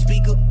life in the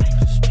speaker.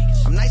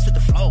 I'm nice with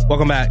the flow.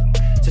 Welcome back.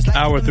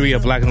 Hour 3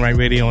 of Black and Right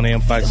Radio on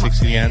AM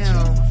 560 The Answer.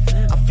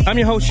 I'm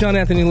your host, John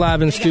Anthony,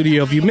 live in the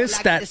studio. If you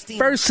missed that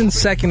first and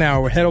second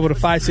hour, head over to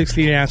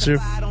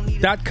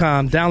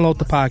 560theanswer.com. Download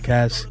the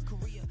podcast.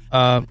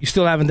 You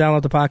still haven't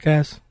downloaded the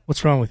podcast?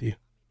 What's wrong with you?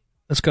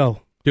 Let's go.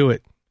 Do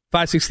it.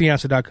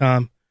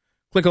 560theanswer.com.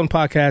 Click on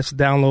podcast,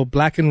 download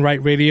Black and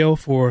Right Radio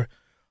for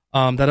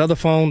that other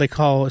phone they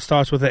call, it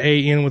starts with an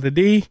A, end with a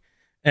D,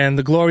 and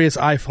the glorious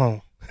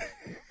iPhone.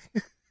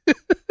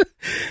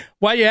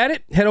 While you're at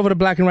it, head over to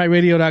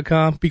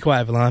blackandrightradio.com. Be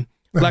quiet, Valon.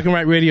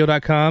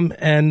 blackandrightradio.com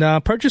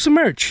and purchase some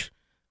merch.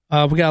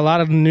 We got a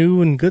lot of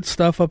new and good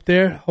stuff up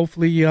there.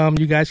 Hopefully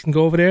you guys can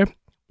go over there,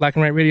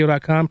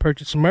 blackandrightradio.com,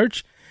 purchase some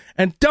merch.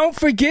 And don't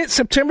forget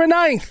September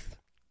 9th.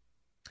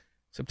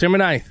 September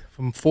 9th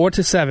from 4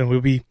 to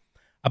 7.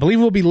 I believe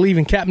we'll be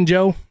leaving Captain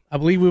Joe. I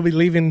believe we'll be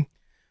leaving,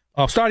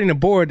 starting the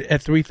board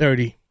at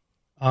 3:30.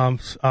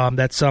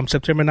 That's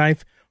September 9th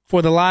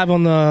for the Live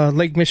on the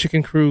Lake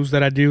Michigan cruise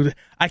that I do.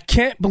 I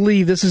can't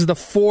believe this is the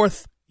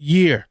 4th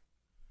year.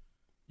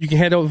 You can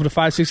head over to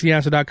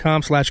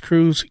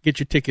 560theanswer.com/cruise. Get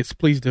your tickets.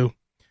 Please do.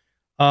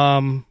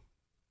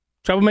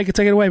 Troublemaker,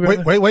 take it away,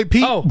 brother. Wait,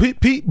 Pete.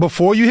 Pete,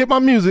 before you hit my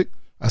music,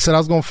 I said I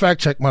was going to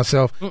fact check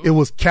myself. It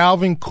was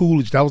Calvin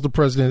Coolidge. That was the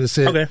president that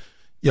said, okay,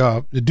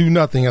 yeah, to do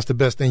nothing, that's the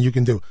best thing you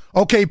can do.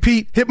 Okay,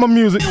 Pete, hit my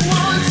music.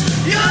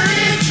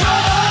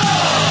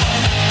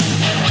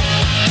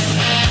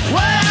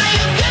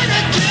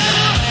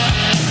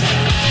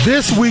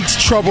 This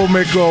week's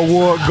Troublemaker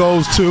Award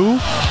goes to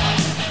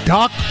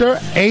Dr.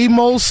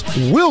 Amos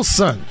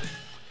Wilson.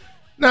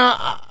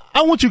 Now,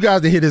 I want you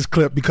guys to hear this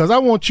clip because I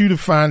want you to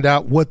find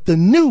out what the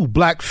new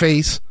black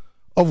face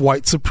of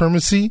white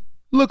supremacy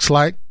looks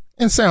like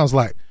and sounds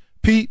like.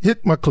 Pete,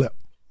 hit my clip.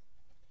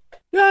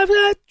 I've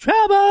got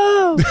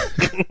trouble.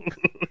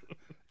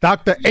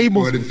 Dr.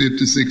 Amos. $50,000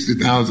 to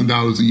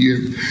 $60,000 a year.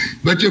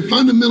 But your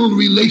fundamental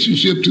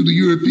relationship to the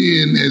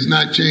European has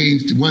not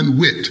changed one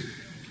whit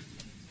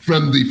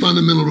from the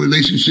fundamental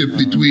relationship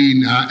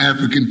between our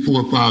African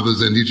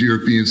forefathers and his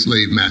European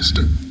slave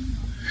master.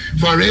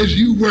 For as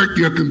you work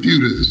your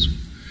computers,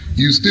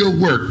 you still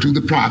work to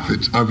the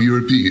profit of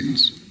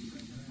Europeans.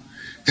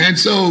 And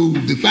so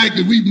the fact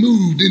that we've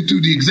moved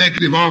into the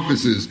executive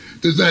offices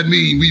does not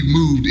mean we've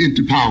moved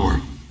into power.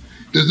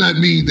 Does not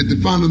mean that the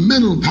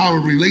fundamental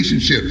power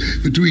relationship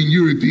between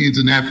Europeans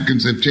and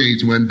Africans have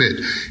changed one bit.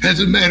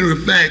 As a matter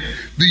of fact,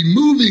 the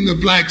moving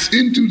of blacks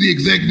into the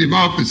executive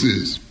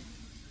offices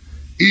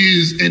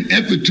is an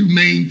effort to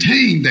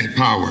maintain that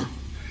power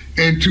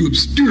and to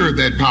obscure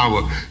that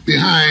power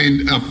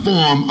behind a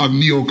form of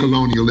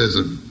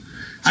neocolonialism.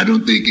 I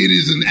don't think it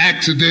is an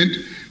accident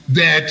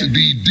that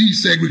the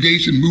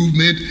desegregation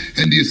movement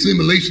and the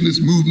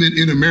assimilationist movement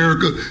in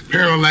America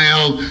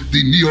parallel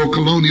the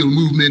neocolonial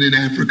movement in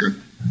Africa.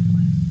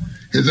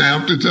 As I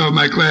often tell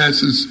my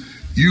classes,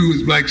 you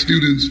as black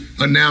students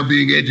are now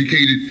being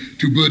educated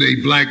to put a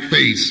black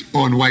face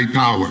on white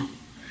power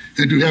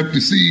and to help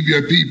deceive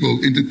your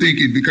people into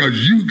thinking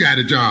because you got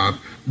a job,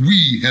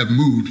 we have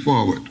moved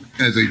forward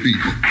as a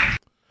people.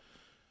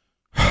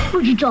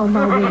 What you talking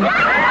about, baby?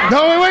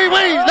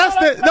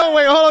 No,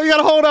 wait. Hold on. You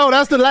gotta hold on.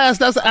 That's the last.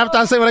 That's after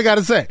I say what I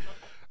gotta say.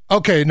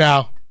 Okay,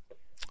 now,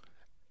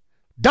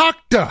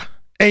 Dr.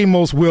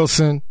 Amos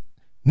Wilson,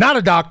 not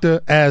a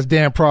doctor, as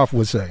Dan Proft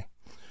would say.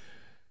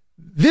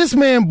 This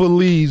man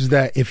believes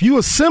that if you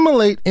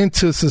assimilate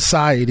into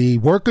society,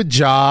 work a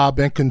job,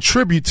 and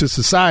contribute to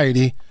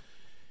society,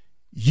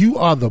 you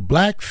are the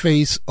black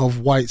face of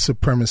white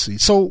supremacy.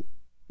 So,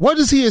 what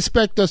does he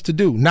expect us to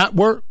do? Not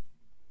work?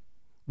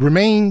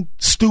 Remain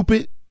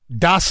stupid,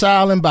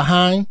 docile, and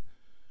behind?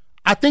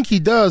 I think he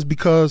does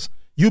because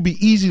you'll be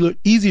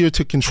easier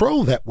to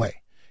control that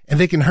way. And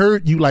they can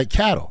herd you like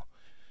cattle.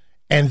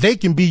 and they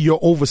can be your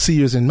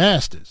overseers and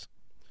masters.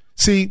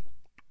 See,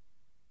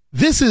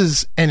 this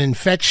is an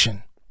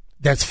infection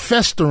that's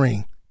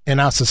festering in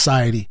our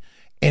society,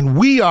 and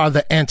we are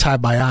the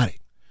antibiotic.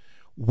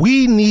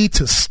 We need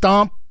to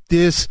stomp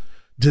this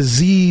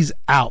disease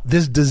out,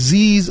 this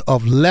disease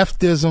of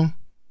leftism,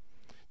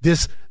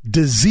 this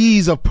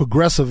disease of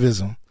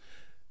progressivism.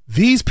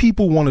 These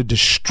people want to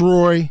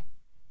destroy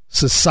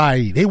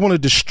society. They want to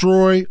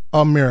destroy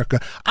America.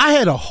 I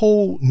had a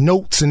whole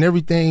notes and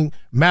everything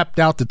mapped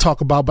out to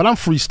talk about, but I'm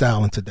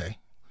freestyling today.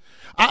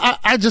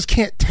 I just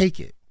can't take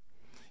it.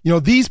 You know,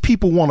 these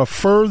people want to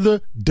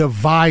further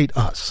divide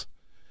us.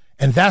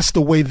 And that's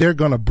the way they're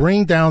going to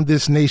bring down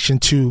this nation,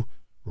 to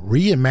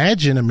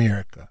reimagine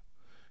America.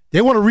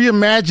 They want to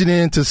reimagine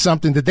it into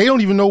something that they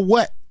don't even know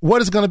what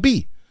it's going to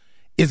be.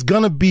 It's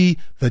going to be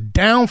the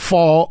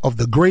downfall of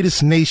the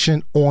greatest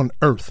nation on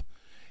earth.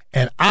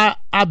 And I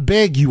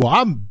beg you,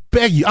 I'm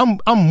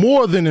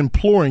more than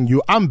imploring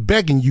you. I'm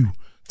begging you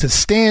to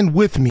stand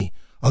with me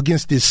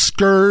against this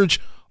scourge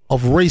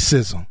of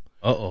racism.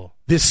 Uh-oh.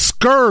 This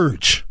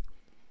scourge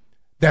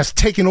that's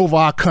taken over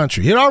our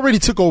country. It already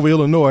took over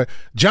Illinois.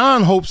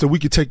 John hopes that we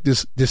could take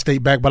this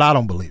state back, but I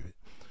don't believe it.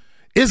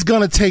 It's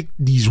going to take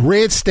these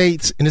red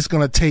states, and it's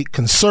going to take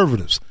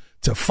conservatives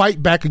to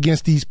fight back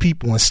against these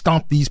people and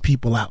stomp these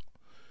people out.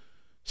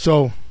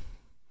 So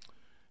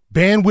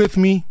band with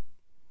me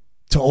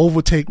to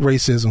overtake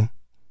racism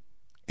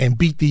and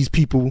beat these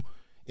people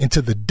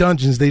into the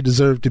dungeons they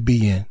deserve to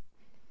be in.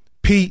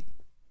 Pete,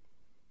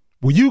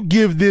 will you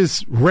give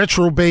this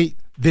retrobate,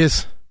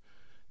 this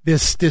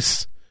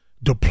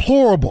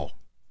deplorable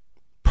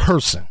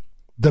person,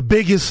 the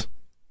biggest?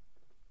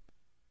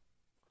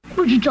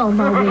 What you talking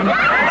about, Willie?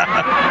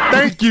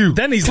 Thank you.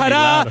 That needs to be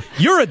louder.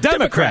 You're a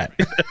Democrat.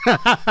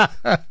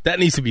 That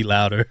needs to be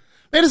louder.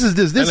 Man, this is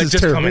just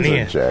terrible. Coming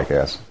in.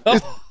 Jackass.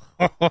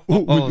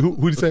 Who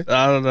did he say?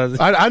 I don't know.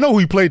 I know who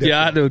he played it.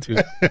 Yeah, I know too.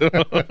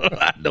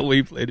 I know who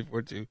he played it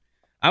for too.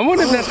 I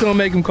wonder if that's going to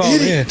make him call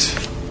in.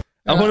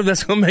 I wonder if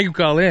that's going to make him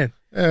call in.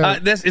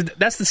 That's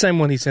the same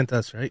one he sent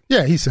us, right?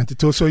 Yeah, he sent it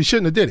to us, so he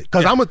shouldn't have did it.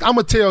 Because I'm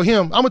gonna tell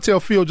him, I'm gonna tell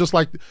Phil, just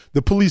like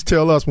the police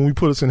tell us when we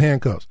put us in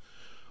handcuffs.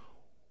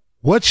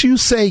 What you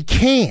say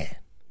can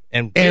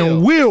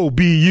and will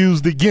be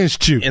used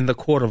against you in the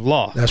court of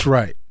law. That's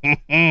right.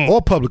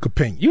 Or public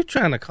opinion. You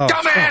trying to call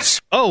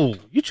dumbass? Oh,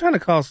 you trying to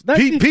call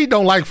Pete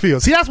don't like Phil.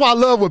 See, that's why I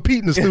love with Pete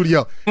in the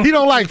studio. He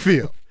don't like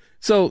Phil.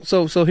 So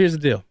here's the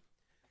deal.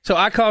 So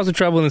I caused the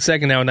trouble in the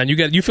second hour. Now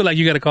you feel like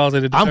you got to cause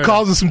it. I'm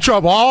causing some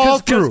trouble all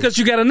through because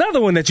you got another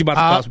one that you about to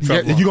cause some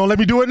trouble. Yeah, you gonna let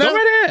me do it now? Go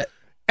right ahead.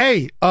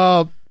 Hey,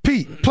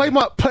 Pete, play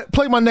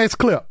my next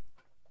clip.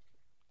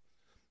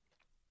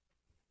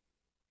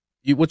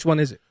 Which one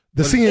is it?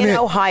 The CNN. In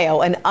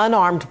Ohio, an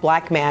unarmed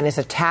black man is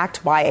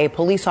attacked by a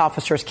police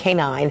officer's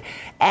canine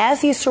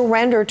as he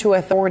surrendered to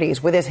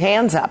authorities with his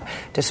hands up,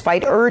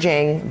 despite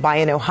urging by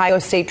an Ohio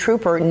State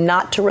trooper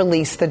not to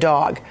release the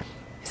dog.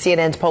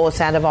 CNN's Polo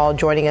Sandoval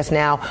joining us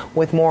now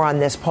with more on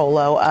this,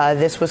 Polo.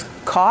 This was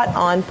caught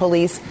on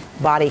police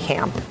body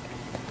cam.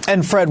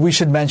 And Fred, we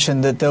should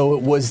mention that though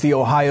it was the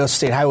Ohio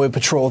State Highway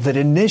Patrol that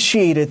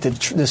initiated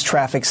this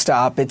traffic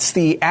stop, it's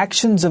the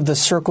actions of the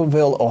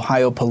Circleville,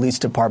 Ohio Police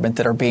Department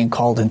that are being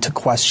called into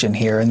question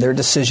here, and their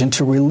decision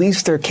to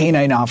release their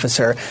canine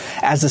officer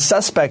as the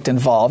suspect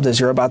involved, as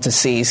you're about to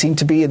see, seemed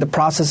to be in the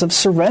process of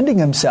surrendering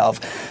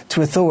himself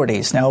to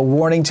authorities. Now, a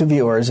warning to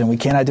viewers, and we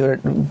cannot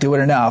do it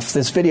enough,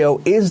 this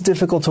video is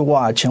difficult to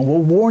watch, and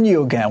we'll warn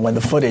you again when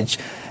the footage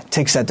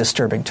takes that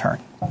disturbing turn.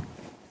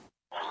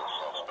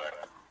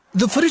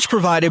 The footage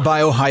provided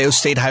by Ohio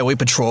State Highway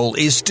Patrol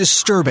is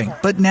disturbing,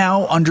 but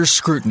now under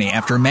scrutiny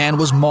after a man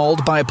was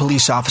mauled by a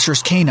police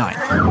officer's canine.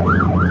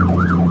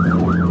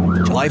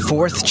 July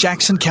 4th,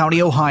 Jackson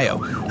County,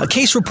 Ohio. A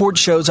case report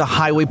shows a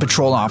highway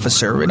patrol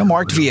officer in a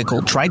marked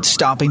vehicle tried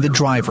stopping the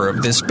driver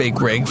of this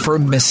big rig for a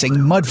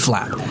missing mud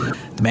flap.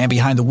 The man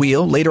behind the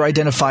wheel, later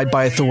identified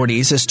by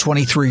authorities as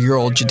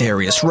 23-year-old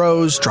Jadarius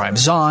Rose,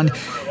 drives on,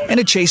 and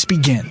a chase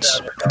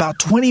begins. About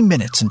 20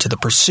 minutes into the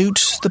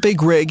pursuit, the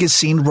big rig is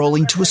seen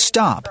rolling to a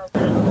stop.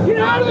 Get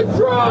out of the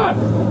truck!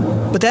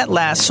 But that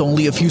lasts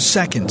only a few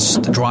seconds.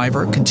 The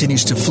driver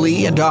continues to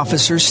flee, and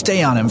officers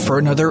stay on him for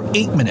another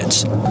 8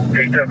 minutes.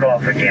 He took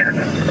off again.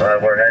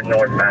 We're heading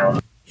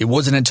northbound. It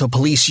wasn't until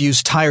police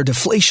used tire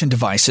deflation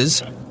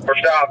devices We're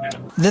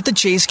stopped. that the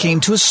chase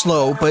came to a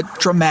slow but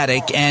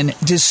dramatic and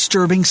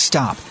disturbing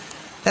stop.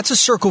 That's a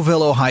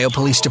Circleville, Ohio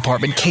Police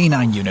Department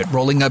canine unit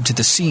rolling up to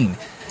the scene.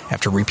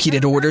 After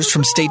repeated orders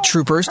from state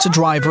troopers, the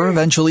driver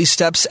eventually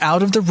steps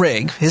out of the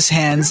rig, his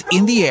hands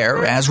in the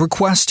air as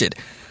requested.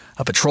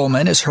 A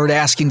patrolman is heard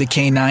asking the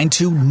canine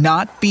to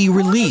not be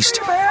released,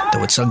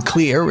 though it's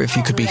unclear if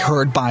he could be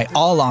heard by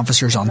all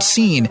officers on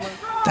scene.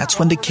 That's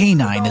when the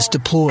canine is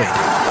deployed.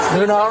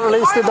 Do not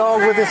release the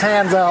dog with his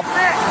hands up.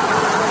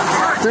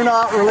 Do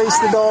not release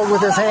the dog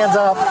with his hands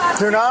up.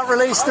 Do not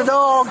release the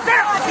dog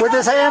with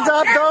his hands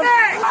up. Don't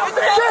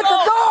get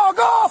the dog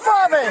off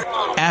of him.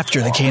 After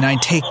the canine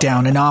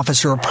takedown, an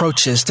officer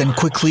approaches, then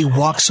quickly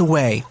walks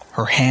away,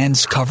 her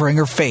hands covering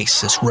her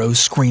face as Rose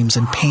screams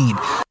in pain.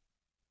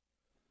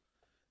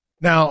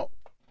 Now,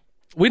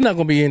 we're not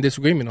going to be in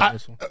disagreement on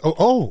this one.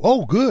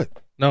 Oh, good.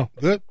 No.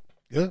 Good.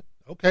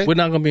 Okay. We're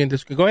not going to be in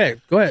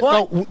disagreement. Go ahead.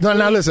 No,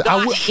 now listen.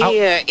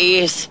 Here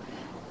is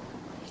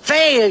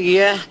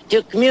failure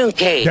to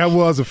communicate. That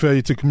was a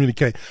failure to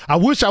communicate. I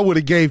wish I would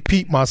have gave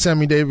Pete my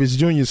Sammy Davis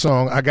Jr.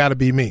 song, I Gotta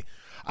Be Me.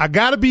 I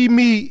Gotta Be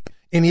Me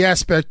in the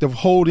aspect of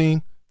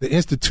holding the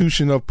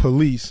institution of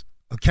police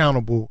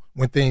accountable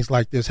when things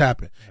like this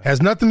happen.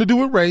 Has nothing to do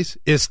with race.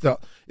 It's the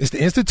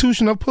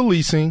institution of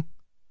policing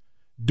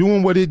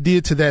doing what it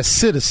did to that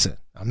citizen.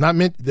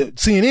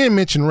 CNN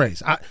mentioned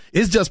race.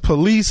 It's just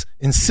police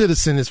and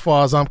citizen as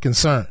far as I'm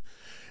concerned.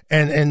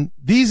 And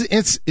these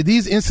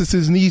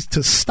instances needs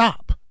to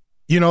stop,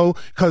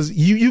 because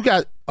you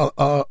got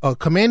a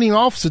commanding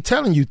officer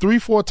telling you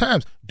 3-4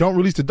 times, don't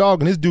release the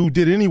dog. And this dude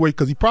did it anyway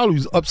because he probably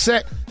was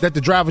upset that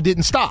the driver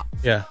didn't stop.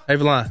 Yeah. Hey,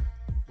 Valon,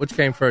 which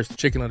came first, the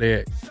chicken or the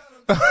egg?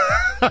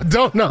 I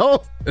don't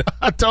know.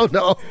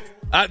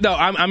 No,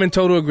 I'm in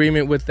total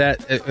agreement with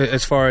that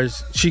as far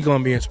as she going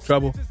to be in some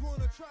trouble.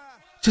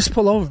 Just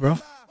pull over, bro.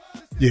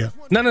 Yeah.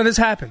 None of this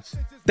happens.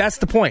 That's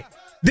the point.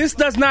 This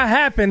does not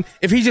happen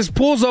if he just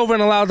pulls over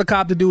and allows the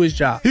cop to do his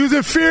job. He was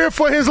in fear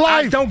for his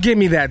life. Don't give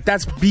me that.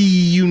 That's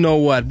you know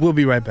what. We'll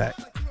be right back.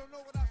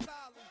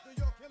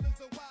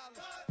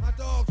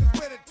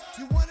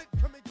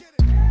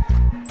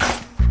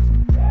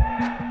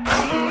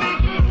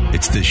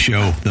 It's the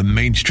show the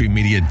mainstream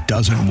media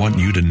doesn't want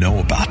you to know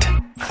about.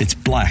 It's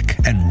Black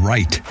and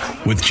Right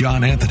with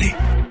John Anthony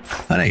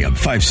on AM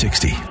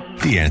 560.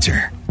 The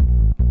Answer.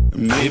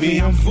 Maybe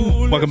I'm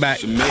foolish. Welcome back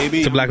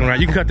to Black and Right.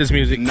 You can cut this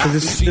music because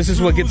this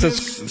is what gets us.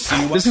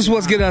 This is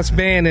what's getting us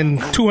banned in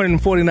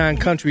 249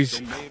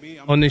 countries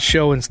on this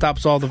show and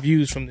stops all the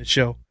views from this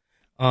show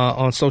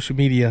on social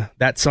media.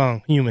 That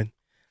song, Human.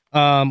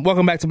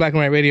 Welcome back to Black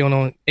and Right Radio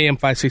on AM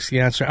 560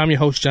 Answer. I'm your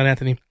host, John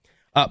Anthony.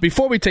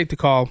 Before we take the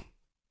call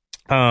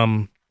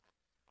from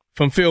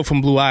Phil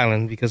from Blue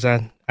Island, because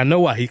I know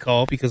why he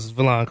called, because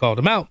Valon called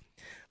him out.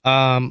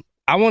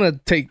 I want to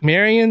take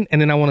Marion, and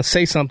then I want to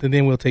say something,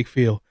 then we'll take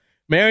Phil.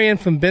 Marion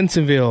from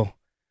Bentonville,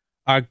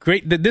 our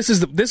great. This is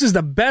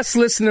the best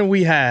listener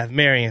we have.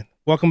 Marion,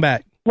 welcome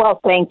back. Well,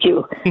 thank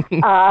you.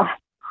 I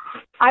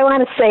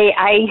want to say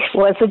I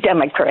was a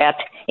Democrat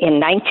in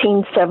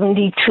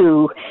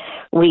 1972.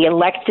 We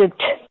elected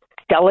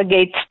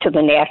delegates to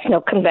the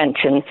National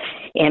Convention,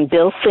 and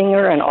Bill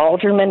Singer, an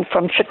alderman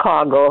from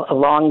Chicago,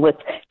 along with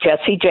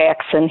Jesse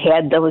Jackson,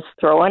 had those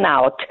thrown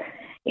out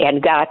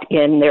and got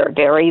in their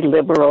very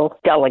liberal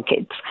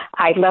delegates.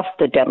 I left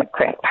the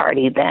Democrat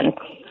Party then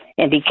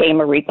and became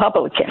a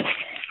Republican.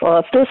 Well,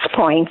 at this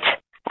point,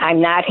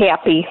 I'm not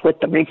happy with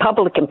the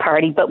Republican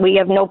Party, but we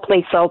have no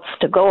place else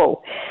to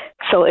go.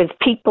 So if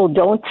people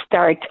don't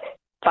start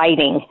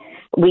fighting,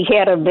 we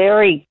had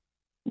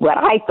what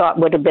I thought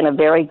would have been a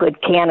very good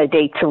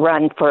candidate to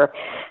run for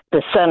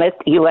the Senate,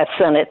 U.S.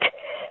 Senate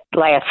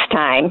last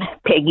time,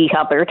 Peggy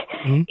Hubbard,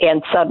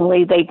 and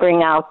suddenly they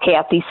bring out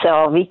Kathy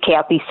Salve.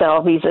 Kathy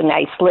Salve's a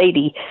nice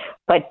lady,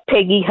 but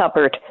Peggy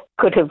Hubbard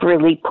could have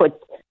really put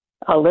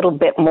a little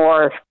bit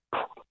more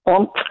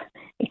oomph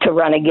to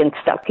run against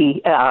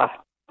Ducky.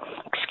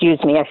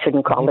 Excuse me, I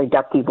shouldn't call her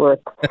Ducky Worth.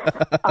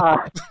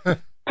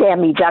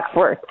 Tammy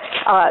Duckworth.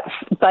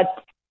 But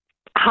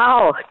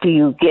how do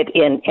you get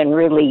in and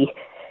really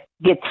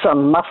get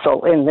some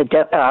muscle in the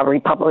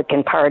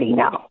Republican Party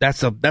now?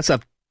 That's the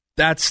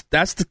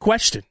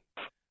question.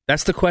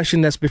 That's the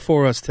question that's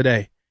before us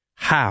today.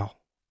 How?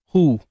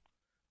 Who?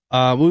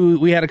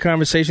 We had a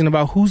conversation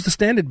about who's the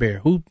standard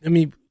bearer.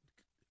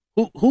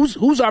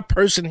 Who's our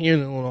person here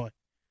in Illinois?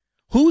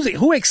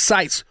 Who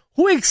excites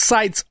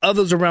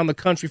others around the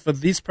country for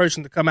this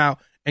person to come out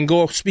and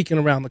go speaking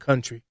around the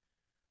country?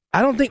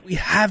 I don't think we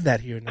have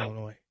that here in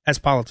Illinois as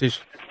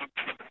politicians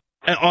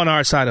and on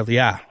our side of the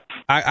aisle.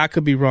 I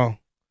could be wrong.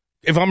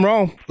 If I'm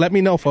wrong, let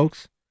me know,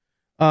 folks.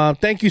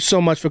 Thank you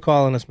so much for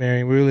calling us,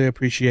 Marion. We really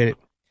appreciate it.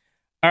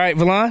 All right,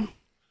 Valon?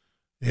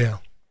 Yeah.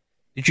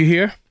 Did you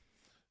hear?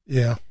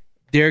 Yeah.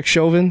 Derek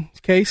Chauvin's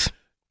case?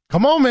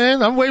 Come on,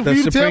 man. I'm waiting for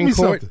you to tell me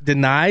something.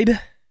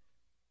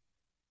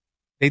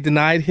 They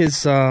denied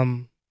his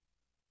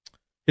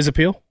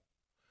appeal.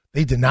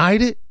 They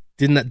denied it?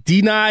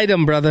 Denied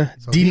him, brother.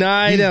 So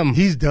denied him.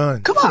 He's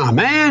done. Come on,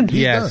 man.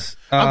 Yes.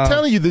 I'm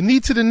telling you, the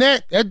knee to the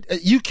neck,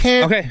 you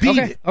can't beat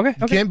it.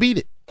 You can't beat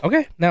it.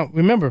 Okay. Now,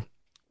 remember,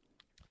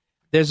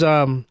 there's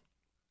I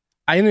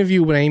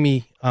interviewed with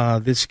Amy,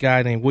 this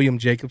guy named William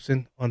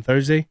Jacobson on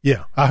Thursday.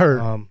 Yeah, I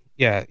heard.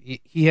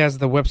 He has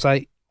the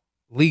website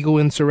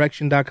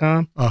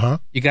legalinsurrection.com. Uh-huh.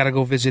 You got to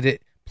go visit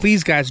it.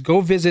 Please, guys,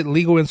 go visit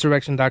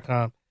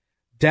legalinsurrection.com.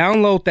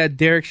 Download that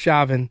Derek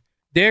Chauvin.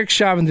 Derek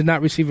Chauvin did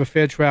not receive a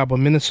fair trial, but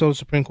Minnesota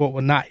Supreme Court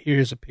will not hear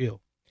his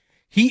appeal.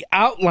 He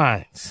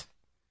outlines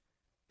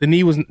the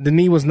knee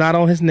was not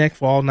on his neck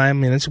for all 9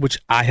 minutes, which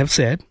I have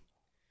said.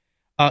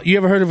 You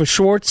ever heard of a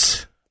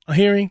Schwartz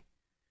hearing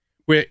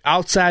where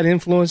outside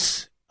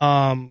influence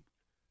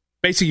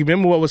basically,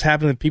 remember what was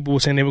happening? People were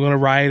saying they were going to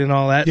riot and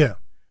all that. Yeah.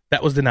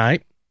 That was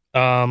denied.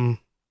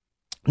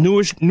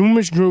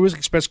 Numerous jurors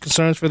expressed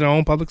concerns for their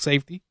own public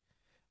safety.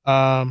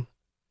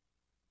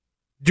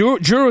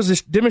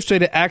 Jurors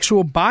demonstrated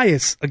actual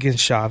bias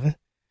against Chauvin.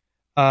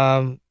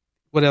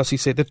 What else he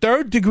said? The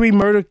third-degree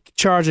murder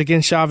charge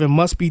against Chauvin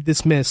must be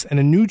dismissed and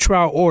a new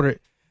trial ordered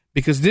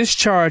because this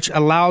charge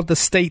allowed the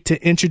state to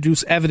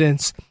introduce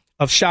evidence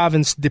of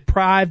Chauvin's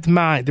depraved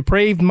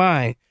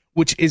mind,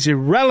 which is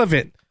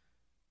irrelevant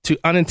to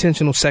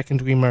unintentional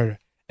second-degree murder.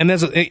 And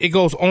it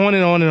goes on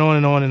and on and on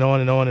and on and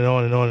on and on and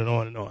on and on and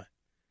on and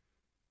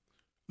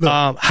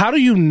on. How do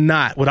you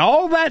not, with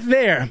all that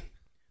there,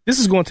 this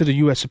is going to the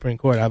U.S. Supreme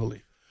Court, I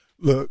believe.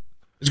 Look.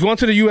 It's going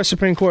to the U.S.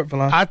 Supreme Court,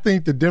 Valon. I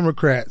think the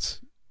Democrats,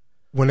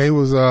 when they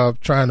was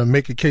trying to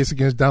make a case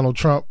against Donald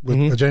Trump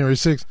with January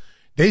 6th,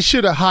 they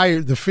should have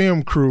hired the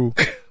film crew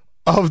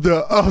of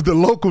the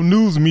local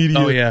news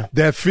media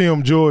that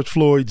filmed George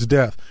Floyd's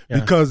death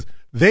because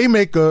they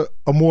make a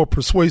more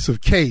persuasive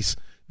case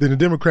than the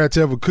Democrats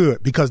ever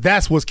could, because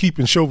that's what's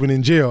keeping Chauvin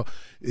in jail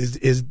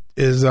is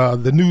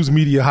the news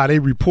media, how they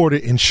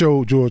reported and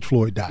showed George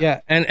Floyd die. Yeah,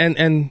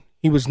 and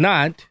he was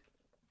not.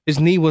 His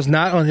knee was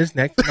not on his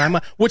neck,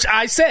 which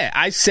I said.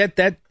 I said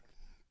that.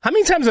 How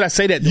many times did I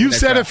say that? You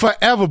said it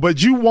forever,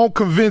 but you won't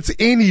convince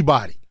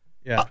anybody.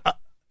 Yeah,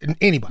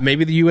 anybody.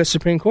 Maybe the U.S.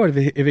 Supreme Court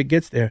if it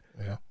gets there.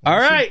 Yeah. All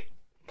right,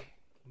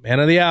 man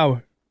of the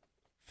hour,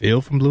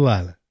 Phil from Blue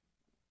Island.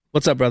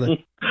 What's up, brother?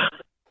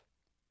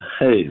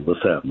 Hey,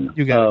 what's happening?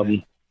 You got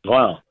it.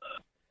 Wow.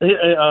 Hey,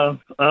 I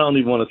don't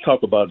even want to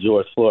talk about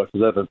George Floyd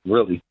because that's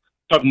really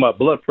talking about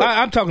blood pressure.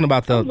 I'm talking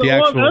about the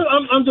actual.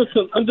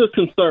 I'm just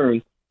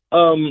concerned.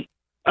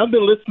 I've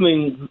been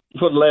listening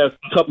for the last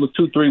couple of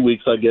 2-3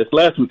 weeks, I guess.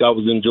 Last week I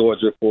was in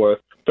Georgia for a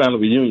family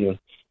reunion,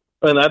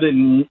 and I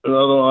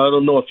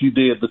don't know if you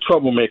did the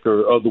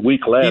troublemaker of the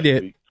week last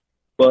week,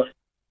 but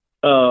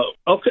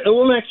okay.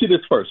 Well, let me ask you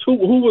this first: Who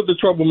were the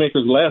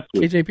troublemakers last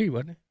week? KJP,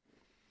 wasn't it?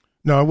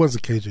 No, it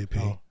wasn't KJP.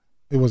 Oh.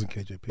 It wasn't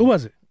KJP. Who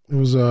was it? It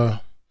was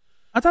I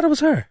thought it was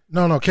her.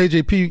 No,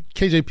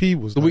 KJP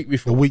was the week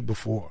before. The week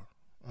before.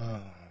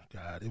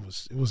 God, it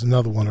was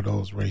another one of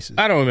those races.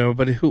 I don't remember,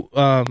 but who?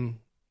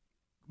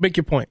 Make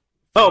your point.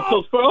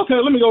 Oh, so okay,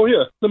 let me go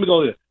here.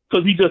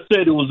 Because he just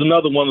said it was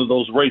another one of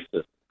those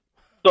races.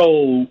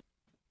 So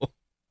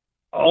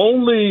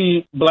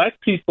only black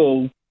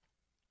people,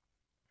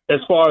 as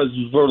far as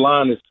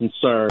Verlon is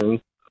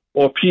concerned,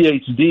 or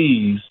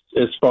PhDs,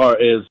 as far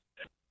as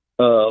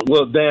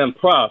Dan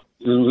Proft,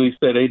 he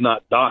said they're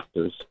not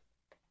doctors.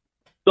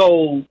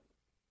 So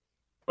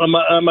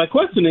my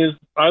question is: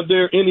 are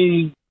there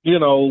any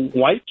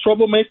white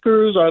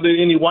troublemakers? Are there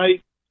any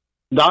white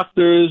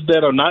doctors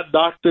that are not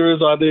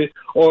doctors? Are there,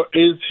 or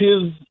is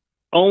his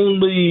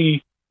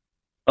only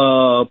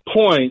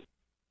point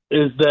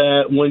is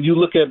that when you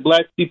look at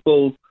black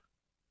people,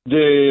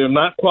 they're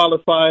not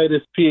qualified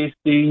as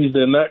PhDs,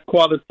 they're not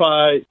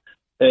qualified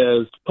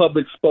as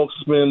public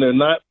spokesmen, they're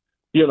not,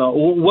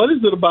 what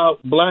is it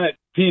about black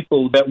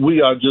people that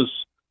we are just,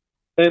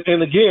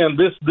 and again,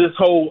 this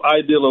whole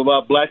idea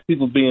about black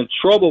people being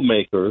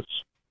troublemakers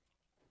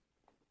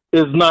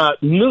is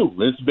not new.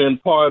 It's been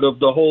part of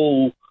the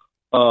whole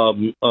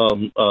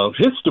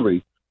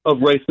history of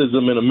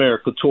racism in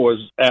America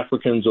towards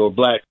Africans or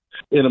blacks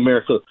in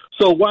America.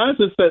 So why is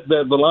it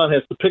that Valon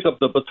has to pick up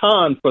the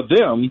baton for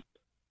them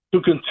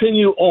to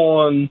continue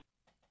on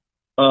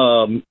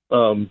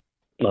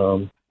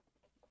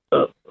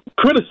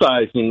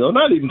criticizing, or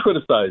not even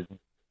criticizing,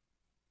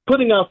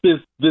 putting out this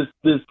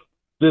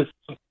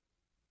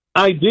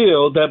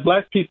ideal that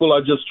black people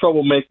are just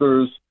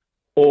troublemakers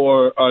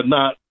or are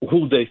not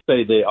who they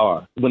say they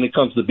are when it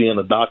comes to being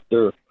a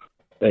doctor,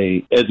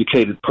 a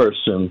educated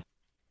person,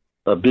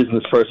 a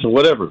business person,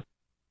 whatever.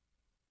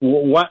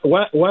 Why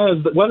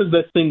does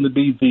that seem to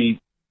be the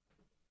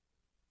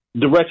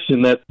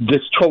direction that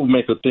this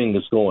troublemaker thing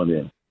is going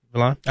in?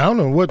 I don't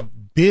know what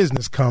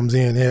business comes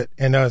in it.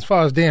 And as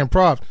far as Dan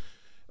Proft,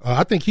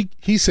 I think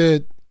he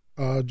said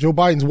Joe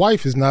Biden's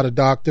wife is not a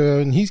doctor,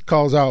 and he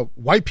calls out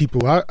white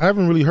people. I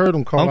haven't really heard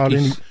him call out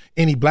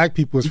any black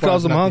people as far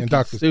as not being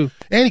doctors. Too.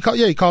 And he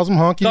calls them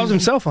hunkies. He calls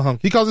himself a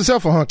hunky. He calls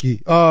himself a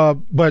hunky.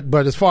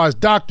 But as far as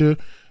doctor,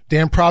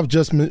 Dan Proft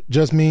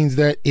just means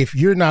that if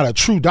you're not a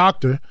true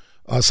doctor,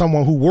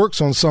 someone who works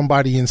on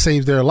somebody and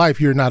saves their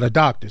life, you're not a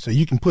doctor. So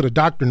you can put a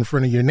doctor in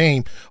front of your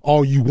name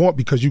all you want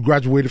because you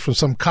graduated from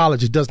some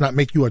college. It does not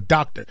make you a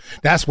doctor.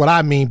 That's what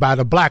I mean by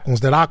the black ones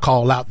that I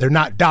call out. They're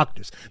not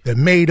doctors. They're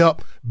made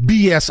up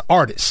BS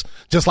artists,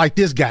 just like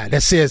this guy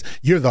that says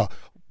you're the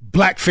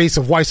black face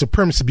of white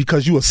supremacy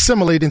because you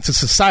assimilate into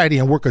society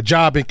and work a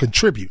job and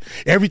contribute.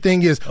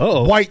 Everything is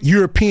white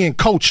European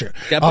culture.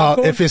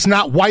 If it's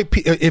not white,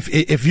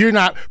 if you're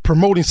not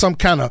promoting some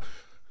kind of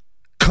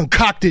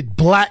concocted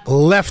black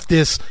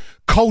leftist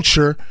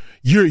culture,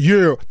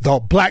 you're the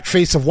black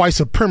face of white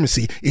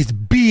supremacy. It's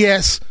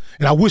BS,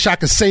 and I wish I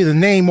could say the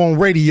name on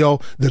radio,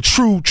 the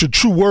true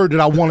word that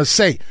I want to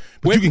say.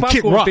 But you can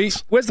kick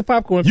rocks. Where's the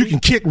popcorn? You can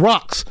kick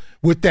rocks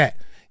with that.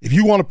 If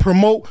you want to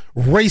promote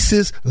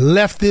racist,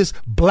 leftist,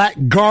 black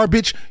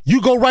garbage,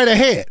 you go right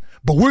ahead.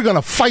 But we're going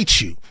to fight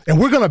you, and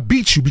we're going to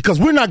beat you because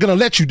we're not going to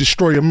let you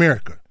destroy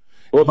America.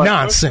 Well,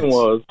 Nonsense.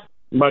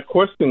 My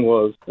question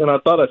was, and I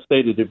thought I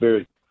stated it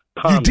very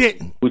calmly. You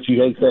didn't. Which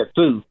you hate that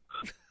too.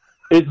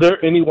 Is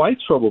there any white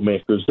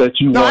troublemakers that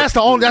you? No,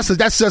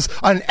 that's just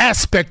an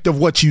aspect of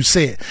what you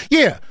said.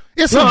 Yeah.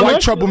 There's some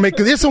white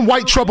troublemakers. There's some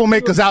white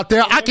troublemakers out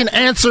there. I can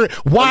answer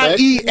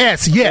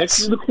YES. Yes. I asked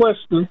you the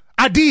question.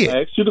 I did.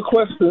 I asked you the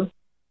question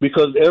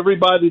because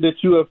everybody that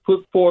you have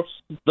put forth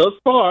thus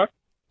far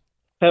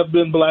have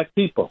been black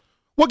people.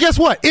 Well, guess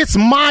what? It's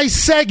my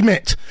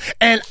segment,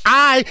 and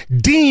I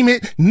deem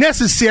it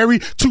necessary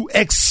to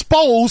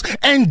expose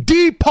and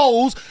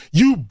depose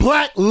you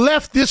black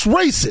leftist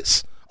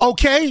racists.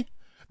 Okay?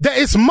 That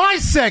it's my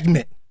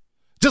segment.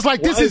 Just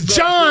like this is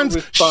John's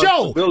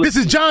show. This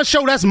is John's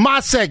show. That's my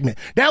segment.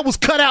 That was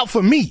cut out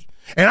for me.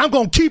 And I'm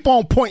going to keep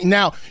on pointing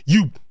out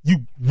you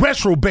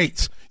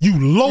retrobates, you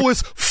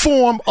lowest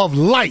form of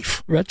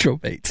life.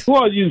 Retrobates. Who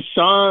are you,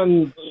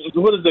 Sean?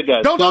 What is that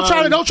guy?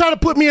 Don't try to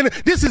put me in.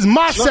 This is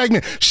my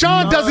segment.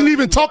 Sean doesn't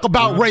even talk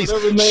about race.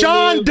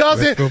 Sean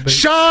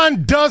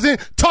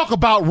doesn't talk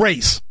about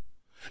race.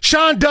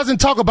 Sean doesn't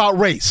talk about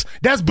race.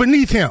 That's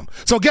beneath him.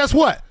 So guess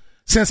what?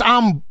 Since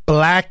I'm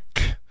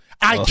black,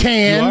 I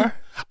can,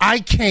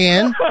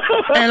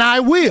 and I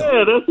will.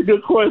 Yeah, that's a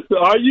good question.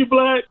 Are you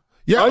black?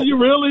 Yeah. Are you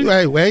really?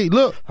 Hey,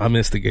 look. I'm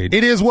instigating.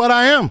 It is what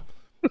I am.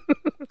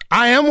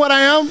 I am what I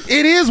am.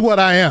 It is what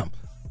I am.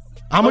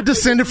 I'm a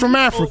descendant from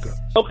Africa.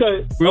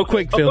 Okay. Real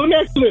quick, Phil. Let me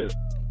ask you this.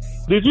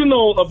 Did you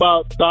know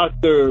about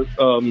Dr.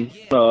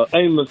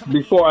 Amos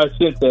before I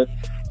sent that?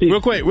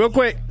 Real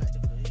quick.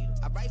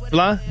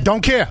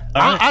 Don't care.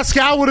 I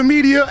scour the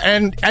media,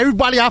 and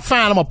everybody I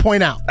find, I'm going to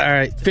point out. All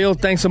right. Phil,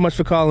 thanks so much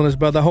for calling us,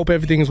 brother. I hope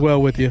everything is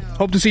well with you.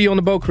 Hope to see you on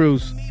the boat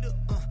cruise.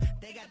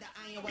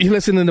 You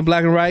listening to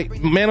Black and Right.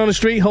 Man on the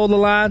Street, hold the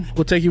line.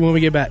 We'll take you when we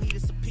get back.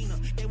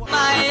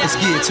 Let's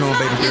get it to him,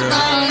 baby girl.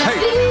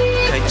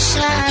 Hey.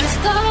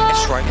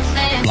 That's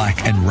right.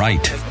 Black and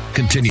Right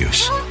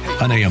continues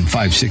on AM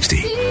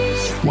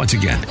 560. Once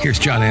again, here's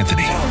John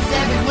Anthony.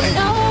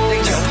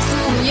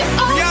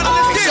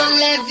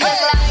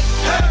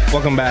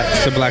 Welcome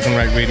back to Black and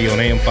Right Radio on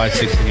AM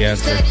 560 The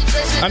Answer.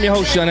 I'm your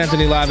host, John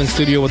Anthony, live in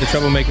studio with the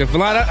Troublemaker.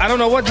 I don't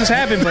know what just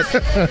happened, but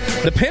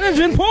the pin has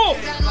been pulled.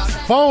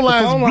 Phone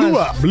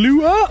lines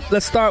blew up.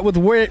 Let's start with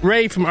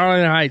Ray from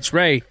Arlington Heights.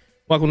 Ray,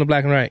 welcome to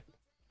Black and Right.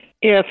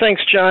 Yeah,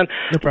 thanks, John.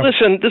 No problem.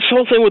 Listen, this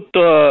whole thing with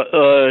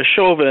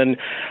Chauvin,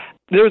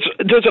 there's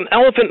an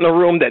elephant in the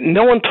room that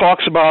no one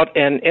talks about,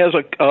 and as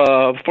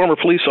a former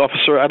police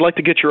officer, I'd like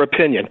to get your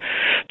opinion.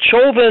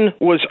 Chauvin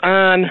was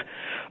on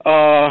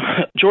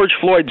George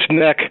Floyd's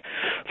neck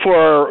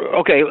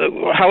for,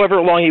 however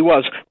long he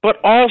was. But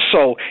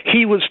also,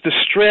 he was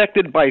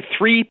distracted by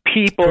three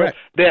people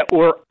that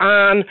were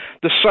on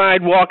the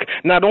sidewalk,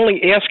 not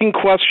only asking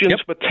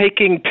questions, but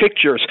taking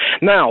pictures.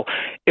 Now,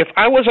 if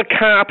I was a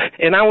cop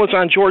and I was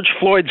on George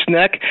Floyd's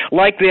neck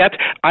like that,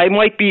 I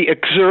might be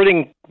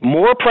exerting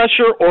more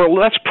pressure or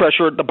less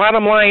pressure. The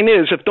bottom line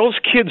is, if those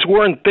kids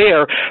weren't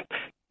there,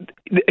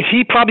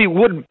 he probably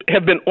would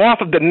have been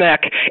off of the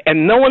neck,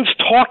 and no one's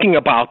talking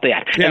about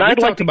that. Yeah, and I'd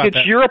like to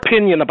get your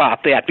opinion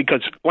about that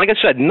because, like I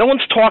said, no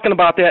one's talking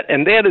about that,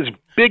 and that is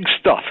big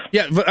stuff.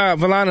 Yeah,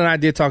 Valana and I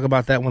did talk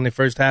about that when it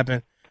first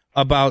happened,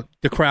 about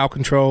the crowd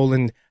control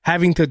and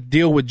having to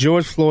deal with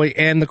George Floyd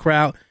and the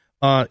crowd.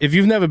 If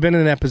you've never been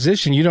in that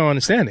position, you don't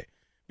understand it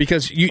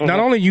because not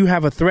only you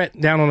have a threat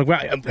down on the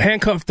ground,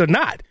 handcuffed or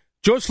not,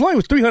 George Floyd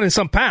was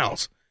 300-some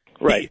pounds.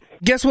 Right.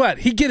 Guess what?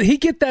 He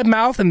get that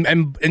mouth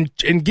and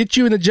get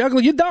you in the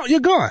jugular. You're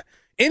gone.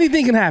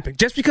 Anything can happen.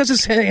 Just because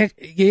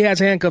he has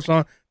handcuffs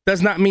on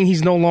does not mean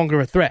he's no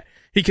longer a threat.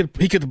 He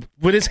could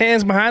with his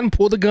hands behind him,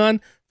 pull the gun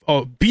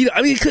or beat.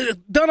 I mean, he could have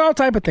done all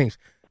type of things.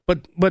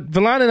 But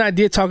Valana and I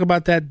did talk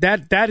about that.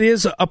 That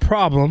is a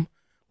problem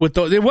with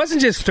those. It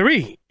wasn't just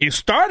three. It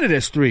started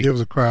as three. It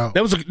was a crowd.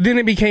 Then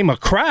it became a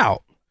crowd.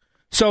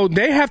 So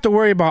they have to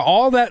worry about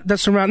all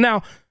that's around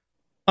now.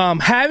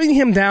 Having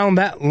him down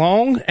that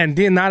long and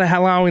then not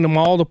allowing them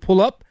all to pull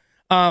up,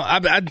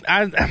 that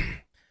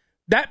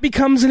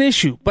becomes an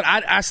issue. But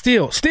I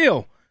still,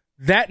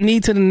 that knee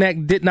to the neck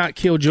did not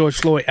kill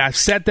George Floyd. I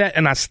said that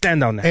and I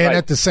stand on that. And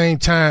at the same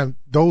time,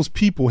 those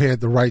people had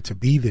the right to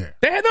be there.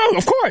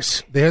 Of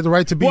course. They had the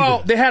right to be there.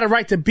 Well, they had a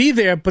right to be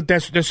there, but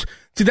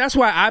that's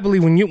why I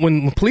believe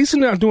when police are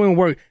not doing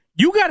work,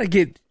 you got to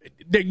get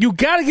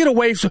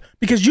away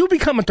because you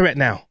become a threat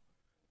now.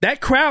 That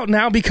crowd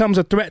now becomes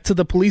a threat to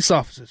the police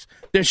officers.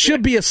 There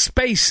should be a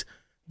space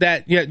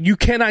that you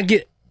cannot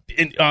get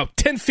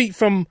 10 feet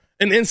from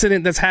an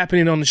incident that's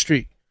happening on the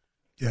street.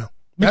 Yeah,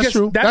 that's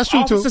true. That's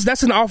true, too.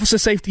 That's an officer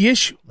safety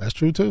issue. That's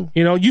true, too.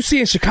 You see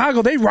in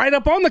Chicago, they right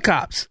up on the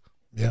cops.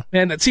 Yeah.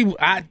 And see,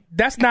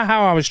 that's not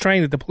how I was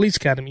trained at the police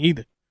academy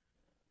either.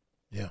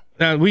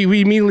 Yeah. We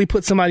immediately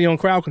put somebody on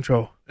crowd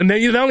control. And then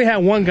they only had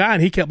one guy,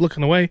 and he kept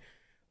looking away.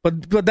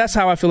 But that's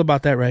how I feel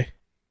about that, Ray.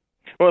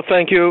 Well,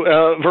 thank you.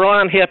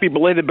 Verlon, happy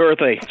belated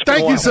birthday.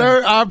 Thank you,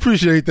 sir. I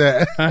appreciate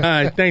that. All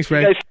right. Thanks,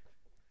 Ray.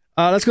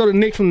 Let's go to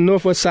Nick from the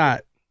Northwest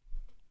Side.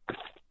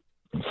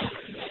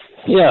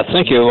 Yeah,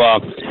 thank you. I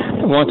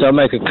want to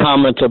make a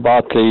comment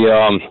about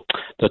the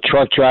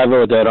truck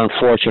driver, that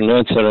unfortunate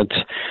incident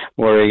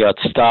where he got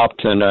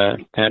stopped and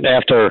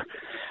after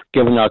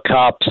giving our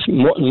cops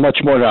much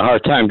more than a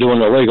hard time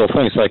doing illegal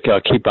things like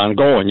keep on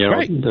going,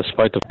 right.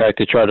 Despite the fact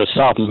they tried to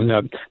stop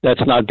him.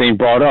 That's not being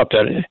brought up,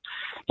 that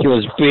he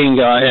was being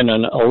in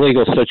an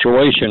illegal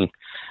situation,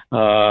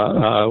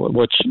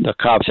 which the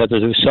cops had to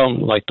do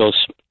something like those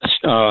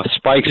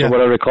spikes or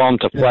whatever they call them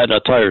to flatten the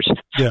tires.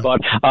 Yeah. But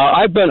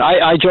I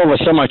drove a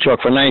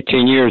semi-truck for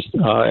 19 years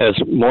as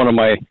one of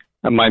my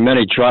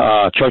many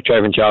truck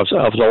driving jobs.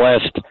 Of the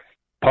last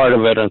part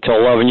of it until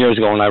 11 years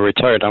ago when I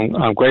retired.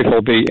 I'm grateful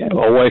to be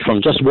away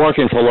from just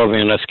working for a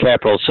living in this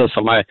capital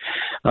system. I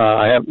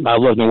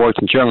lived and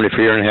worked in Germany for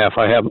a year and a half.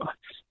 I have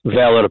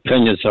valid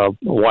opinions of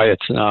why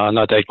it's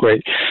not that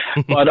great.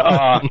 But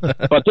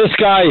but this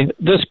guy,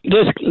 this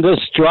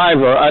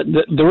driver,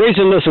 the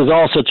reason this is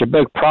all such a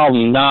big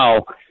problem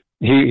now,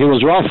 he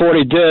was wrong for what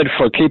he did,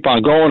 for keep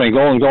on going and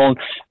going.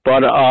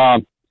 But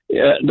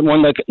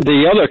when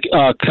the other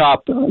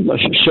cop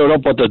showed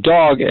up with the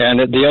dog,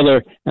 and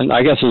and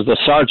I guess it was the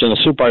sergeant,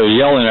 the supervisor,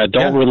 yelling at,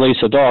 "Don't release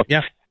the dog."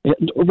 Yeah.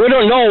 We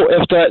don't know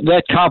if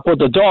that cop with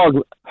the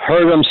dog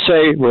heard him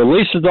say,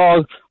 "Release the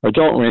dog," or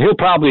 "Don't." He'll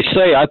probably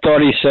say, "I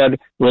thought he said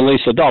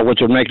release the dog," which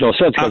would make no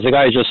sense because the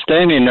guy's just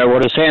standing there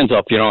with his hands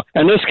up.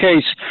 In this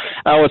case,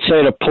 I would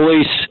say the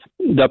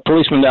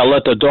policeman that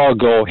let the dog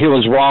go, he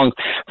was wrong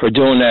for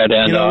doing that.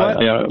 And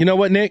you know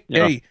what, Nick?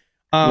 Yeah. Hey.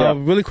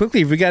 Really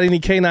quickly, if we got any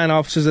K-9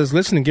 officers that's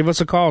listening, give us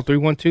a call,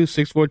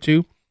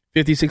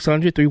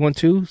 312-642-5600,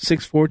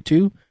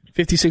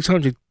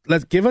 312-642-5600.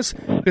 Let's give us,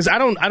 because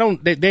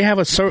they have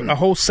a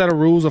whole set of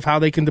rules of how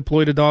they can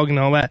deploy the dog and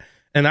all that.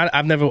 And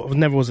I never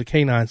was a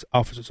K-9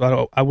 officer,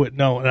 so I wouldn't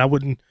know, and I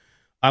wouldn't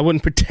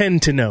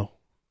pretend to know.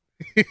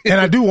 And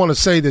I do want to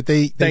say that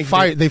they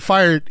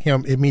fired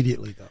him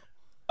immediately, though.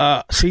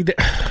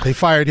 They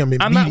fired him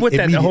immediately. I'm not with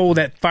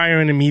that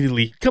firing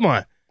immediately. Come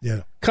on.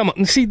 Yeah. Come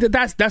on. See,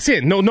 that's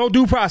it. No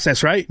due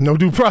process, right? No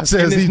due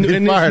process. This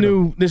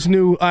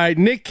new. All right,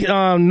 Nick,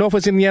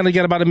 Northwest Indiana, you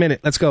got about a minute.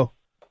 Let's go.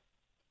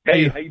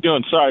 Hey, how you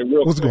doing? Sorry,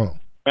 what's going on?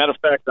 Matter of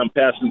fact, I'm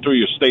passing through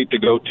your state to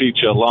go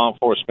teach a law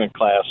enforcement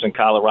class in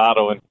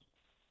Colorado, and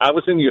I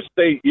was in your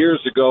state years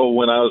ago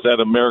when I was at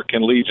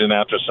American Legion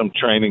after some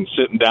training,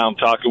 sitting down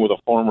talking with a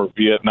former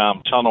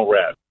Vietnam tunnel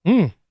rat.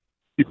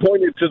 He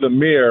pointed to the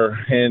mirror,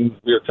 and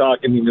we were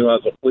talking. He knew I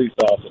was a police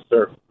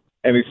officer.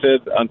 And he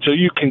said, until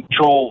you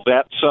control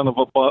that son of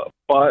a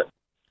butt,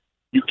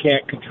 you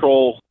can't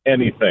control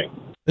anything.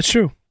 That's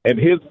true. And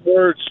his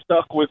words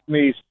stuck with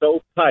me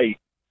so tight.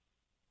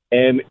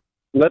 And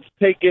let's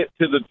take it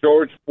to the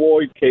George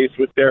Floyd case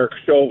with Derek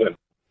Chauvin.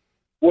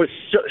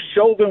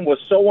 Chauvin was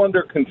so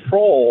under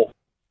control,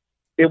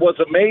 it was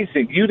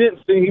amazing. You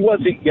didn't see, he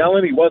wasn't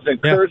yelling, he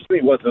wasn't cursing,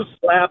 he wasn't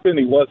slapping,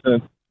 he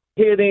wasn't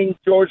hitting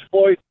George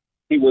Floyd.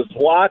 He was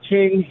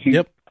watching.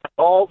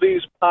 All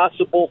these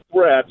possible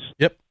threats.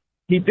 Yep.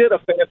 He did a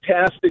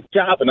fantastic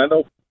job, and I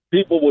know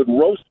people would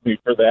roast me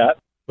for that.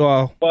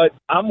 Well, but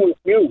I'm with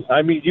you.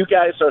 I mean, you're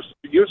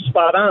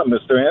spot on,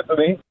 Mr.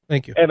 Anthony.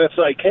 Thank you. And it's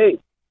like, hey,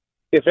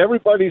 if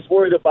everybody's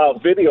worried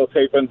about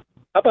videotaping,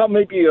 how about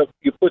maybe you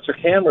put your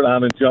camera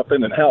on and jump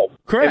in and help?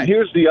 Correct. And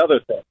here's the other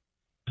thing: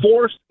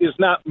 force is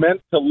not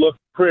meant to look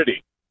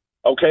pretty.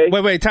 Okay.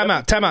 Wait. Time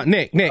out.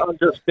 Nick,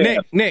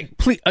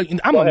 please. I'm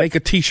gonna make a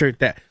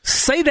T-shirt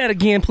say that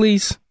again,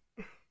 please.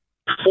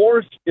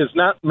 Force is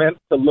not meant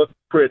to look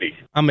pretty.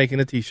 I'm making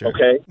a T-shirt.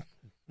 Okay.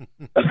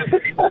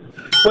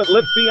 But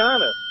let's be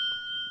honest.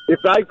 If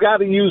I've got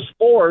to use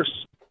force,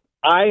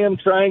 I am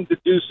trying to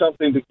do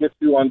something to get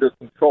you under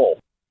control.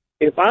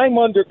 If I'm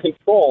under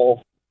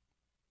control,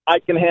 I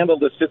can handle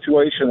the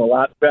situation a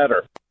lot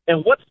better.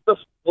 And what's the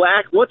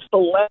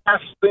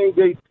last thing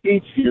they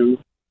teach you?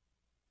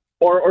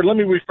 Or let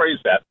me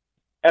rephrase that.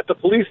 At the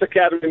police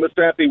academy,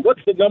 Mr. Anthony,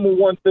 what's the number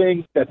one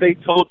thing that they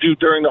told you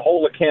during the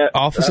whole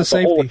officer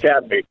safety? Whole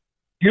academy?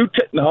 Go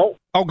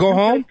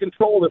home. Take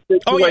control of the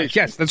situation. Oh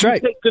yes, that's right.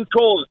 You take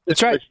control of the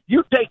situation. That's right.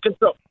 You take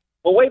control.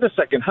 Well, wait a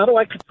second. How do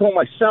I control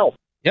myself?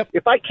 Yep.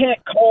 If I can't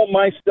calm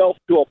myself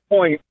to a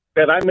point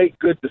that I make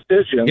good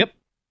decisions,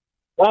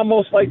 well, I'm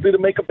most likely to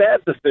make a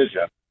bad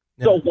decision.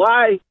 Yep. So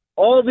why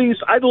all these?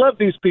 I love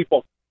these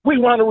people. We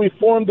want to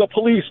reform the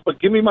police, but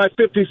give me my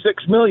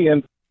 $56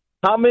 million.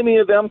 How many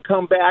of them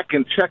come back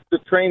and check the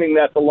training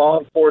that the law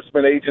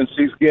enforcement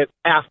agencies get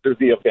after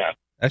the event?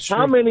 That's true.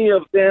 How many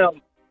of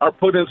them are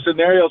put in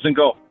scenarios and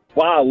go,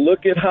 wow,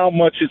 look at how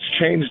much it's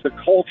changed the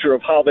culture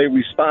of how they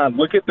respond.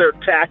 Look at their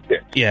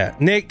tactics. Yeah.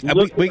 Nick,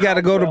 we got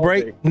to go to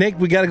break. Nick,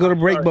 we got to go to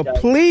break, but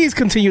please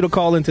continue to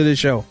call into this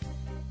show.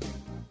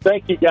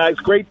 Thank you, guys.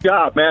 Great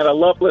job, man. I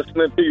love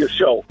listening to your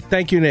show.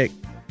 Thank you, Nick.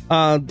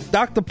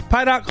 Dr.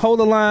 Pydock, hold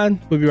the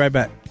line. We'll be right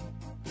back.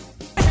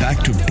 Back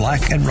to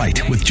Black and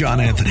Right with John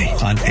Anthony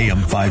on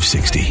AM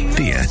 560.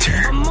 The Answer.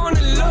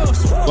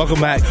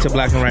 Welcome back to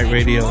Black and Right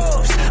Radio.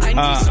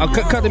 I'll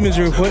cut the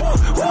music real quick.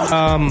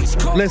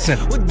 Listen,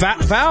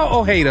 Val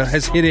Ojeda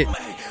has hit it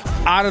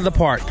out of the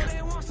park.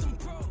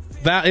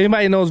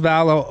 Anybody knows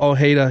Val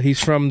Ojeda?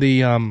 He's from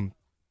the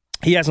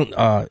he hasn't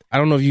I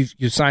don't know if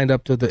you signed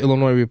up to the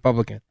Illinois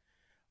Republican.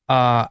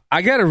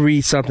 I gotta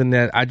read something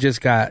that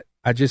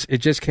it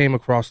just came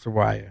across the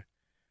wire.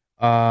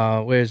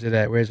 Where's it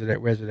at?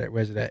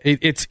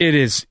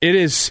 It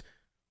is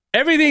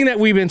everything that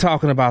we've been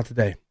talking about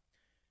today.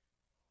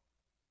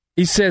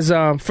 He says,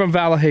 from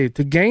Val Ojeda,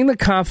 to gain the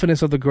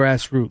confidence of the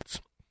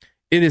grassroots,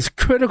 it is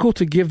critical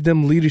to give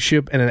them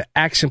leadership and an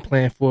action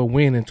plan for a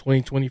win in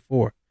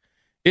 2024.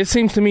 It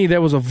seems to me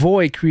there was a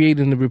void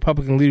created in the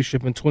Republican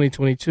leadership in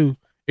 2022,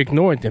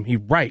 ignoring them. He's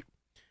right.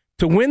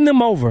 To win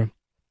them over,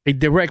 a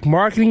direct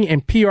marketing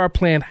and PR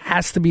plan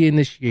has to be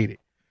initiated.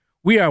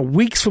 We are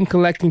weeks from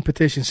collecting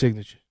petition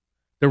signatures.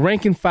 The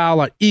rank and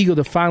file are eager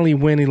to finally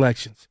win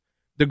elections.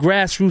 The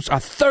grassroots are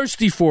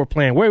thirsty for a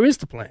plan. Where is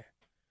the plan?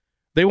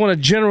 They want a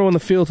general in the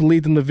field to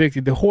lead them to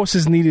victory. The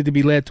horses needed to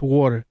be led to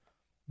water.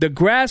 The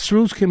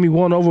grassroots can be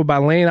won over by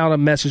laying out a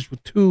message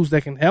with tools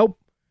that can help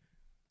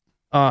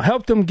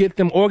them get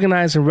them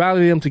organized and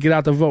rally them to get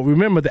out the vote.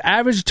 Remember, the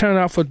average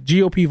turnout for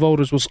GOP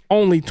voters was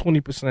only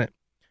 20%.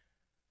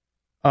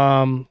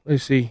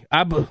 Let's see.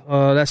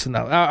 That's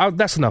enough.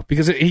 That's enough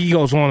because he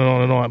goes on and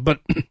on and on. But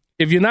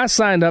if you're not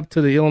signed up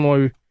to the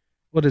Illinois,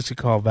 what is it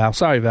called, Val?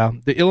 Sorry, Val.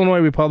 The Illinois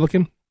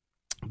Republican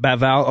by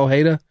Val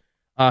Ojeda.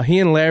 He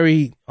and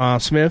Larry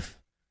Smith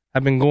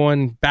have been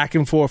going back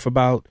and forth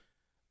about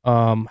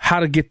how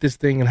to get this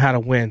thing and how to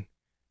win.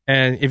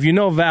 And if you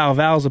know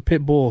Val's a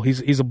pit bull.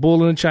 He's a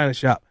bull in a china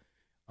shop.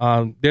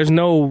 There's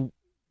no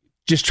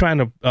just trying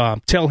to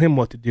tell him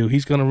what to do.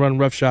 He's going to run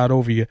roughshod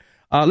over you.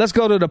 Let's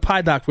go to the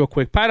Pie Doc real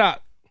quick. Pie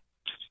Doc.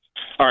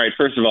 All right,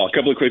 first of all, a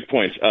couple of quick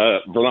points.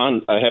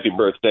 Verlon, happy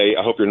birthday.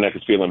 I hope your neck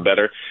is feeling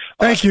better.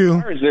 Thank you.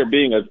 As far as there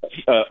being a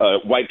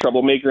white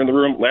troublemaker in the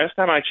room, last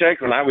time I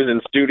checked, when I was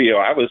in studio,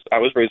 I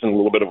was raising a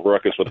little bit of a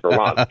ruckus with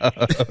Verlon.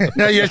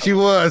 Yes, you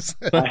was.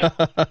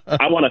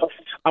 I want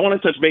to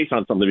touch base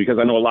on something because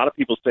I know a lot of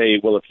people say,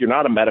 well, if you're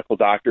not a medical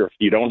doctor, if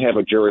you don't have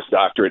a Juris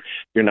Doctorate,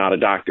 you're not a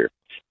doctor.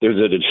 There's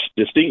a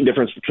distinct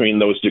difference between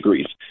those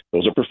degrees.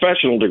 Those are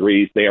professional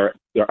degrees. They are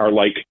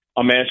like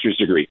a master's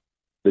degree.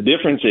 The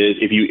difference is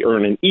if you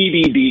earn an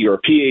EDD or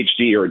a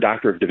PhD or a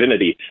Doctor of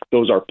Divinity,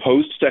 those are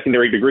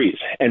post-secondary degrees.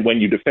 And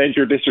when you defend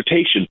your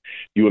dissertation,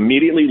 you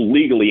immediately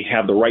legally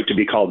have the right to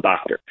be called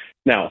doctor.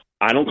 Now,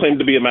 I don't claim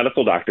to be a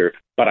medical doctor,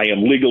 but I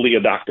am legally a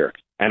doctor.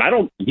 And I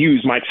don't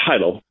use my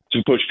title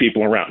to push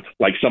people around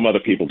like some other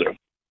people do.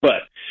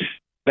 But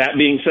that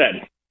being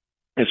said,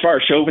 as far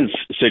as Chauvin's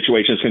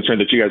situation is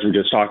concerned that you guys were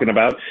just talking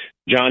about,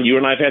 John, you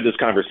and I have had this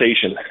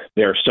conversation.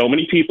 There are so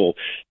many people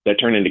that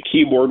turn into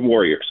keyboard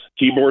warriors,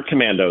 keyboard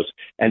commandos,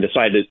 and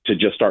decide to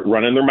just start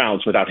running their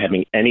mouths without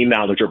having any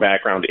knowledge or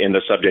background in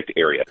the subject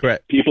area.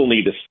 Correct. People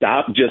need to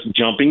stop just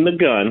jumping the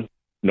gun,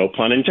 no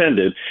pun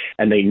intended,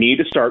 and they need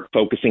to start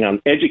focusing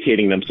on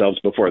educating themselves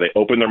before they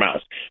open their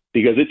mouths,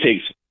 because it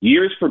takes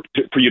years for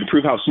you to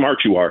prove how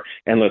smart you are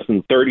and less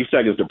than 30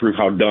 seconds to prove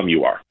how dumb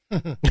you are.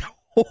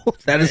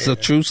 That is a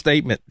true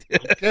statement.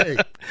 Okay.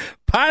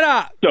 Pie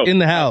Doc in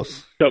the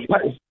house. So,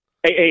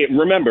 hey,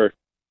 remember,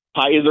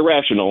 pie is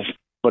irrational,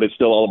 but it's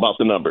still all about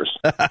the numbers.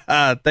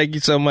 Thank you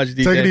so much,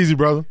 DJ. Take it easy,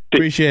 brother.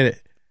 Appreciate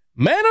it.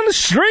 Man on the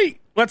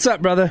street. What's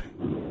up, brother?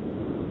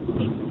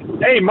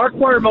 Hey, Mark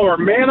Watermiller,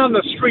 man on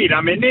the street.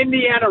 I'm in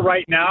Indiana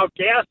right now.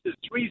 Gas is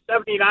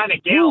 $3.79 a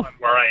gallon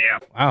where I am.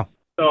 Wow.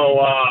 So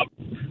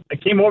I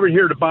came over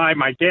here to buy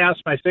my gas,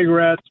 my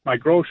cigarettes, my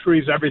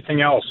groceries,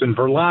 everything else in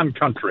Verlon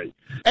country.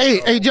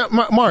 Hey,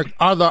 Mark,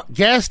 are the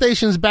gas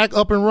stations back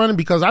up and running?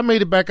 Because I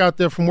made it back out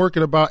there from work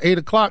at about 8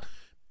 o'clock.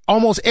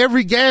 Almost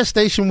every gas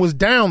station was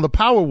down. The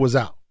power was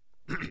out.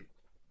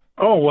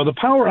 Oh, well, the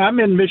power, I'm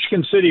in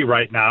Michigan City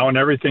right now, and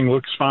everything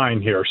looks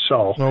fine here.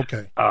 So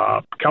okay.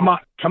 Come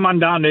on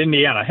down to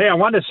Indiana. Hey, I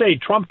want to say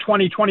Trump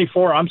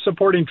 2024, I'm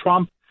supporting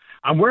Trump.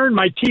 I'm wearing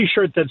my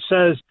T-shirt that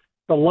says,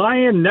 "The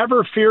lion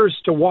never fears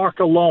to walk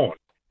alone."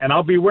 And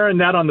I'll be wearing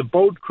that on the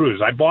boat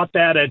cruise. I bought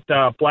that at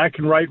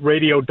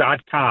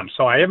blackandrightradio.com.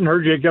 So I haven't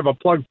heard you give a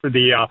plug for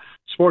the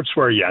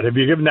sportswear yet. Have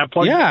you given that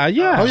plug? Yeah.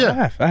 Oh,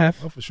 yeah. I have.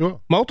 Oh, for sure.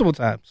 Multiple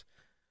times.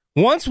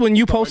 Once when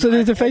you posted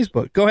it to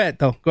Facebook. Go ahead,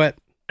 though. Go ahead.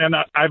 And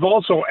I've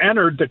also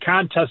entered the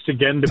contest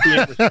again to be in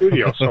the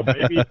studio. So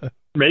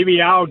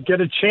maybe I'll get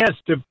a chance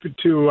to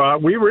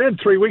we were in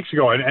 3 weeks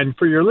ago. And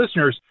for your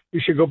listeners, you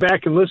should go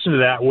back and listen to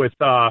that with,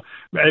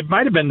 it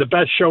might have been the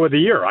best show of the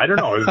year. I don't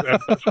know.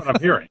 That's what I'm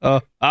hearing.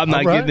 I'm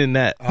not getting in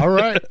that. All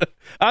right.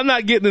 I'm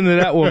not getting into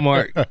that one,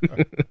 Mark.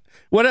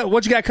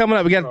 What you got coming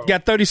up? We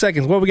got 30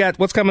 seconds. What we got?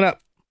 What's coming up?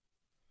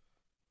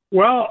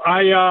 Well,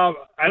 I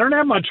don't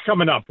have much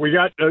coming up. We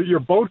got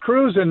your boat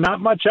cruise and not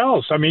much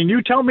else. I mean,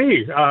 you tell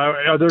me.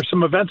 Are there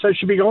some events I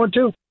should be going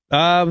to?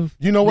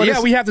 You know what?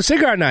 Yeah, we have the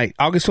cigar night,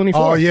 August 24th.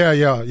 Oh, yeah.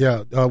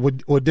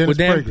 With Dennis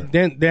Prager.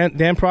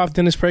 Dan Proft,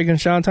 Dennis Prager,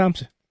 and Sean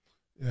Thompson.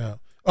 Yeah.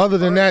 Other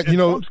than that,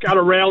 Trump's got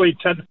a rally.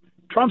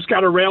 Trump's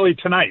got a rally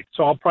tonight,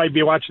 so I'll probably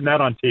be watching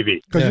that on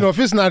TV. Because if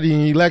it's not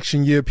an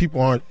election year, people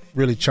aren't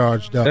really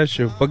charged up. That's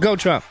true. But go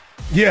Trump.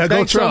 Yeah, go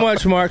Thanks Trump. so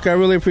much, Mark. I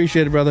really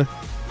appreciate it, brother.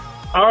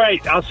 All right,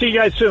 I'll see you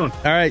guys soon.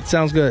 All right,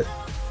 sounds good.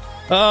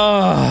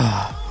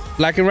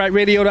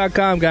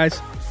 blackandrightradio.com,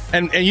 guys.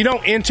 And you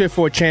don't enter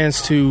for a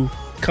chance to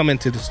come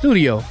into the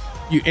studio.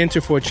 You enter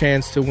for a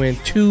chance to win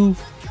 2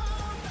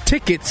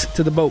 tickets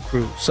to the boat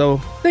cruise. So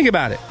think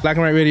about it.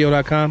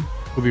 blackandrightradio.com.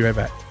 We'll be right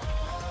back.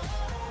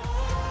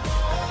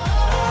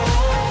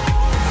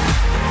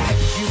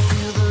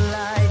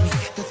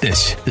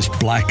 This is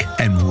Black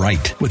and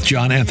Right with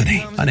John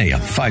Anthony on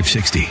AM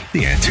 560.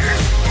 The Answer.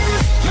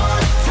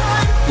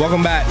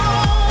 Welcome back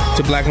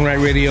to Black and Right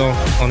Radio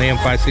on AM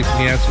 560.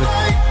 The Answer.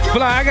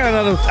 But I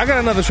got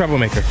another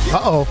troublemaker.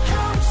 Uh-oh.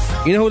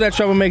 You know who that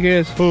troublemaker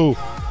is? Who?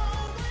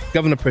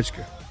 Governor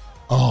Pritzker.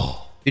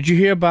 Oh. Did you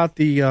hear about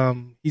the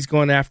he's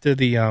going after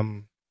the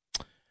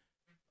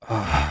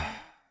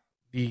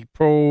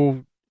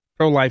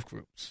pro-life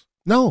groups?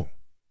 No.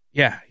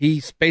 Yeah,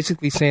 he's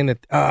basically saying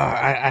that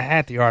I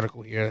had the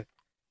article here.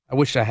 I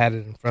wish I had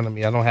it in front of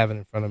me. I don't have it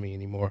in front of me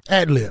anymore.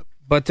 Ad lib.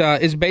 But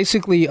it's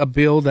basically a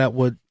bill that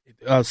would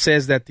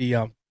says that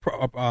the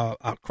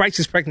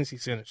crisis pregnancy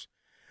centers,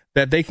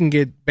 that they can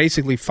get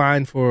basically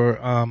fined for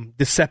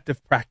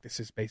deceptive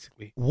practices.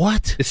 Basically,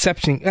 what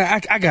deception?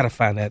 I gotta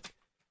find that.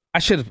 I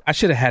should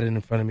have had it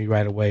in front of me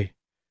right away.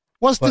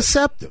 What's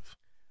deceptive?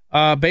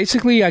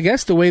 Basically, I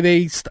guess the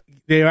way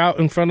they're out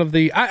in front of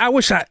the. I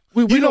wish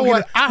we you know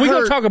what? We're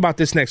gonna talk about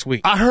this next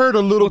week. I heard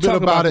a little bit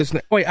about it.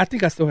 Wait, I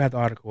think I still have the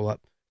article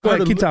up. Go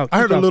ahead, keep talking. I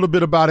heard a little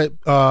bit about it.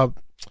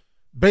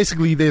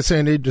 Basically, they're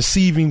saying they're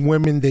deceiving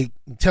women. They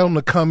tell them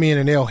to come in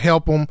and they'll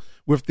help them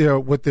with their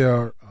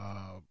to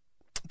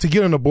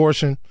get an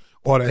abortion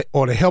or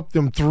to help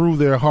them through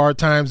their hard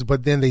times,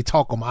 but then they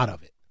talk them out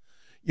of it.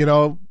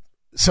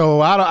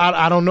 So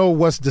I don't know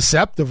what's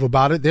deceptive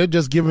about it. They're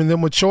just giving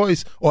them a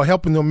choice or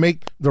helping them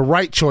make the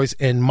right choice,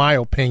 in my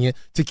opinion,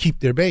 to keep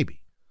their baby.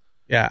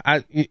 Yeah,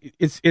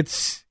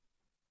 it's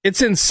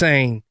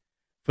insane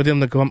for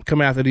them to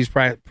come after these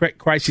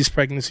crisis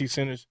pregnancy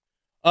centers.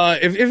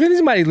 If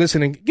anybody's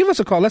listening, give us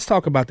a call. Let's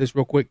talk about this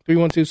real quick.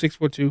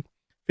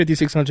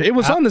 312-642-5600. It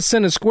was on the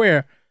Center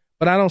Square,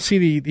 but I don't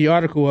see the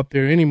article up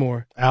there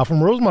anymore. Al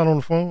from Rosemont on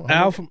the phone.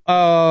 Al from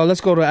let's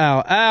go to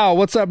Al. Al,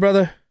 what's up,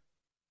 brother?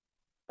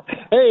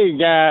 Hey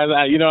guys,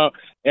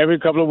 every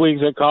couple of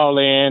weeks I call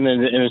in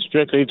and it's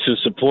strictly to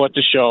support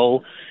the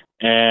show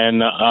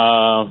and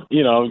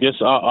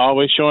just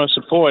always showing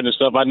support and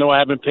stuff. I know I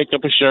haven't picked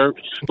up a shirt,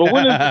 but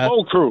when is the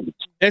boat cruise?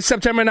 It's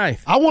September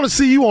 9th. I want to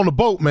see you on the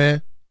boat,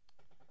 man.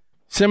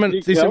 December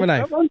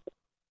 9th.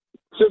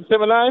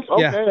 September 9th?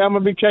 Okay, Yeah. I'm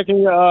gonna be checking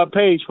your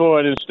page for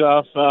it and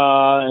stuff,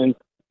 and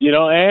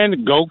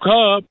go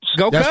Cubs.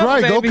 Go That's Cubs,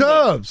 right, baby. go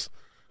Cubs.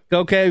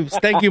 Go Cubs.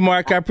 Thank you,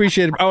 Mark. I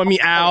appreciate it. Oh, I mean,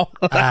 Al.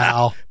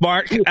 Al.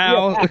 Mark,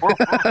 Al.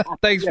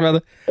 Thanks,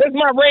 brother. It's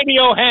my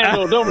radio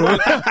handle.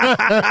 Don't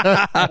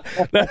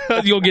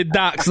You'll get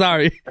docked.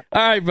 Sorry.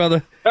 All right,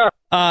 brother.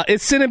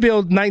 It's Senate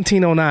Bill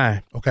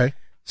 1909. Okay.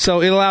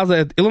 So it allows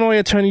the Illinois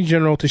Attorney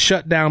General to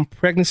shut down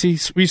pregnancy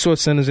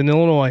resource centers in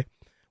Illinois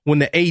when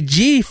the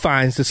AG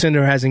finds the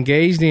center is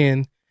engaged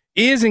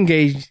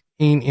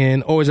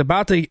in, or is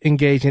about to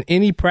engage in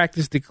any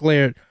practice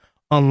declared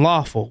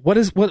unlawful. What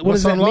does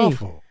that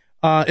unlawful? mean?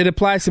 It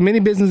applies to many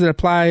businesses.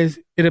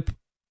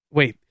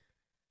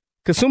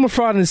 Consumer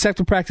Fraud and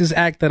Deceptive Practices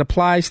Act that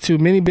applies to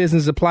many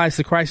businesses applies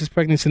to crisis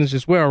pregnancy centers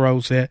as well,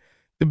 Rose said.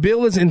 The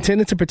bill is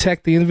intended to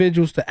protect the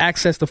individuals to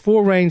access the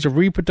full range of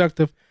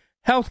reproductive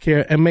health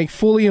care and make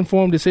fully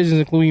informed decisions,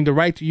 including the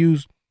right to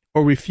use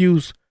or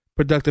refuse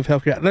productive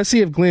health care. Let's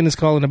see if Glenn is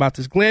calling about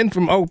this. Glenn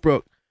from Oak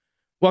Brook.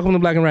 Welcome to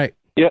Black and Right.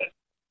 Yeah.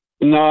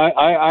 No,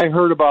 I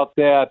heard about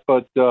that,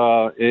 but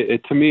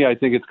to me, I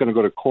think it's going to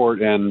go to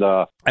court and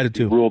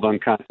be ruled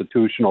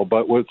unconstitutional.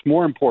 But what's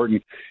more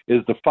important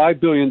is the $5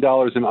 billion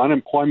in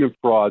unemployment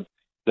fraud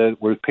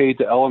that was paid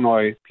to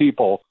Illinois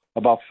people,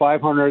 about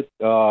 500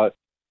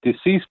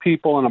 deceased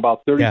people and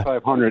about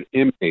 3,500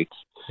 inmates.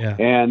 Yeah.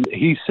 And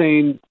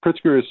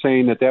Pritzker is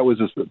saying that was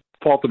the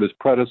fault of his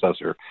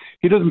predecessor.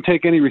 He doesn't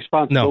take any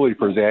responsibility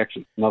for his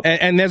actions.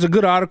 And there's a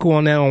good article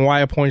on that on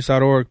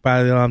wirepoints.org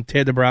by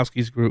Ted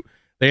Dabrowski's group.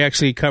 They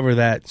actually cover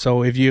that.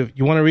 So if you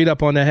want to read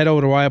up on that, head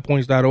over to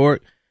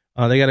wirepoints.org.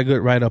 They got a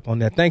good write-up on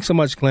that. Thanks so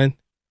much, Glenn.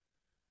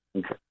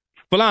 Okay.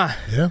 Falan.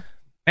 Yeah.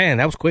 Man,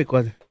 that was quick,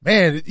 wasn't it?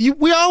 Man,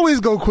 we always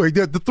go quick.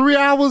 The 3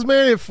 hours,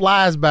 man, it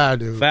flies by,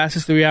 dude.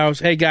 Fastest 3 hours.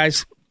 Hey,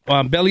 guys,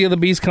 Belly of the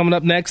Beast coming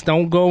up next.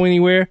 Don't go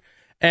anywhere.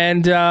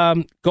 And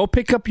go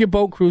pick up your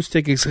boat cruise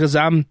tickets because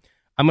I'm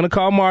going to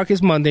call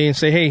Marcus Monday and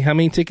say, hey, how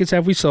many tickets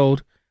have we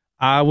sold?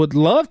 I would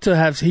love to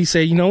have he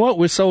say, you know what,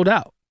 we're sold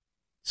out.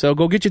 So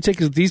go get your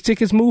tickets. These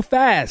tickets move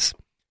fast.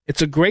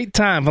 It's a great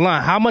time.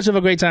 Falan, how much of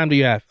a great time do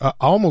you have? I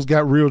almost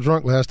got real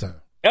drunk last time.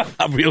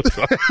 Real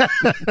drunk.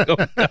 Oh,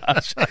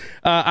 gosh.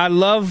 I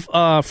love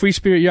Free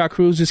Spirit Yacht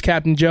Cruises,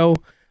 Captain Joe.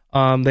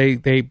 They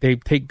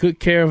take good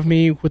care of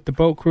me with the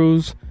boat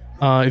cruise.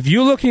 If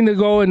you're looking to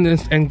go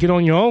and get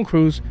on your own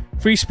cruise,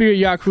 Free Spirit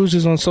Yacht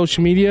Cruises on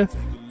social media.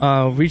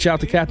 Reach out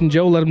to Captain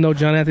Joe. Let him know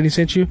John Anthony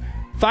sent you.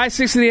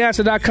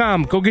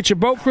 560theanswer.com. Go get your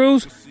boat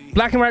cruise.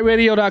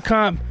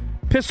 blackandwhiteradio.com.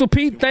 Pistol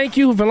Pete, thank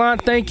you. Verlon,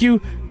 thank you.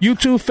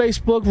 YouTube,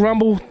 Facebook,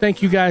 Rumble,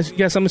 thank you guys. You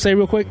got something to say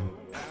real quick?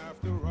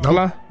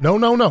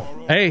 No.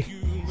 Hey,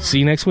 see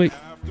you next week.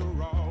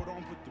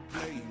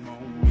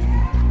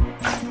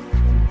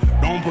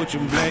 Don't put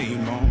your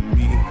blame on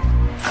me.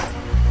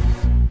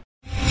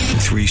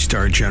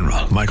 3-star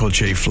General Michael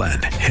J.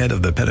 Flynn, head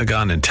of the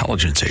Pentagon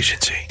Intelligence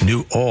Agency,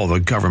 knew all the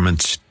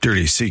government's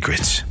dirty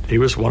secrets. He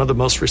was one of the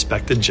most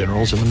respected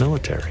generals in the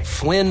military.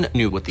 Flynn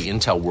knew what the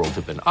intel world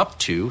had been up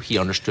to. He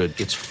understood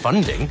its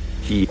funding.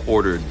 He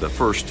ordered the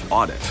first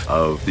audit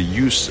of the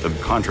use of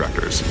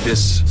contractors.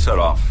 This set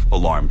off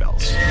alarm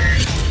bells.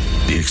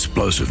 The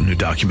explosive new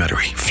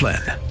documentary,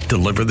 Flynn,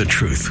 Deliver the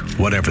Truth,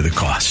 Whatever the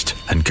Cost,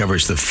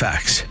 uncovers the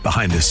facts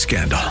behind this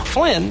scandal.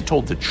 Flynn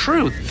told the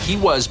truth. He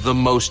was the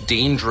most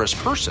dangerous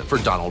person for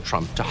Donald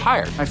Trump to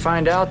hire. I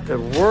find out the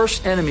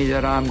worst enemy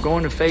that I'm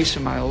going to face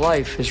in my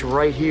life is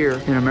right here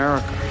in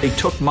America. They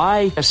took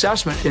my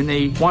assessment and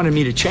they wanted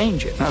me to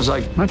change it. And I was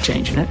like, I'm not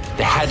changing it.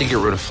 They had to get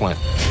rid of Flynn.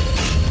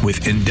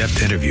 With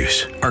in-depth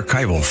interviews,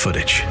 archival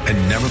footage,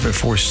 and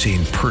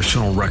never-before-seen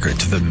personal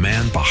records of the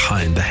man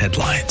behind the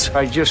headlines.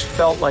 I just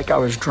felt like I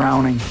was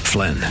drowning.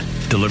 Flynn,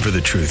 Deliver the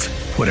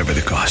Truth, Whatever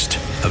the Cost.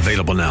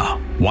 Available now.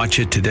 Watch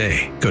it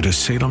today. Go to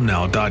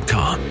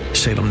salemnow.com.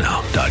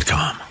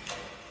 salemnow.com.